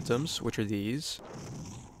Gale Phantoms, which are these,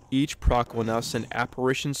 each proc will now send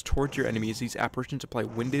apparitions towards your enemies. These apparitions apply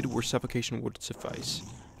winded where suffocation would suffice.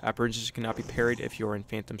 Apparitions cannot be parried if you're in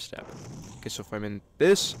Phantom Step. Okay, so if I'm in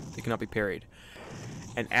this, they cannot be parried.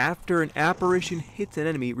 And after an apparition hits an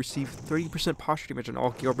enemy, receive 30% posture damage on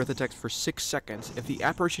all Gale Breath attacks for 6 seconds. If the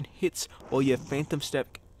apparition hits while you have Phantom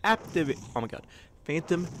Step activate, oh my god,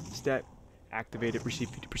 Phantom Step activated, receive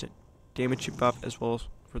 50% damage buff as well as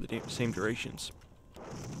for the same durations.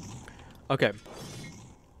 Okay.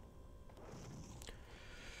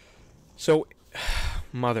 So,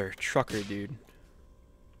 mother trucker, dude.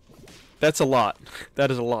 That's a lot.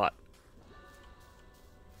 That is a lot.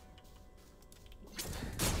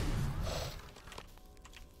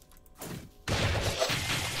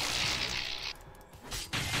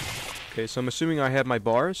 Okay, so I'm assuming I have my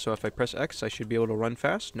bars, so if I press X, I should be able to run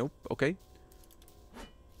fast. Nope, okay.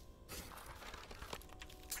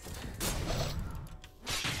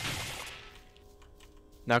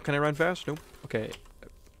 Now can I run fast? Nope, okay.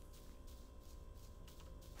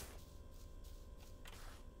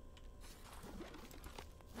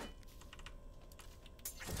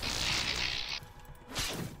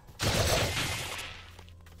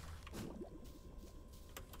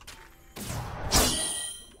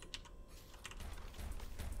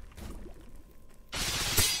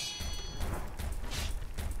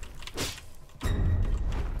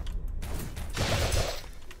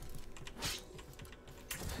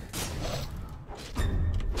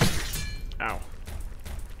 Ow.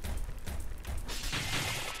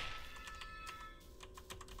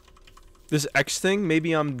 This X thing,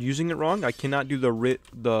 maybe I'm using it wrong. I cannot do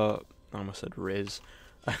I almost said Riz.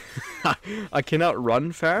 I cannot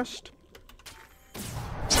run fast.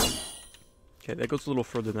 Okay, that goes a little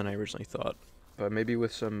further than I originally thought. But maybe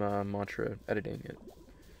with some mantra editing it.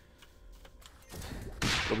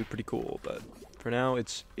 It'll be pretty cool, but for now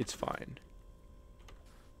it's fine.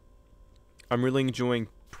 I'm really enjoying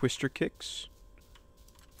twister kicks.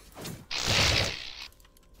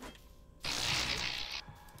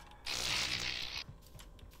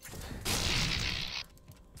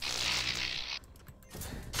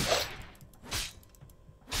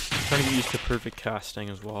 Trying to get used to perfect casting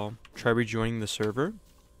as well. Try rejoining the server.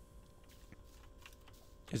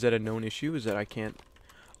 Is that a known issue? Is that I can't...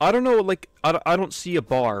 I don't know, like, I don't see a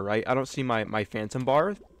bar, right? I don't see my phantom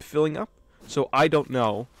bar filling up. So I don't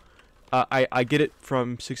know. I get it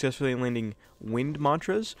from successfully landing wind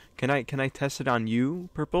mantras. Can I test it on you,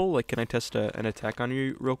 Purple? Like, can I test an attack on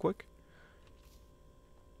you real quick?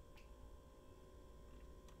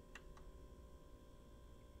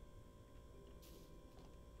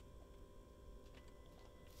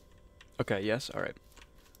 Okay, yes, alright.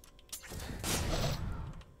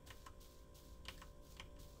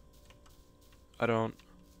 I don't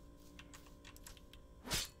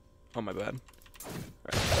Oh, my bad.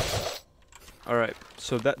 Alright,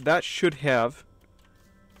 so that should have,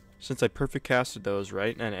 since I perfect casted those,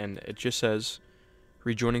 right? And it just says,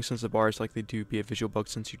 rejoining since the bar is likely to be a visual bug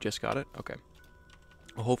since you just got it. Okay.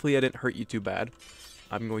 Well, hopefully I didn't hurt you too bad.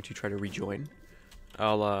 I'm going to try to rejoin.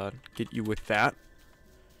 I'll get you with that.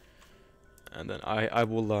 And then I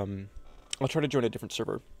will, I'll try to join a different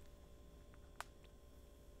server.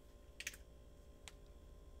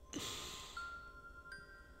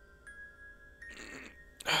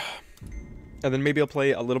 And then maybe I'll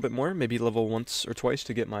play a little bit more, maybe level once or twice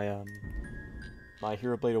to get my my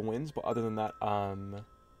Hero Blade of wins, but other than that, I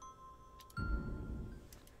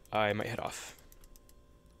might head off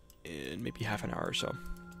in maybe half an hour or so.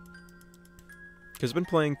 Because I've been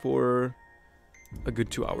playing for a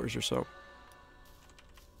good 2 hours or so.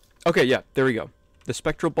 Okay, yeah, there we go. The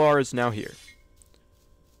spectral bar is now here.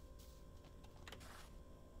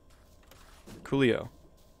 Coolio.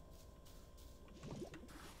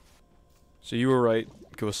 So you were right,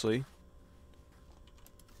 Ghostly.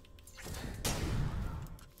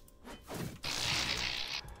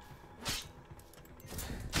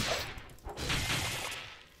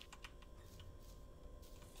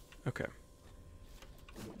 Okay.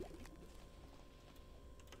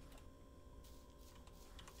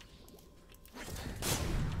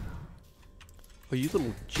 Oh, you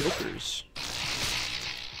little jokers.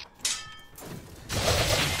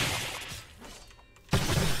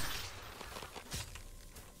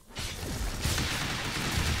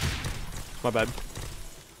 My bad.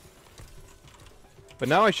 But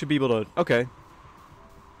now I should be able to... Okay.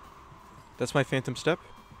 That's my phantom step.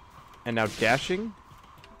 And now dashing.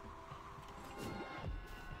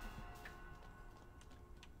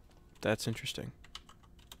 That's interesting.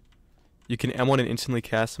 You can M1 and instantly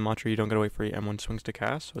cast the mantra. You don't gotta wait for your M1 swings to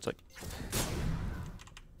cast. So it's like...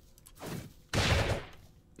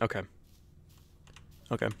 Okay.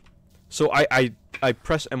 Okay. So I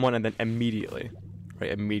press M1 and then immediately.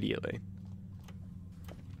 Right, immediately.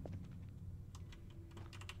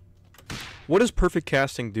 What does perfect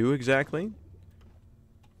casting do exactly?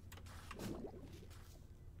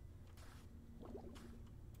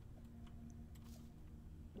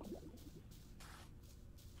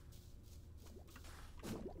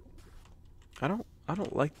 I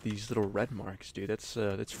don't like these little red marks, dude. That's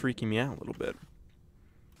freaking me out a little bit.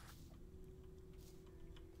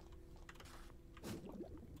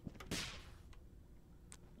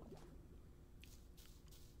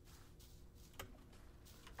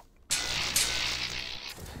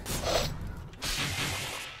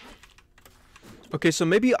 Okay, so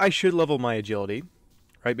maybe I should level my agility,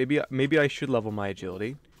 right? Maybe I should level my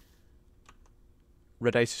agility.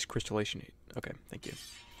 Red ice is crystallation 8. Okay, thank you.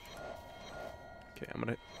 Okay, I'm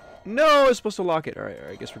gonna... No, I was supposed to lock it. Alright,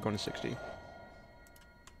 I guess we're going to 60.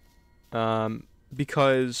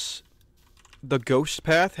 Because the ghost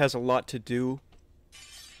path has a lot to do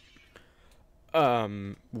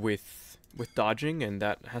with dodging, and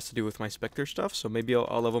that has to do with my specter stuff, so maybe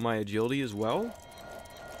I'll level my agility as well.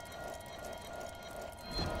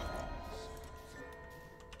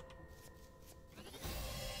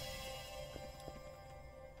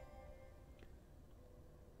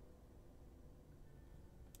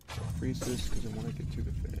 Freeze this because I want to get to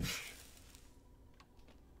the finish.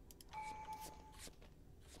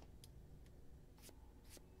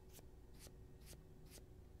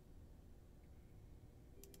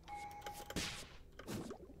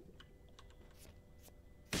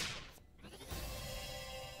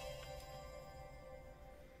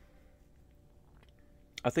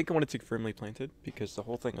 I think I want to take firmly planted because the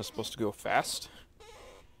whole thing is supposed to go fast,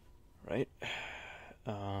 right?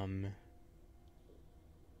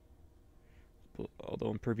 Although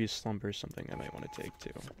impervious slumber is something I might want to take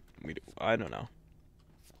too. I don't know.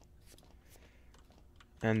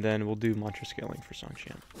 And then we'll do mantra scaling for Song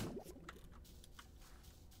Chant.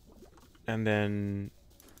 And then...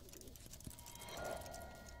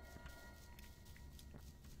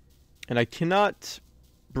 And I cannot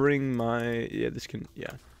bring my... Yeah, this can...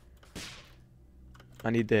 Yeah. I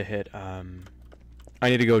need to hit... I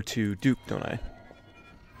need to go to Duke, don't I?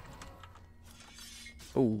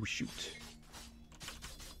 Oh, shoot.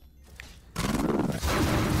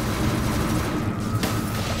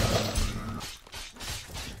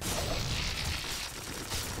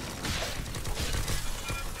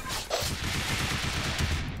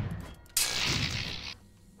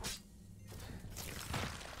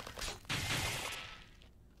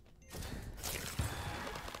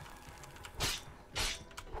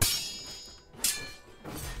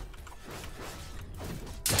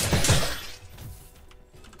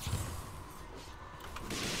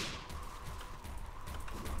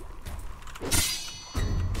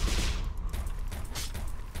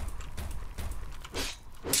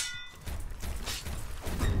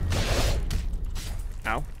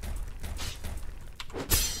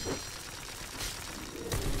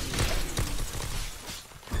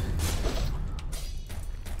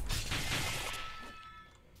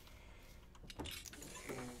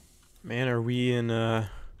 Man, are we in, my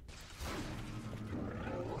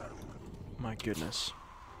goodness.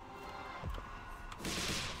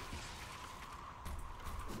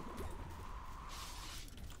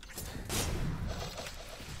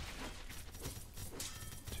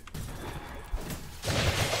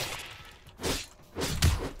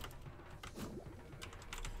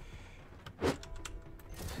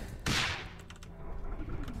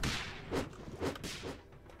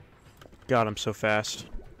 God, I'm so fast.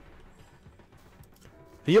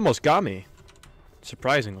 He almost got me,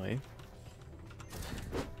 surprisingly.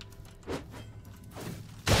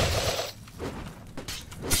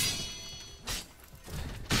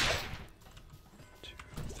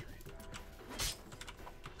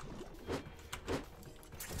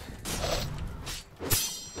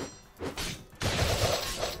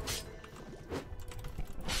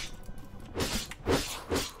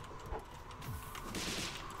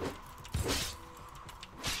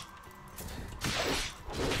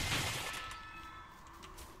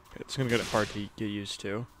 It's gonna get hard to get used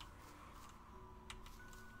to.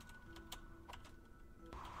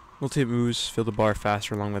 Multi moves fill the bar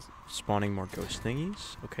faster along with spawning more ghost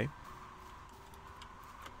thingies. Okay.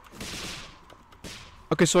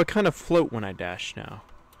 Okay, so I kind of float when I dash now.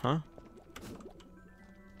 Huh?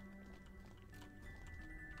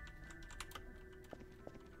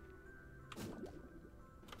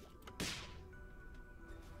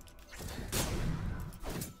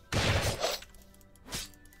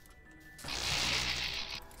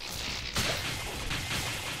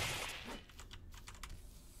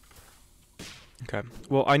 Okay.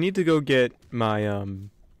 Well, I need to go get my,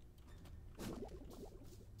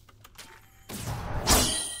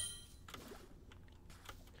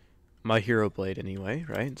 my hero blade anyway,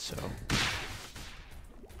 right? So.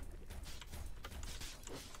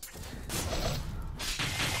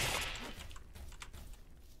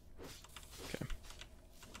 Okay.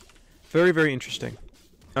 Very, very interesting.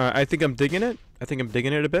 I think I'm digging it. I think I'm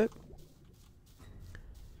digging it a bit.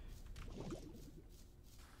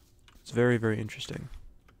 It's very, very interesting.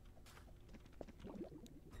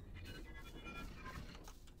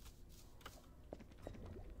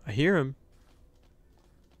 I hear him.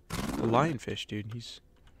 The lionfish, dude. He's...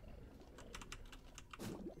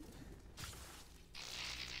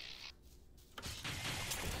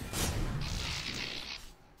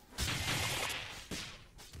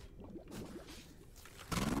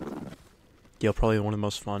 Yeah, probably one of the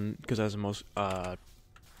most fun, because it has the most,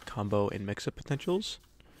 combo and mix-up potentials.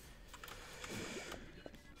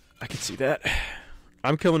 I can see that.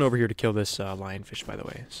 I'm coming over here to kill this lionfish, by the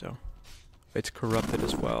way, so... It's corrupted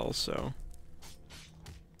as well, so...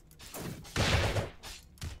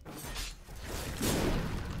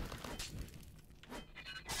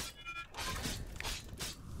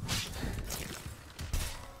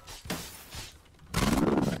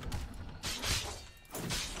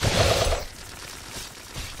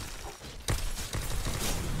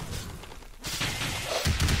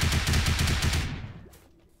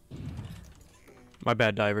 My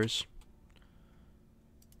bad, divers.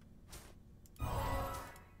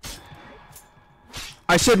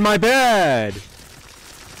 I said my bad!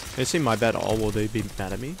 They say my bad all, will they be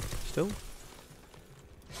mad at me still?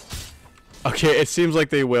 Okay, it seems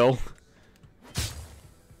like they will.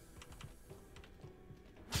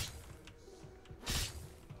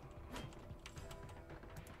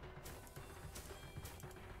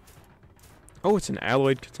 Oh, it's an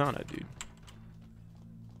alloyed katana, dude.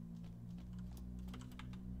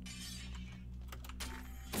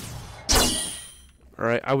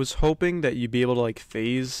 Alright, I was hoping that you'd be able to, like,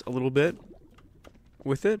 phase a little bit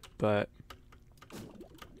with it, but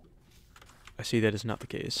I see that is not the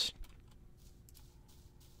case.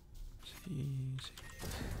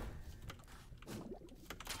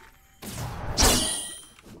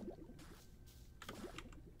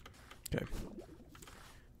 Okay.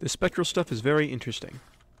 The spectral stuff is very interesting.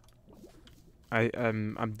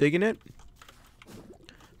 I'm digging it,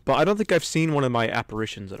 but I don't think I've seen one of my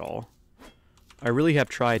apparitions at all. I really have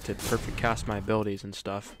tried to perfect cast my abilities and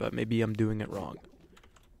stuff, but maybe I'm doing it wrong.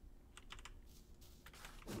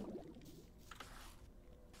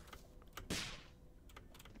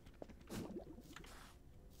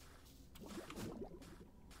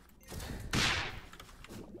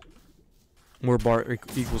 More bar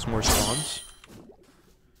equals more spawns.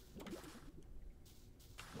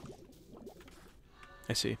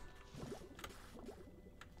 I see.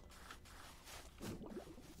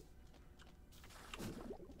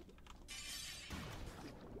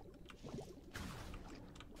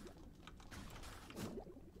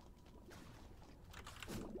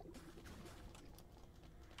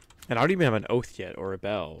 And I don't even have an oath yet or a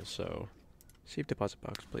bell, so... Save deposit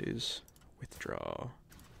box, please. Withdraw.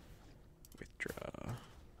 Withdraw.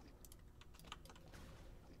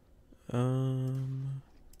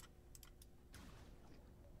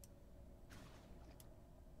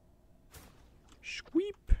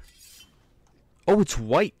 Sweep. Oh, it's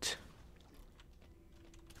white.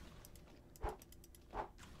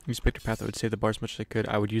 Use Spectre Path, I would save the bar as much as I could.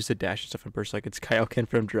 I would use the dash and stuff in burst like it's Kaioken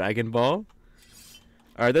from Dragon Ball.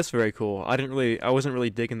 Alright, that's very cool. I wasn't really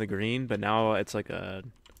digging the green, but now it's like a...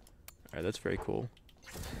 Alright, that's very cool.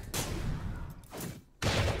 You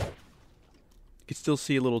can still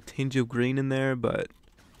see a little tinge of green in there, but...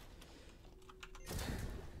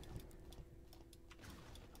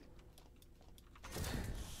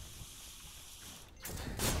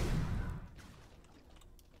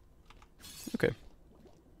 Okay.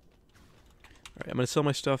 Alright, I'm gonna sell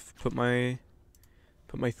my stuff, put my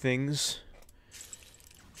things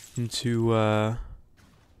into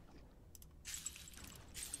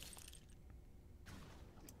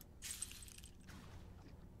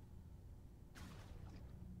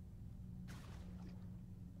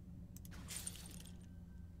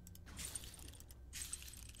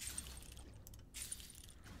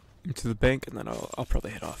into the bank, and then I'll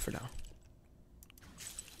probably head off for now.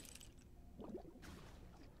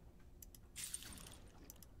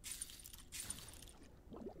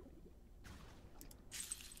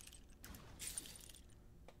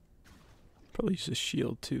 Probably use a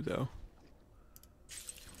shield too, though.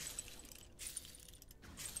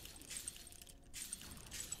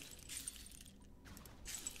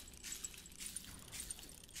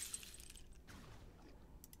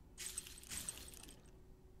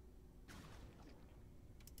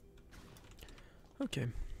 Okay.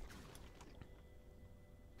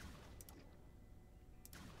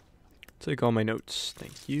 Take all my notes.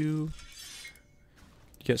 Thank you.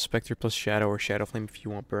 You get Spectre plus Shadow or Shadow Flame if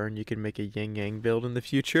you want Burn. You can make a Yin Yang build in the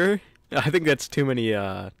future. I think that's too many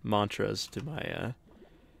mantras to my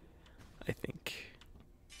I think.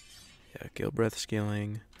 Yeah, Gale Breath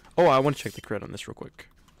scaling. Oh, I want to check the crit on this real quick.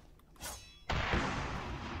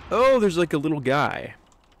 Oh, there's like a little guy.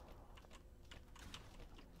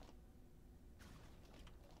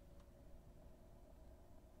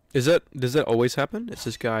 Does that always happen? Is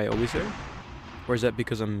this guy always there? Or is that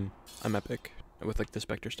because I'm epic with like the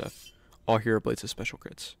Spectre stuff? All Hero Blades have special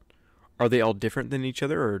crits. Are they all different than each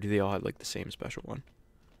other, or do they all have like the same special one?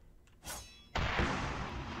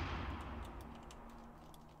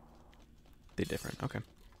 They're different, okay.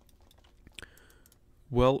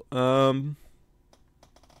 Well,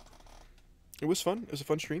 it was fun. It was a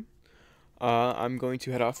fun stream. I'm going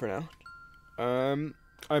to head off for now.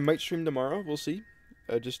 I might stream tomorrow, we'll see.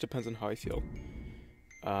 It just depends on how I feel.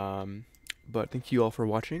 But thank you all for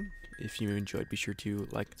watching. If you enjoyed, be sure to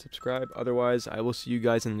like and subscribe. Otherwise, I will see you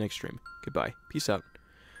guys in the next stream. Goodbye. Peace out.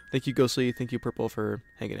 Thank you, Ghostly. Thank you, Purple, for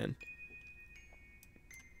hanging in.